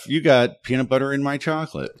 you got peanut butter in my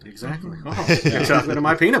chocolate. Exactly. Oh, your chocolate and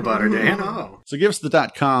my peanut butter, Dan. Oh. So give us the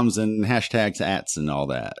 .coms and hashtags ats and all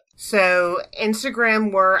that. So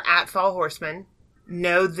Instagram, we're at Fall Horseman.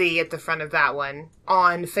 No "the" at the front of that one.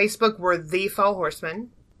 On Facebook, we're The Fall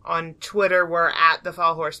Horseman. On Twitter, we're at The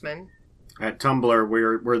Fall Horseman. At Tumblr,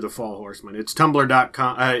 we're The Fall Horseman. It's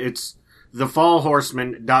tumblr.com. It's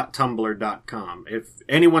thefallhorseman.tumblr.com. If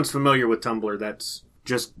anyone's familiar with Tumblr, that's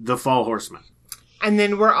just The Fall Horseman. And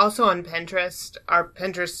then we're also on Pinterest. Our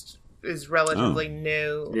Pinterest is relatively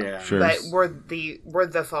new. Yeah. Sure. But we're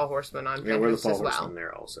the Fall Horseman on Yeah, Pinterest we're The Fall as well. Horseman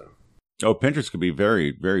there also. Oh, Pinterest could be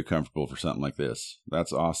very, very comfortable for something like this.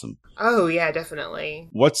 That's awesome. Oh yeah, definitely.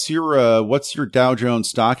 What's your Dow Jones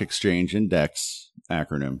Stock Exchange Index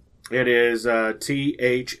acronym? It is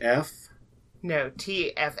THF. No,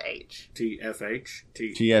 TFH. TFH.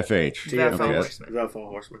 TFH. The Fall Horseman. The Fall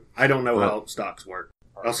Horseman. I don't know how stocks work.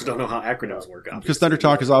 I also don't know how acronyms work. Obviously. Because Thunder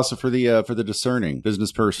Talk is also for the discerning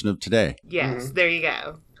business person of today. Yes, there you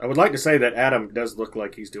go. I would like to say that Adam does look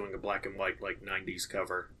like he's doing a black and white, like 90s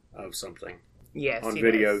cover of something. Yes, on he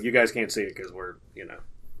video. does. You guys can't see it because we're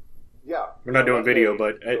Yeah. we're not doing video,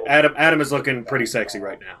 but Adam is looking pretty sexy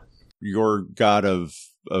right now. Your god of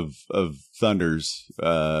thunders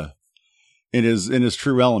in his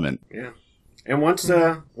true element. Yeah, and once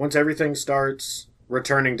everything starts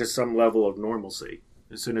returning to some level of normalcy,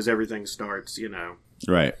 as soon as everything starts,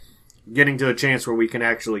 Right. getting to a chance where we can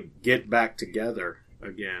actually get back together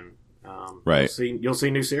again. Right. You'll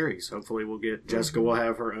see new series. Hopefully, we'll get Jessica will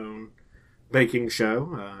have her own baking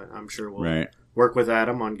show. I'm sure we'll work with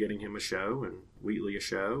Adam on getting him a show and Wheatley a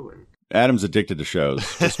show. And Adam's addicted to shows.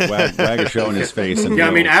 Just wag a show in his face. And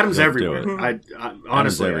Adam's he'll everywhere. do it. I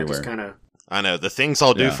honestly, everywhere. I just kind of. I know the things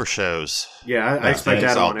I'll do for shows. Yeah, I expect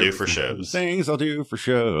things Adam I'll on do for everything. shows. Things I'll do for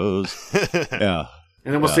shows. Yeah.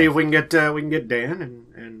 And then we'll see if we can get Dan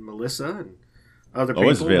and Melissa and other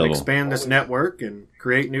Always people and available. expand this network and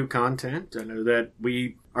create new content. I know that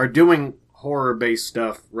we are doing horror-based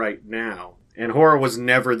stuff right now, and horror was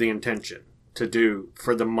never the intention to do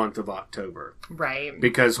for the month of October. Right.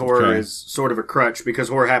 Because horror Okay. is sort of a crutch, because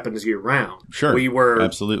horror happens year-round. Sure.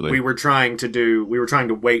 Absolutely. We were trying to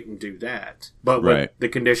wait and do that. But with Right. the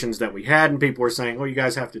conditions that we had, and people were saying, well, you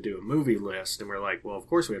guys have to do a movie list. And we're like, well, of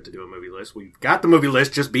course we have to do a movie list. We've got the movie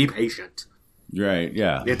list, just be patient. Right.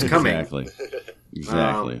 Yeah. It's coming.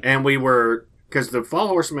 Exactly. And we were, because the Fall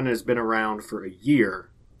Horseman has been around for a year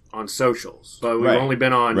on socials, but we've Right. only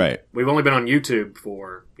been on Right. YouTube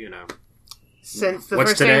for Since the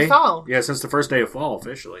what's first today? day of fall. Yeah, since the first day of fall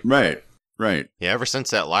officially. Right. Right. Yeah, ever since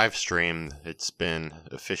that live stream, it's been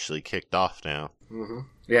officially kicked off now. Mm-hmm.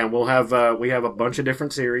 Yeah, and we'll have we have a bunch of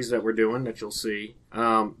different series that we're doing that you'll see.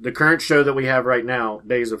 The current show that we have right now,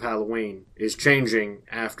 Days of Halloween, is changing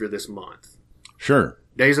after this month. Sure.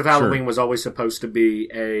 Days of Halloween Sure. was always supposed to be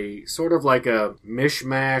a sort of like a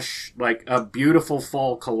mishmash, like a beautiful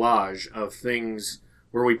fall collage of things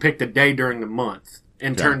where we picked a day during the month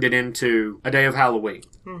and Yeah. turned it into a day of Halloween.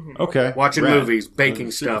 Okay. Watching Rad. movies, baking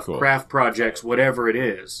That's super stuff, cool. craft projects, whatever it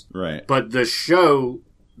is. Right. But the show,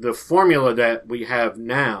 the formula that we have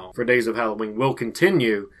now for Days of Halloween will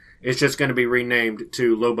continue. It's just going to be renamed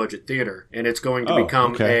to Low Budget Theater. And it's going to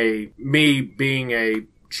become me being a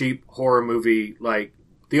cheap horror movie, like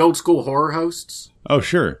the old school horror hosts. Oh,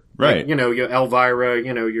 sure. Right. Like, your Elvira,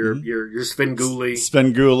 your Svengoolie.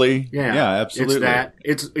 Svengoolie. Yeah, absolutely. It's that.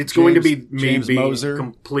 It's going to be me James being Moser.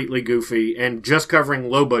 completely goofy and just covering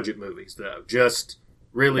low budget movies, though. Just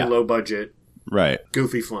really low budget, Right.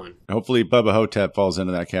 goofy fun. Hopefully Bubba Hotep falls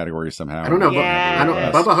into that category somehow. I don't know,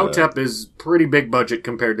 Yes. Bubba Hotep is pretty big budget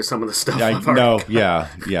compared to some of the stuff. Yeah, I've already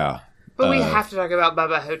yeah. But we have to talk about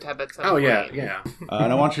Bubba Hotep at some point. yeah.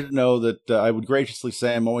 And I want you to know that I would graciously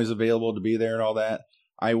say I'm always available to be there and all that.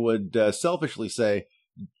 I would selfishly say,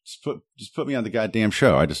 just put me on the goddamn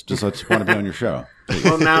show. I just want to be on your show. Please.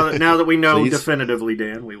 Well, now that we know Please. definitively,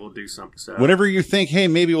 Dan, we will do something. So. Whatever you think, hey,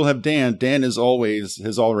 maybe we'll have Dan. Dan has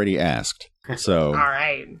already asked. So All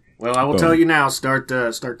right. Well, I will Boom. tell you now. Start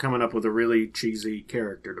coming up with a really cheesy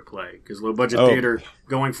character to play, because low budget Oh. theater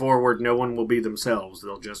going forward, no one will be themselves.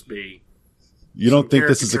 They'll just be. You don't think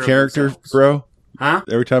this is a caricature of character, bro? Huh?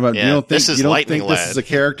 Every time Yeah, you don't think this is you don't Lightning think this Lad. is a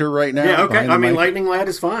character right now? Yeah, okay. behind the I mean, mic? Lightning Lad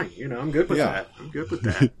is fine. I'm good with Yeah. that. I'm good with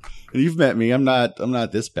that. You've met me. I'm not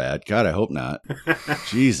this bad. God, I hope not.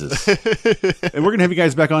 Jesus. And we're gonna have you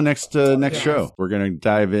guys back on next show. We're gonna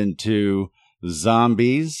dive into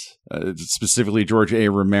zombies, specifically George A.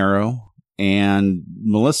 Romero, and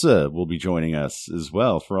Melissa will be joining us as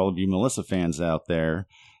well. For all of you Melissa fans out there,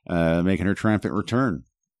 making her triumphant return,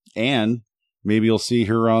 and maybe you'll see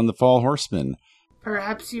her on the Fall Horseman.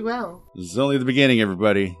 Perhaps you will. This is only the beginning,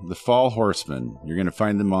 everybody. The Fall Horsemen. You're going to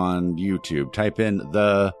find them on YouTube. Type in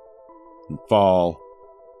The Fall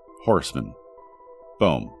Horsemen.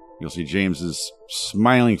 Boom. You'll see James's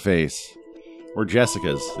smiling face, or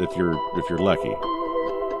Jessica's, if you're lucky.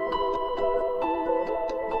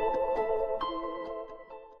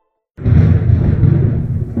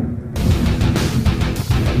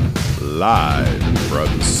 Live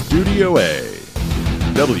from Studio A,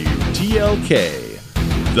 WTLK,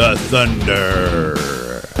 The Thunder.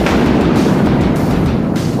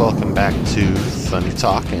 Welcome back to Thunder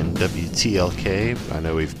Talk and WTLK. I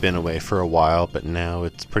know we've been away for a while, but now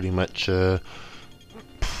it's pretty much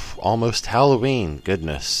almost Halloween.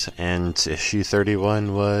 Goodness. And issue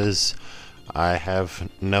 31 was, I have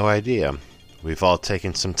no idea. We've all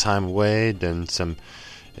taken some time away, done some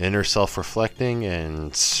inner self-reflecting,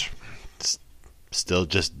 and still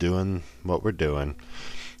just doing what we're doing.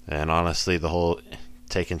 And honestly, the whole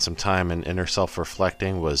taking some time and inner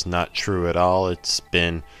self-reflecting was not true at all. It's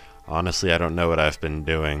been, honestly, I don't know what I've been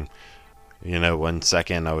doing. You know, 1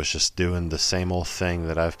 second I was just doing the same old thing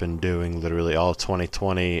that I've been doing literally all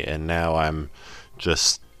 2020, and now I'm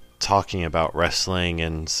just talking about wrestling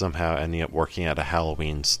and somehow ending up working at a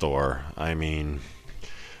Halloween store. I mean,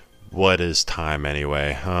 what is time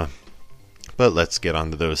anyway, huh? But let's get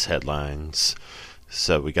on to those headlines.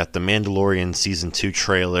 So we got the Mandalorian Season 2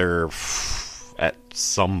 trailer at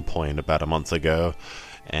some point about a month ago.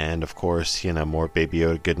 And of course, you know, more Baby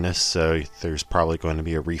Yoda goodness. So there's probably going to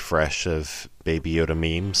be a refresh of Baby Yoda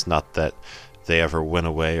memes. Not that they ever went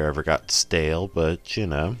away or ever got stale, but you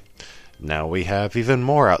know, now we have even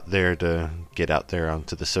more out there to get out there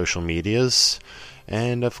onto the social medias.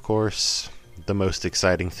 And of course, the most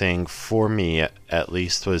exciting thing for me, at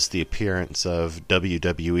least, was the appearance of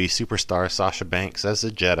WWE superstar Sasha Banks as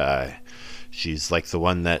a Jedi. She's like the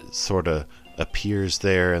one that sort of appears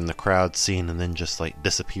there in the crowd scene and then just like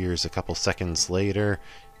disappears a couple seconds later.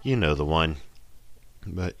 You know the one.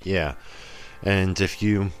 But yeah. And if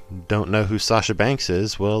you don't know who Sasha Banks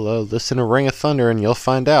is, well, listen to Ring of Thunder and you'll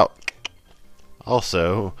find out.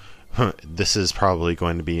 Also, this is probably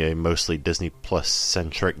going to be a mostly Disney Plus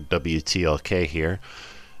centric WTLK here,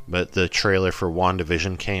 but the trailer for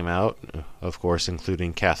WandaVision came out, of course,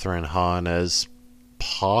 including Catherine Hahn as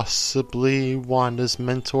possibly Wanda's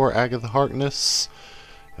mentor, Agatha Harkness.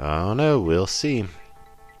 I don't know, we'll see.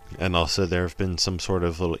 And also there have been some sort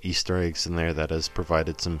of little Easter eggs in there that has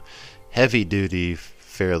provided some heavy-duty,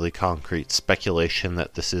 fairly concrete speculation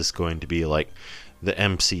that this is going to be like the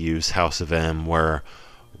MCU's House of M, where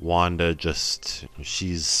Wanda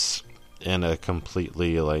she's in a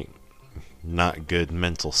completely, like, not good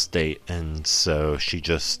mental state, and so she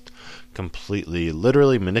just completely,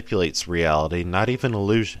 literally manipulates reality, not even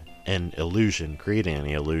an illusion, creating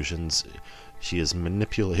any illusions. She is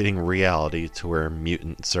manipulating reality to where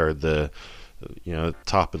mutants are the, you know,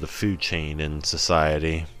 top of the food chain in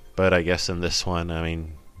society. But I guess in this one, I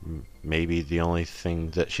mean, maybe the only thing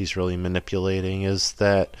that she's really manipulating is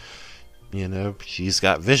that, you know, she's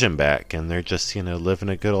got Vision back, and they're just, you know, living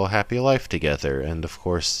a good old happy life together. And of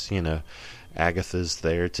course, you know, Agatha's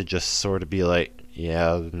there to just sort of be like,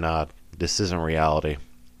 yeah, nah, this isn't reality.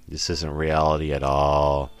 This isn't reality at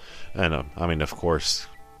all. I mean, of course,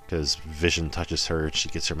 because Vision touches her, she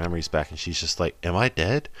gets her memories back, and she's just like, am I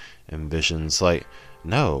dead? And Vision's like,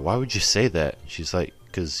 no, why would you say that? She's like,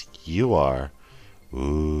 because you are.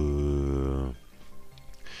 Ooh.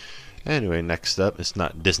 Anyway, next up, it's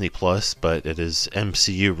not Disney Plus, but it is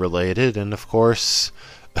MCU related, and of course,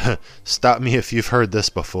 stop me if you've heard this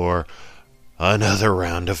before, another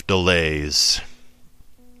round of delays.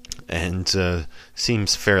 And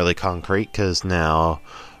seems fairly concrete, because now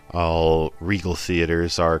all Regal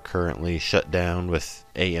theaters are currently shut down, with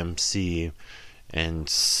AMC and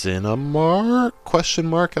Cinemark,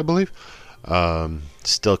 I believe,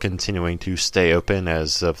 still continuing to stay open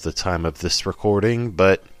as of the time of this recording,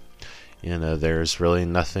 but you know, there's really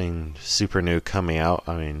nothing super new coming out.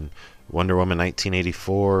 I mean, Wonder Woman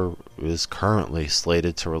 1984 is currently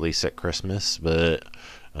slated to release at Christmas, but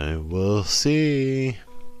we'll see.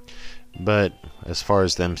 But as far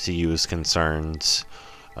as the MCU is concerned,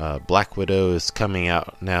 Black Widow is coming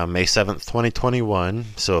out now May 7th, 2021,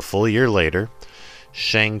 so a full year later.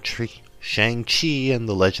 Shang-Chi and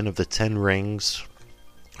the Legend of the Ten Rings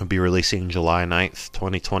will be releasing July 9th,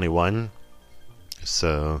 2021.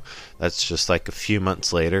 So that's just like a few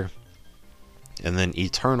months later. And then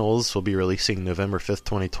Eternals will be releasing November 5th,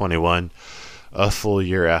 2021, a full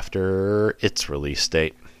year after its release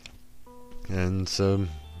date. And so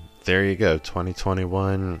there you go.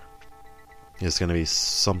 2021 is going to be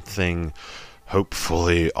something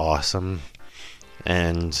hopefully awesome.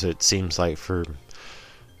 And it seems like for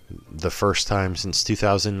the first time since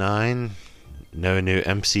 2009, no new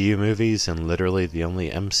MCU movies, and literally the only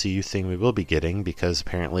MCU thing we will be getting, because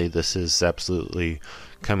apparently this is absolutely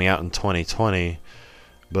coming out in 2020,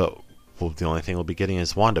 but the only thing we'll be getting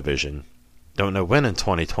is WandaVision. Don't know when in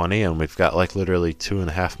 2020, and we've got like literally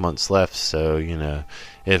 2.5 months left, so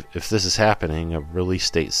if this is happening, a release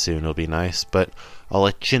date soon will be nice, but I'll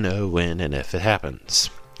let you know when and if it happens.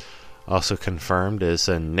 Also confirmed is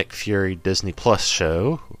a Nick Fury Disney Plus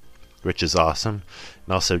show, which is awesome.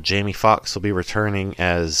 And also Jamie Foxx will be returning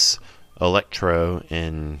as Electro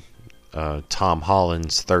in Tom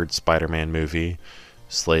Holland's third Spider-Man movie,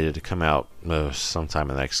 slated to come out sometime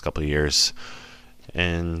in the next couple of years.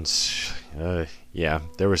 And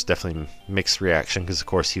there was definitely mixed reaction, because of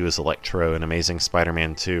course he was Electro in Amazing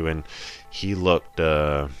Spider-Man 2, and he looked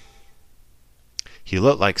like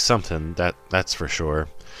something, that's for sure.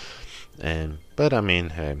 But I mean,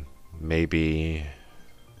 hey, maybe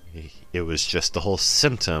it was just the whole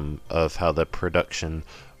symptom of how the production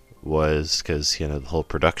was, because the whole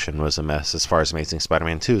production was a mess as far as Amazing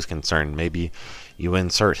Spider-Man 2 is concerned. Maybe you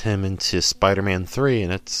insert him into Spider-Man 3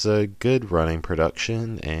 and it's a good running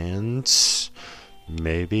production, and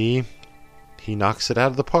maybe he knocks it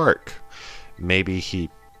out of the park. Maybe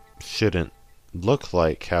he shouldn't look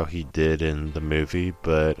like how he did in the movie,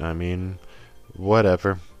 but I mean,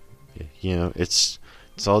 whatever. It's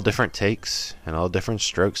all different takes and all different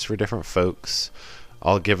strokes for different folks.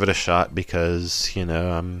 I'll give it a shot because,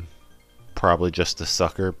 I'm probably just a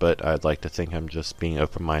sucker, but I'd like to think I'm just being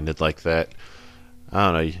open-minded like that.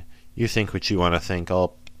 I don't know. You think what you want to think.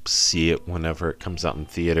 I'll see it whenever it comes out in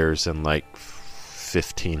theaters in like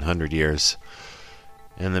 1,500 years.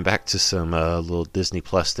 And then back to some little Disney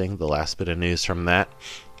Plus thing, the last bit of news from that.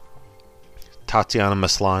 Tatiana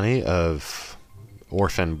Maslany of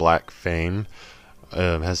Orphan Black fame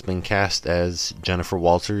has been cast as Jennifer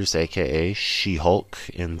Walters, aka She-Hulk,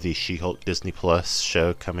 in the She-Hulk Disney Plus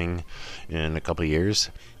show coming in a couple of years.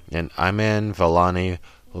 And Iman Vellani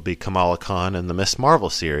will be Kamala Khan in the Ms. Marvel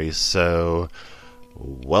series. So,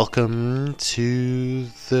 welcome to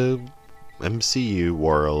the MCU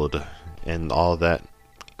world and all that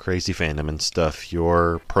crazy fandom and stuff.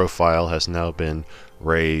 Your profile has now been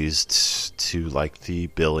raised to like the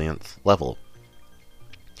billionth level.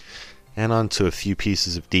 And on to a few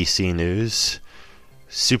pieces of DC news.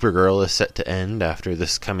 Supergirl is set to end after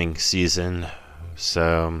this coming season,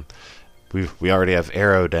 so we already have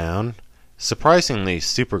Arrow down. Surprisingly,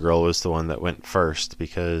 Supergirl was the one that went first,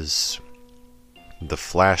 because The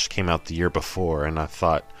Flash came out the year before, and I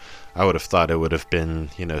would have thought it would have been,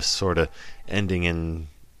 sort of ending in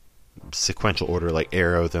sequential order, like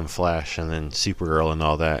Arrow, then Flash, and then Supergirl and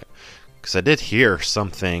all that. Because I did hear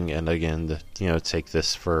something, and again, take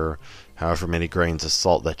this for however many grains of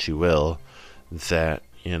salt that you will, that,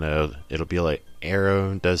 it'll be like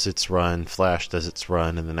Arrow does its run, Flash does its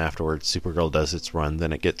run, and then afterwards Supergirl does its run,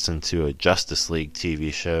 then it gets into a Justice League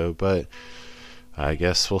TV show, but I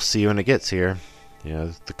guess we'll see when it gets here.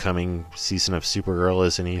 The coming season of Supergirl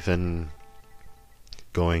isn't even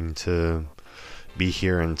going to be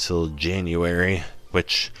here until January,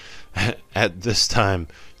 which at this time,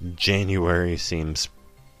 January seems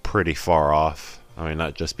pretty far off. I mean,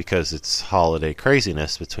 not just because it's holiday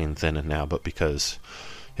craziness between then and now, but because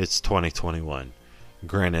it's 2021.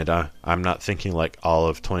 Granted, I'm not thinking like all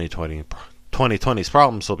of 2020's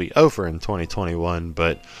problems will be over in 2021,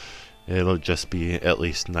 but it'll just be at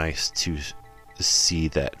least nice to see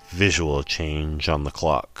that visual change on the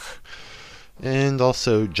clock. And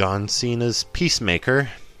also John Cena's Peacemaker,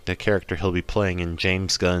 the character he'll be playing in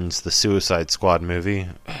James Gunn's The Suicide Squad movie,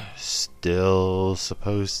 still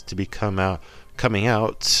supposed to be coming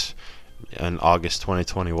out in August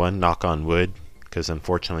 2021, knock on wood, because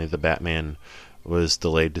unfortunately the Batman was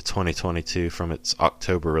delayed to 2022 from its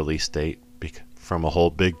October release date from a whole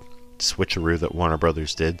big switcheroo that Warner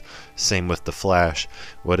Brothers did. Same with The Flash.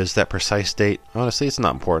 What is that precise date? Honestly, it's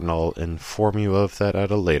not important. I'll inform you of that at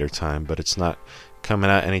a later time, but it's not coming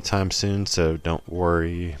out anytime soon, so don't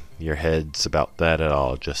worry your heads about that at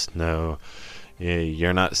all. Just know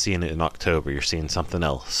you're not seeing it in October, you're seeing something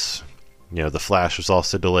else. The Flash was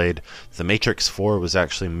also delayed. The Matrix 4 was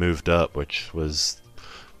actually moved up, which was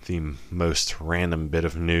the most random bit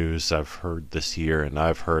of news I've heard this year, and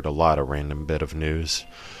I've heard a lot of random bit of news.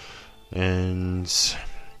 But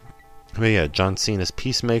yeah, John Cena's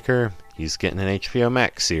Peacemaker, he's getting an HBO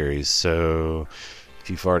Max series, so if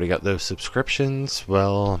you've already got those subscriptions,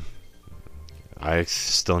 well, I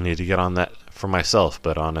still need to get on that for myself,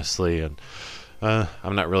 but honestly,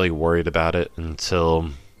 I'm not really worried about it until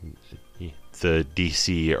the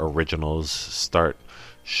DC originals start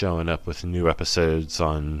showing up with new episodes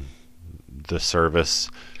on the service,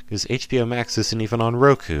 because HBO Max isn't even on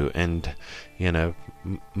Roku, and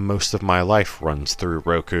most of my life runs through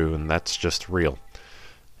Roku, and that's just real.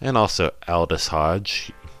 And also Aldous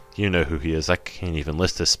Hodge, you know who he is. I can't even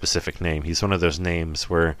list his specific name. He's one of those names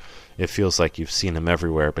where it feels like you've seen him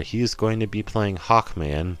everywhere, but he's going to be playing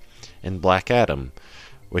Hawkman in Black Adam,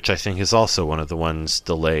 which I think is also one of the ones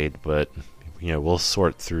delayed, but we'll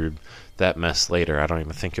sort through that mess later. I don't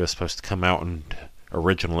even think it was supposed to come out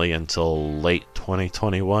originally until late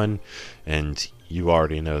 2021, and you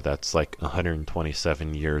already know that's like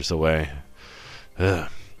 127 years away. Ugh.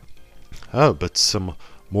 Oh, but some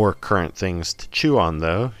more current things to chew on,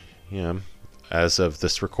 though. As of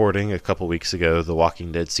this recording, a couple weeks ago, The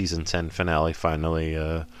Walking Dead Season 10 finale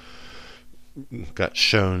finally got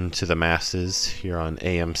shown to the masses here on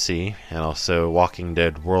AMC, and also Walking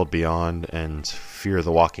Dead World Beyond and Fear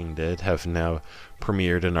the Walking Dead have now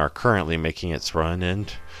premiered and are currently making its run.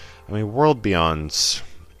 And World Beyond's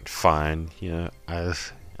fine.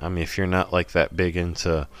 If you're not like that big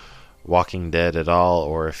into Walking Dead at all,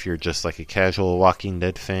 or if you're just like a casual Walking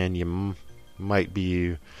Dead fan, you might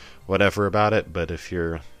be whatever about it. But if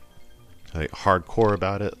you're like hardcore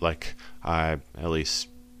about it, like I at least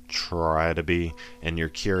try to be, and you're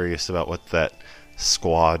curious about what that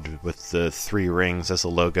squad with the 3 rings as a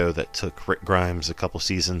logo that took Rick Grimes a couple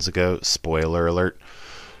seasons ago, spoiler alert,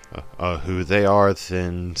 who they are,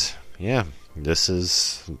 then yeah, this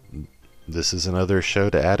is another show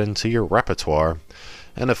to add into your repertoire.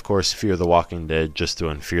 And of course, Fear the Walking Dead, just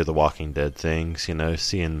doing Fear the Walking Dead things,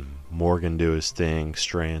 seeing Morgan do his thing,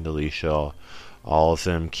 Strand, Alicia, all of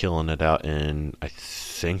them killing it out in, I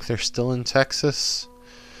think they're still in Texas?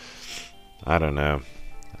 I don't know.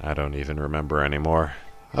 I don't even remember anymore.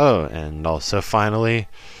 Oh, and also finally,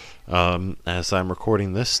 as I'm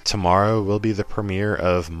recording this, tomorrow will be the premiere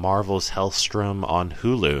of Marvel's Hellstrom on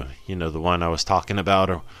Hulu. The one I was talking about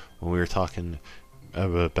when we were talking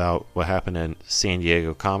about what happened at San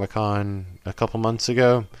Diego Comic-Con a couple months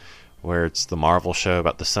ago, where it's the Marvel show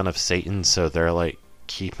about the son of Satan, so they're like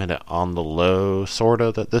keeping it on the low,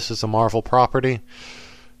 sorta, that this is a Marvel property.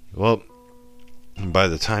 Well, by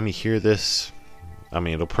the time you hear this,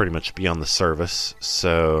 it'll pretty much be on the service,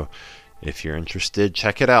 so if you're interested,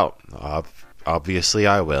 check it out. Obviously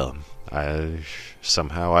I will. I've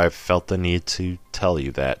felt the need to tell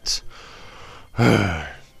you that.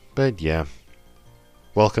 But yeah.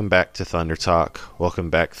 Welcome back to Thunder Talk. Welcome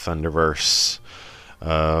back, Thunderverse.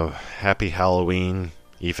 Happy Halloween,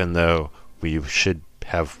 even though we should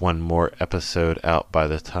have one more episode out by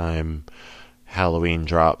the time Halloween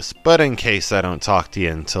drops. But in case I don't talk to you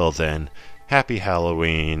until then, happy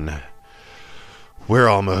Halloween. We're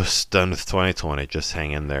almost done with 2020. Just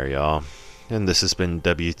hang in there, y'all. And this has been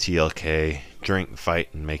WTLK. Drink,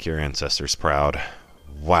 fight, and make your ancestors proud.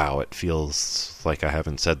 Wow, it feels like I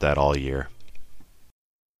haven't said that all year.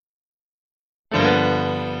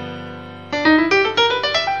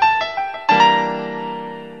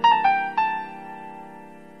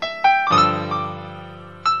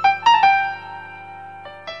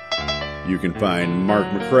 You can find Mark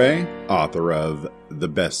McCrae, author of The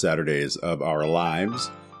Best Saturdays of Our Lives,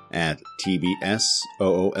 at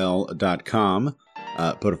tbsool.com.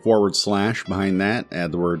 Put a / behind that,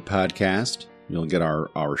 add the word podcast. You'll get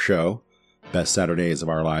our show, Best Saturdays of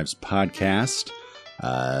Our Lives podcast.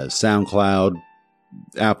 SoundCloud,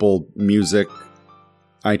 Apple Music,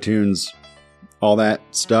 iTunes, all that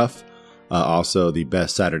stuff. Also, the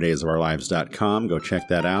bestsaturdaysofOurLives.com. Go check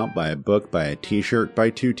that out. Buy a book, buy a t-shirt, buy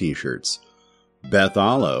 2 t-shirts. Beth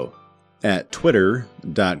Allo at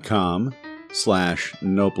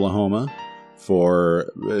twitter.com/Noplahoma for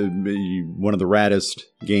one of the raddest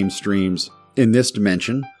game streams in this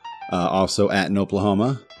dimension. Also at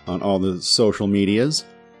Noplahoma on all the social medias.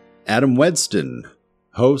 Adam Wedston,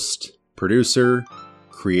 host, producer,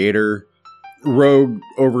 creator, rogue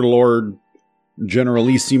overlord,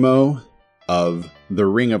 generalissimo of the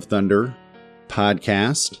Ring of Thunder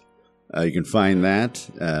podcast. You can find that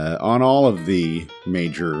on all of the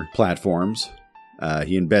major platforms.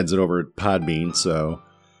 He embeds it over at Podbean, so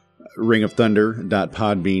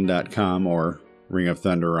ringofthunder.podbean.com or Ring of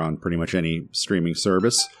Thunder on pretty much any streaming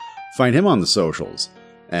service. Find him on the socials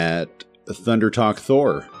at Thunder Talk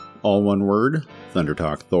Thor, all one word, Thunder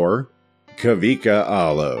Talk Thor. Kavika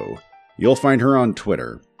Allo. You'll find her on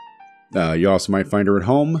Twitter. You also might find her at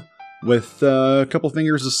home with a couple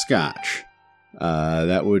fingers of scotch.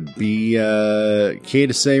 That would be K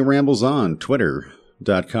to Say Rambles On,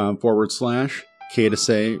 twitter.com / K to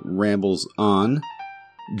Say Rambles On.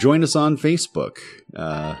 Join us on Facebook.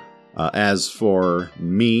 As for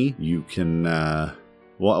me, you can,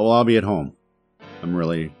 well, I'll be at home. I'm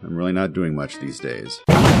really not doing much these days.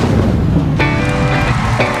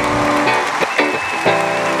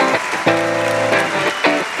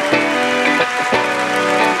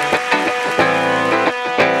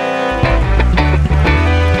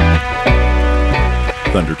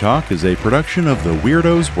 Thunder Talk is a production of the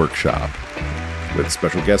Weirdos Workshop, with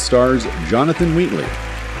special guest stars Jonathan Wheatley,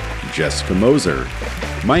 Jessica Moser,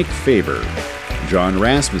 Mike Faber, John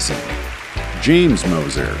Rasmussen, James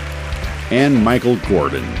Moser, and Michael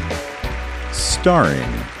Gordon.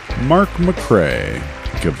 Starring Mark McCrae,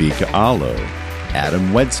 Kavika Allo,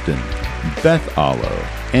 Adam Wedston, Beth Allo,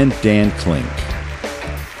 and Dan Klink.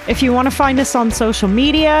 If you want to find us on social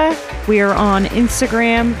media, we are on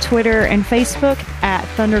Instagram, Twitter, and Facebook at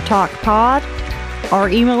Thunder Talk Pod. Our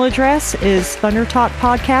email address is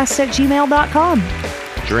thundertalkpodcast@gmail.com.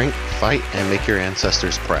 Drink, fight, and make your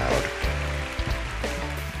ancestors proud.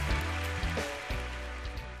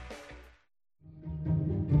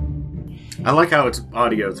 I like how it's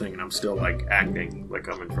audio thing, and I'm still like acting like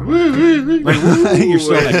I'm in front of You're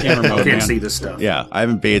still in that camera mode. I can't man. see this stuff. Yeah, I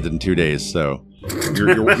haven't bathed in 2 days, so you're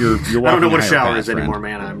I don't know what a shower is friend. anymore,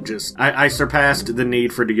 man. I'm just I surpassed the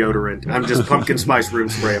need for deodorant. I'm just pumpkin spice room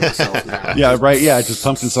spray myself now. Yeah, right. Yeah, just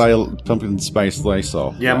pumpkin spice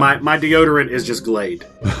Lysol. Yeah, my deodorant is just Glade.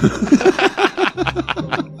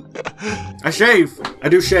 I shave. I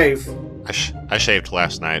do shave. I shaved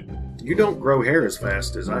last night. You don't grow hair as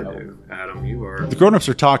fast as I do, Adam. You are. The grown-ups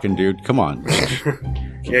are talking, dude. Come on.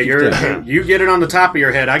 Yeah, you get it on the top of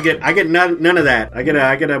your head. I get none of that. I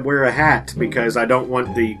gotta wear a hat because I don't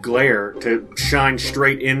want the glare to shine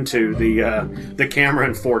straight into the camera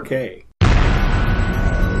in 4K.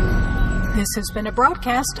 This has been a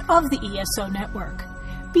broadcast of the ESO Network.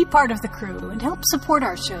 Be part of the crew and help support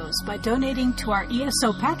our shows by donating to our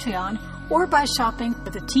ESO Patreon or by shopping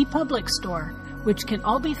at the TeePublic store, which can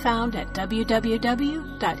all be found at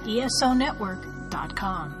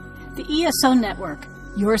www.esonetwork.com. The ESO Network,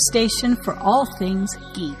 your station for all things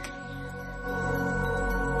geek.